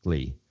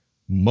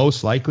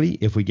likely,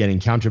 if we get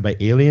encountered by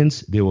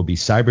aliens, they will be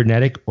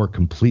cybernetic or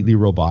completely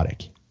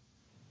robotic.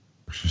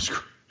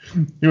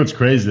 What's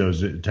crazy though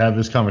is to have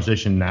this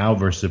conversation now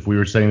versus if we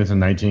were saying this in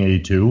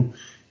 1982,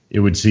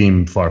 it would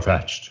seem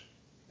far-fetched.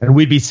 And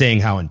we'd be saying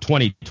how in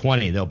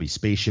 2020 there'll be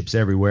spaceships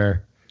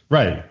everywhere.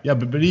 Right. Yeah,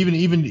 but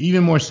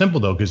even more simple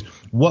though, because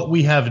what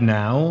we have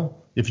now,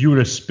 if you were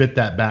to spit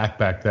that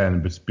back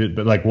then,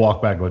 but like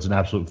walk back, it's an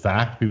absolute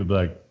fact, people would be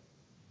like,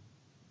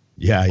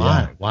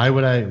 Why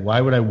would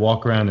I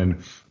walk around?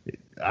 And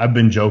I've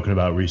been joking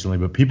about it recently,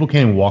 but people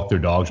can't walk their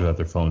dogs without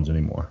their phones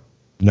anymore.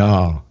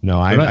 No.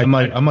 I'm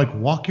like,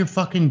 walk your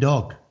fucking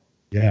dog.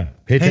 Yeah.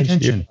 Pay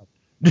attention.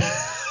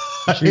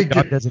 Your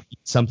dog doesn't eat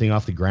something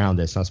off the ground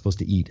that's not supposed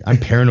to eat. I'm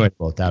paranoid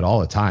about that all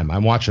the time.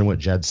 I'm watching what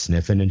Jed's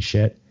sniffing and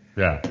shit.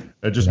 Yeah.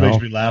 It just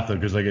makes me laugh though,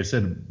 because like I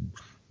said,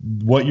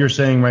 what you're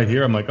saying right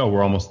here, I'm like, oh,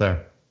 we're almost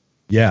there.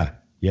 Yeah.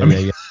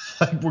 Like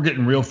we're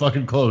getting real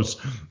fucking close.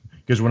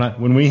 Because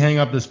when we hang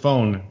up this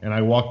phone and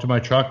I walk to my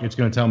truck, it's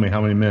going to tell me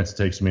how many minutes it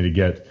takes me to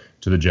get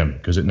to the gym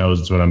because it knows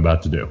it's what I'm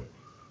about to do.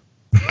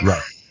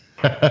 Right.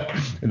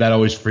 And that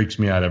always freaks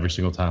me out every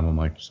single time. I'm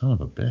like, son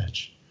of a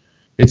bitch.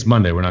 It's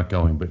Monday. We're not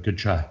going, but good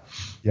try.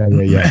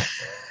 Yeah.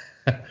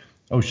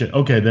 Oh, shit.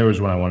 Okay, there was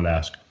one I wanted to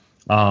ask.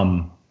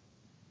 And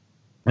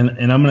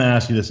I'm going to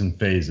ask you this in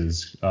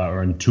phases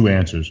or in two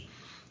answers.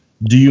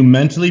 Do you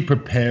mentally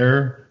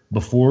prepare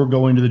before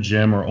going to the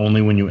gym or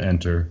only when you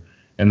enter?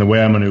 And the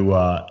way I'm going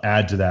to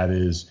add to that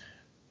is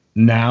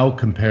now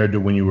compared to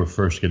when you were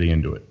first getting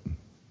into it.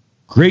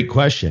 Great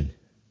question.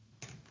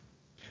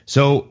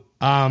 So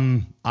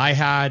I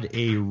had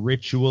a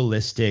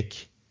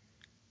ritualistic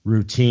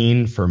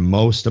routine for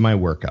most of my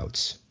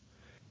workouts.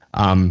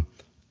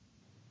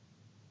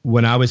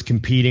 When I was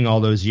competing all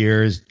those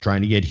years,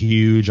 trying to get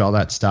huge, all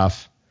that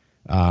stuff,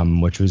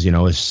 which was, a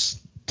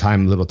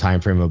little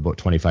time frame of about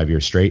 25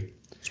 years straight.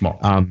 Small.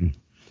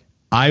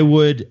 I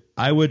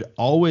would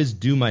always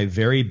do my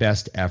very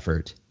best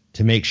effort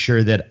to make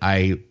sure that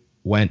I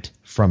went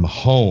from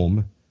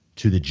home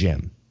to the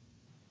gym.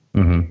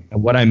 Mm-hmm.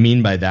 And what I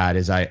mean by that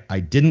is I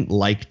didn't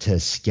like to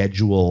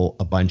schedule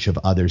a bunch of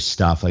other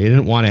stuff. Like I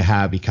didn't want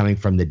to be coming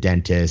from the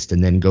dentist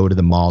and then go to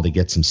the mall to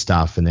get some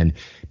stuff and then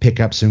pick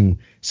up some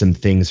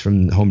things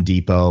from Home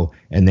Depot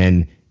and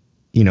then,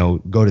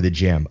 go to the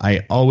gym.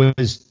 I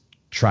always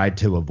tried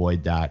to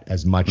avoid that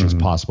as much as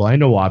possible. I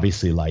know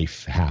obviously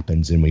life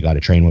happens and we got to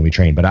train when we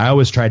train, but I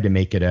always tried to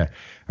make it a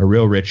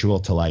real ritual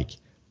to like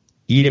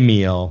eat a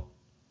meal,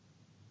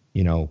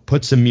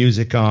 put some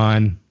music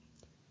on,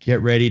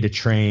 get ready to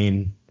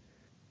train,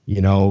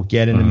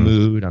 get in the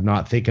mood. I'm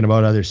not thinking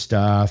about other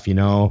stuff, get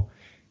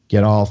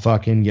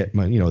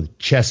my,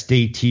 chest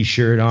day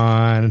t-shirt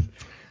on,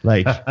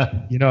 like,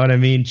 you know what I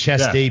mean?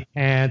 Chest day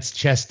pants,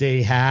 chest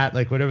day hat,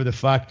 like whatever the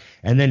fuck.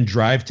 And then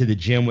drive to the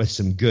gym with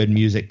some good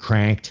music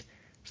cranked.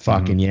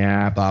 Fucking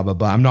blah, blah,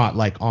 blah. I'm not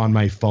like on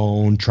my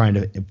phone trying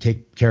to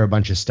take care of a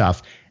bunch of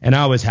stuff. And I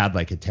always had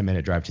like a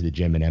 10-minute drive to the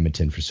gym in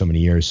Edmonton for so many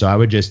years. So I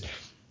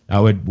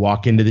would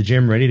walk into the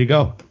gym ready to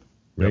go.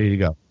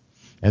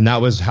 And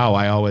that was how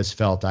I always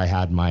felt I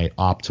had my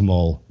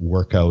optimal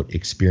workout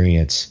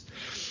experience.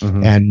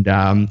 And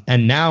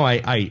now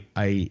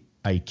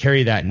I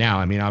carry that now.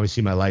 I mean,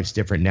 obviously my life's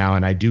different now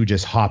and I do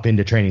just hop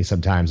into training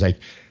sometimes. Like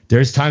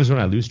there's times when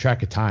I lose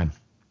track of time.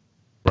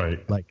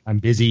 Right. Like I'm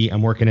busy,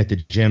 I'm working at the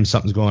gym,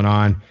 something's going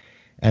on.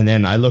 And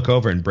then I look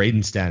over and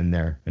Braden's standing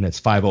there and it's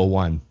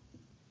 5:01.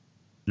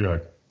 Yeah.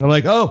 I'm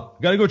like, oh,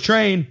 gotta go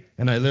train.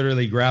 And I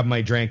literally grab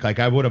my drink. Like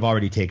I would have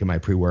already taken my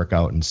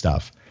pre-workout and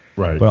stuff.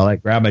 Right. But I'll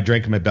like grab my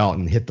drink in my belt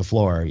and hit the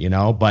floor, you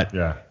know?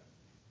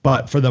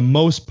 But for the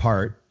most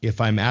part,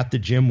 if I'm at the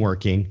gym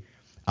working,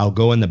 I'll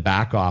go in the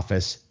back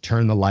office,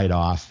 turn the light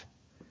off,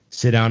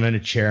 sit down in a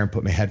chair and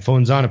put my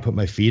headphones on and put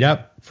my feet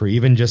up for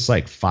even just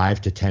like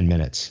 5 to 10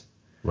 minutes.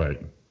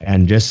 Right.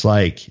 And just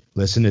like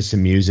listen to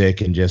some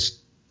music and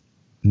just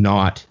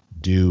not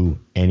do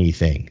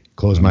anything.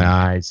 Close my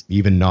eyes,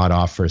 even nod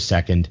off for a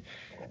second.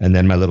 And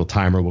then my little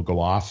timer will go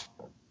off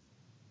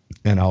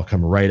and I'll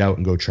come right out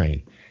and go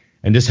train.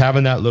 And just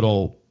having that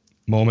little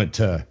moment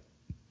to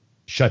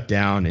shut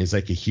down is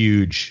like a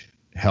huge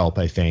help,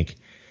 I think.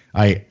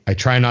 I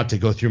try not to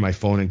go through my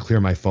phone and clear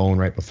my phone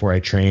right before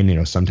I train. You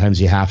know, sometimes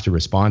you have to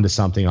respond to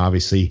something,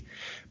 obviously,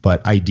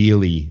 but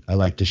ideally I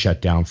like to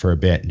shut down for a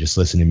bit and just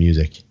listen to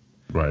music.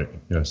 Right.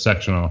 Yeah.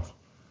 Section off.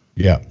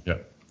 Yeah. Yeah.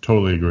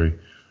 Totally agree.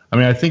 I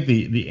mean, I think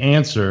the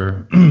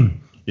answer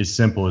is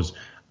simple: is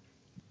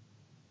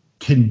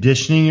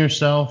conditioning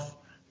yourself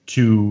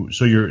to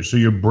so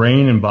your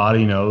brain and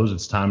body knows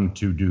it's time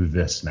to do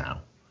this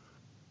now.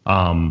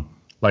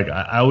 Like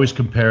I always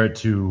compare it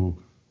to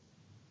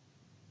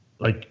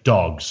like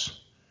dogs.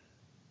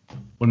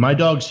 When my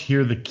dogs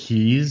hear the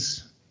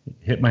keys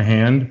hit my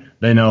hand,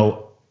 they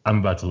know I'm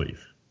about to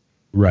leave.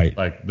 Right.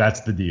 Like that's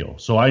the deal.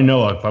 So I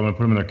know if I'm going to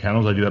put them in their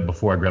kennels, I do that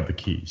before I grab the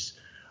keys.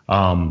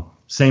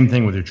 Same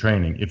thing with your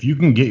training. If you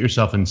can get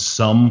yourself in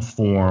some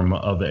form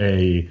of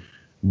a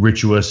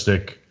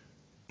ritualistic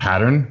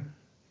pattern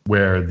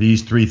where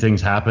these 3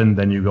 things happen,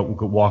 then you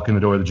go walk in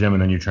the door of the gym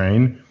and then you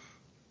train,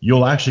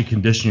 you'll actually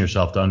condition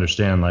yourself to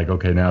understand like,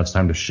 okay, now it's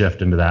time to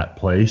shift into that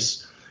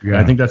place. Yeah. And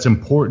I think that's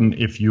important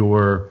if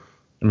you're,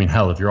 I mean,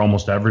 hell, if you're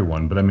almost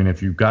everyone, but I mean,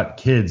 if you've got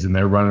kids and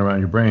they're running around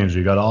your brains, or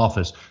you got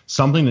office,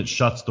 something that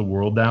shuts the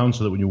world down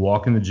so that when you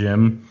walk in the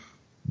gym,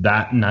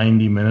 that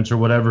 90 minutes or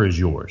whatever is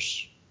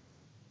yours.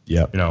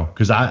 Yeah. You know,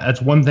 because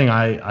that's one thing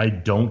I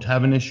don't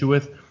have an issue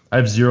with. I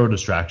have 0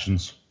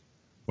 distractions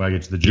when I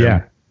get to the gym.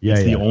 Yeah. Yeah.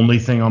 It's the only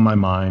thing on my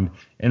mind.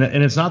 And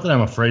it's not that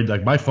I'm afraid,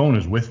 like my phone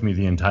is with me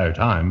the entire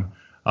time,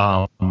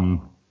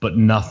 but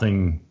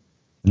nothing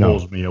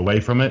pulls me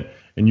away from it.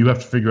 And you have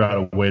to figure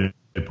out a way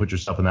to put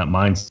yourself in that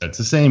mindset. It's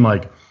the same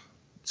like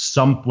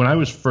when I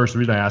was first, the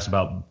reason I asked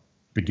about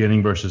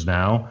beginning versus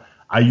now,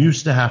 I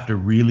used to have to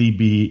really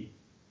be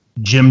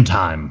gym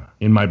time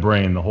in my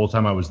brain the whole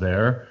time I was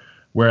there.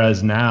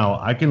 Whereas now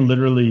I can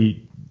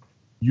literally,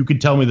 you could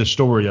tell me the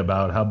story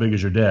about how big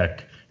is your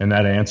dick and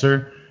that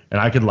answer,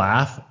 and I could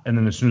laugh. And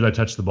then as soon as I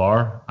touch the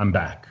bar, I'm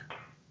back.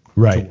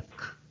 Right.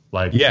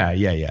 Like,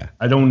 yeah.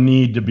 I don't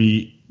need to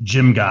be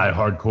gym guy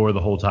hardcore the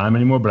whole time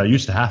anymore, but I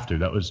used to have to.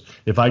 That was,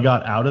 if I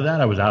got out of that,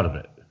 I was out of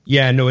it.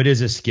 Yeah, no, it is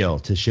a skill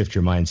to shift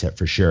your mindset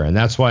for sure. And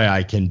that's why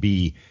I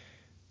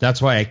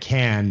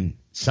can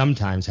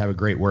sometimes have a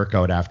great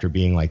workout after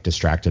being like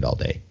distracted all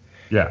day.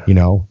 Yeah. You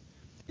know?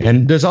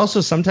 And there's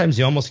also sometimes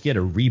you almost get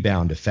a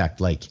rebound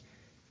effect. Like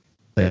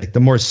the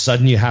more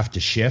sudden you have to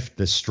shift,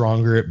 the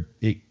stronger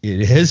it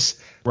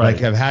is. Right.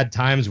 Like I've had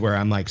times where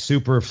I'm like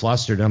super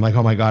flustered and I'm like,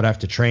 oh my God, I have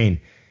to train.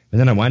 And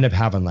then I wind up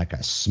having like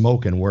a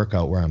smoking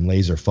workout where I'm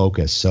laser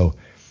focused. So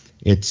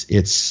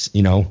it's,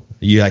 you know,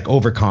 you like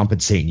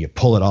overcompensate and you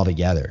pull it all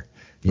together,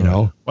 you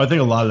know? Well, I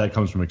think a lot of that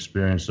comes from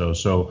experience though.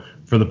 So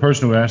for the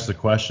person who asked the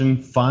question,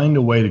 find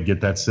a way to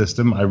get that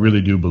system. I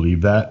really do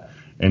believe that.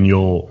 And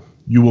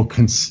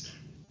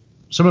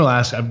somebody will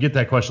ask, I get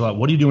that question a lot.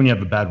 What do you do when you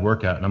have a bad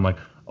workout? And I'm like,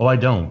 oh, I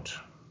don't.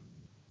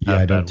 Yeah,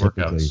 I don't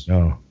typically.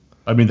 No.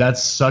 I mean,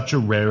 that's such a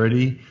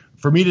rarity.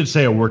 For me to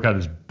say a workout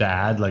is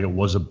bad, like it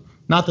was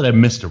not that I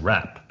missed a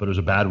rep, but it was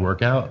a bad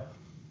workout.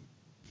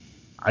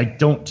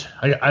 I'd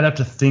have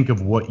to think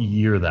of what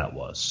year that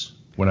was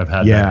when I've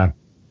had that.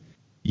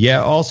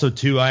 Yeah. Also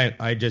too,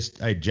 I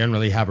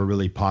generally have a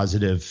really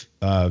positive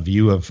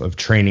view of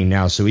training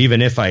now. So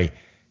even if I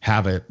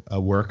have a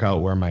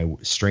workout where my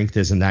strength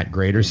isn't that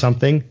great or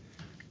something,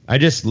 I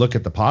just look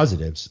at the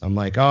positives. I'm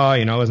like, oh,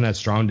 you know, I wasn't that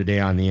strong today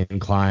on the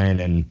incline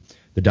and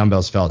the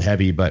dumbbells felt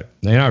heavy, but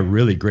they are a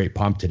really great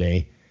pump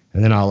today.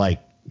 And then I'll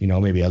like, you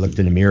know, maybe I looked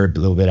in the mirror a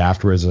little bit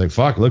afterwards. I was like,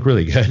 fuck, look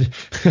really good.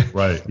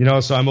 Right. You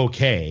know, so I'm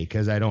okay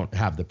because I don't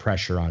have the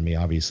pressure on me,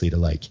 obviously, to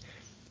like,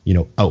 you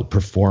know,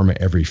 outperform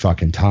every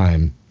fucking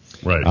time.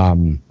 Right.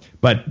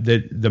 But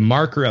the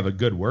marker of a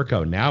good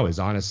workout now is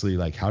honestly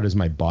like, how does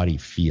my body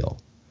feel?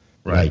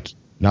 Right. Like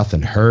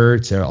nothing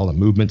hurts. All the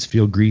movements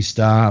feel greased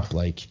up.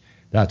 Like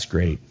that's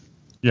great.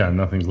 Yeah.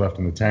 Nothing's left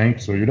in the tank.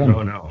 So you're done.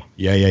 No.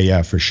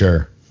 Yeah, for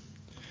sure.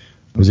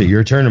 Was it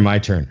your turn or my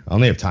turn? I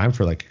only have time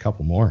for like a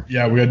couple more.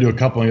 Yeah, we got to do a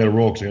couple. I got to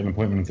roll because I got an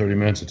appointment in 30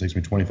 minutes. It takes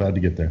me 25 to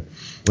get there.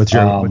 What's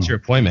your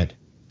appointment?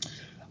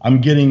 I'm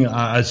getting.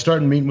 I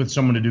started meeting with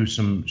someone to do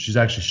some. She's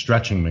actually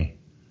stretching me.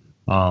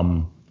 I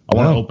want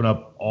to open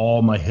up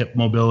all my hip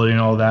mobility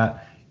and all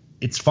that.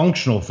 It's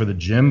functional for the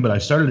gym,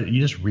 but you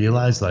just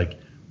realize like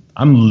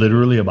I'm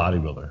literally a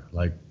bodybuilder.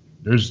 Like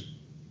there's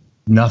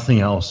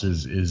nothing else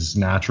is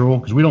natural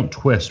because we don't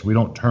twist, we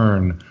don't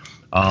turn.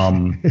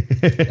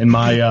 And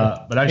my,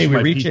 but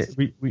actually,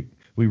 hey,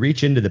 we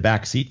reach into the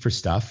back seat for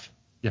stuff.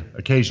 Yeah,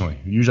 occasionally.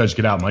 Usually I just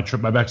get out.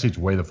 My back seat's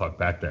way the fuck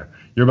back there.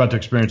 You're about to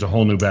experience a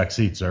whole new back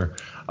seat, sir.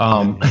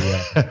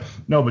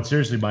 No, but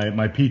seriously,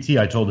 my PT,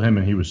 I told him,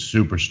 and he was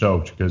super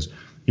stoked because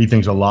he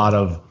thinks a lot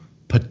of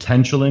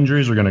potential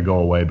injuries are going to go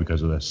away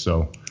because of this.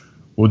 So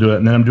we'll do it.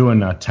 And then I'm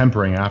doing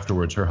tempering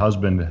afterwards. Her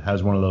husband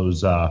has one of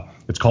those,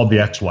 it's called the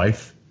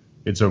ex-wife.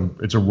 It's a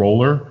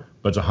roller,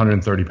 but it's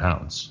 130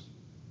 pounds.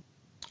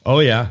 Oh,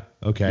 yeah.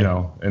 Okay. You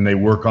know, and they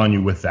work on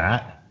you with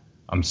that.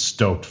 I'm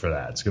stoked for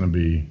that. It's going to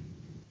be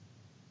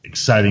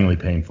excitingly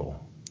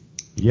painful.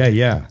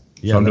 Yeah.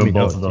 So I'm doing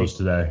both of those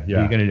today.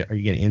 Yeah. Are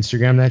you gonna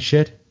Instagram that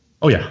shit?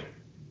 Oh yeah.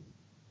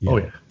 Oh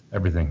yeah.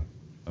 Everything.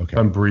 Okay. If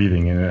I'm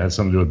breathing and it has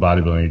something to do with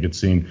bodybuilding, it gets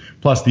seen.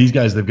 Plus these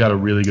guys, they've got a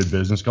really good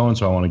business going,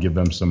 so I want to give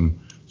them some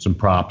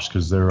props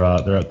because they're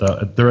at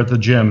the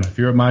gym. If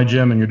you're at my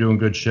gym and you're doing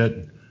good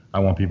shit, I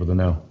want people to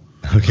know.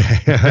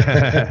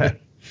 Okay.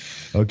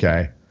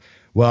 Okay.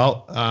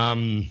 Well,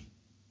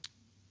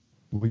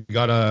 we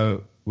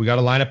gotta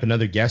line up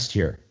another guest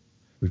here.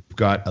 We've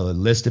got a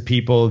list of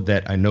people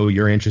that I know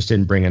you're interested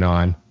in bringing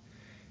on,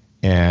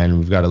 and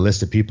we've got a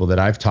list of people that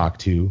I've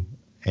talked to,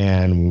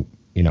 and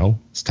you know,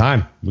 it's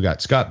time. We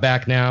got Scott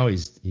back now.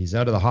 He's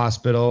out of the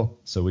hospital,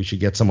 so we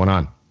should get someone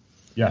on.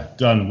 Yeah,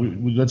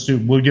 done.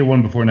 We'll get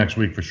one before next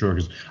week for sure,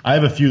 because I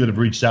have a few that have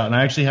reached out, and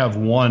I actually have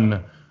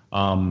one.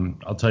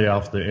 I'll tell you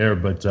off the air,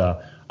 but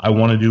I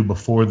want to do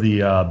before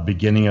the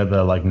beginning of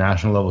the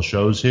national level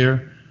shows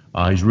here.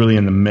 He's really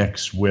in the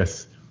mix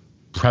with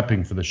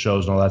prepping for the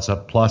shows and all that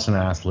stuff, plus an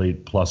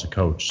athlete, plus a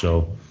coach.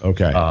 So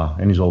okay,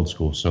 and he's old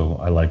school, so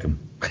I like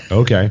him.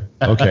 Okay,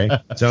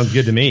 sounds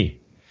good to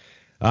me.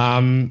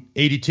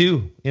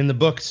 82 in the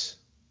books.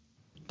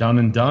 Done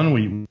and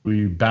done.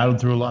 We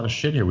battled through a lot of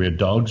shit here. We had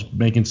dogs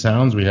making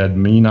sounds. We had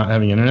me not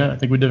having internet. I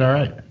think we did all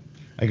right.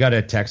 I got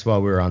a text while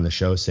we were on the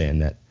show saying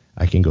that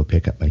I can go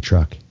pick up my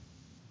truck.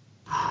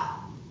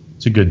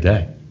 It's a good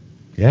day.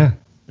 Yeah.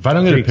 If I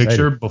don't get a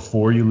picture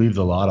before you leave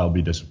the lot, I'll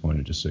be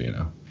disappointed, just so you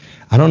know.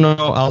 I don't know.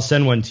 I'll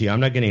send one to you. I'm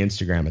not going to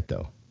Instagram it,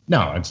 though.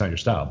 No, it's not your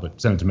style, but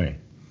send it to me.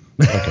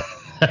 Okay.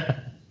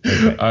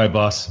 All right,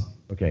 boss.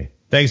 Okay.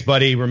 Thanks,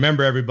 buddy.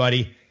 Remember,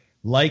 everybody,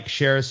 like,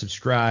 share,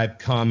 subscribe,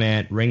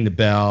 comment, ring the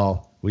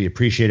bell. We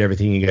appreciate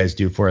everything you guys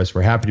do for us.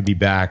 We're happy to be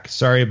back.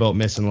 Sorry about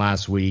missing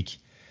last week.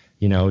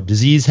 You know,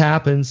 disease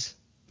happens.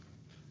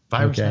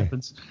 Virus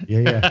happens.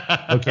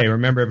 Yeah. Okay,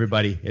 remember,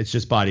 everybody, it's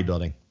just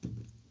bodybuilding.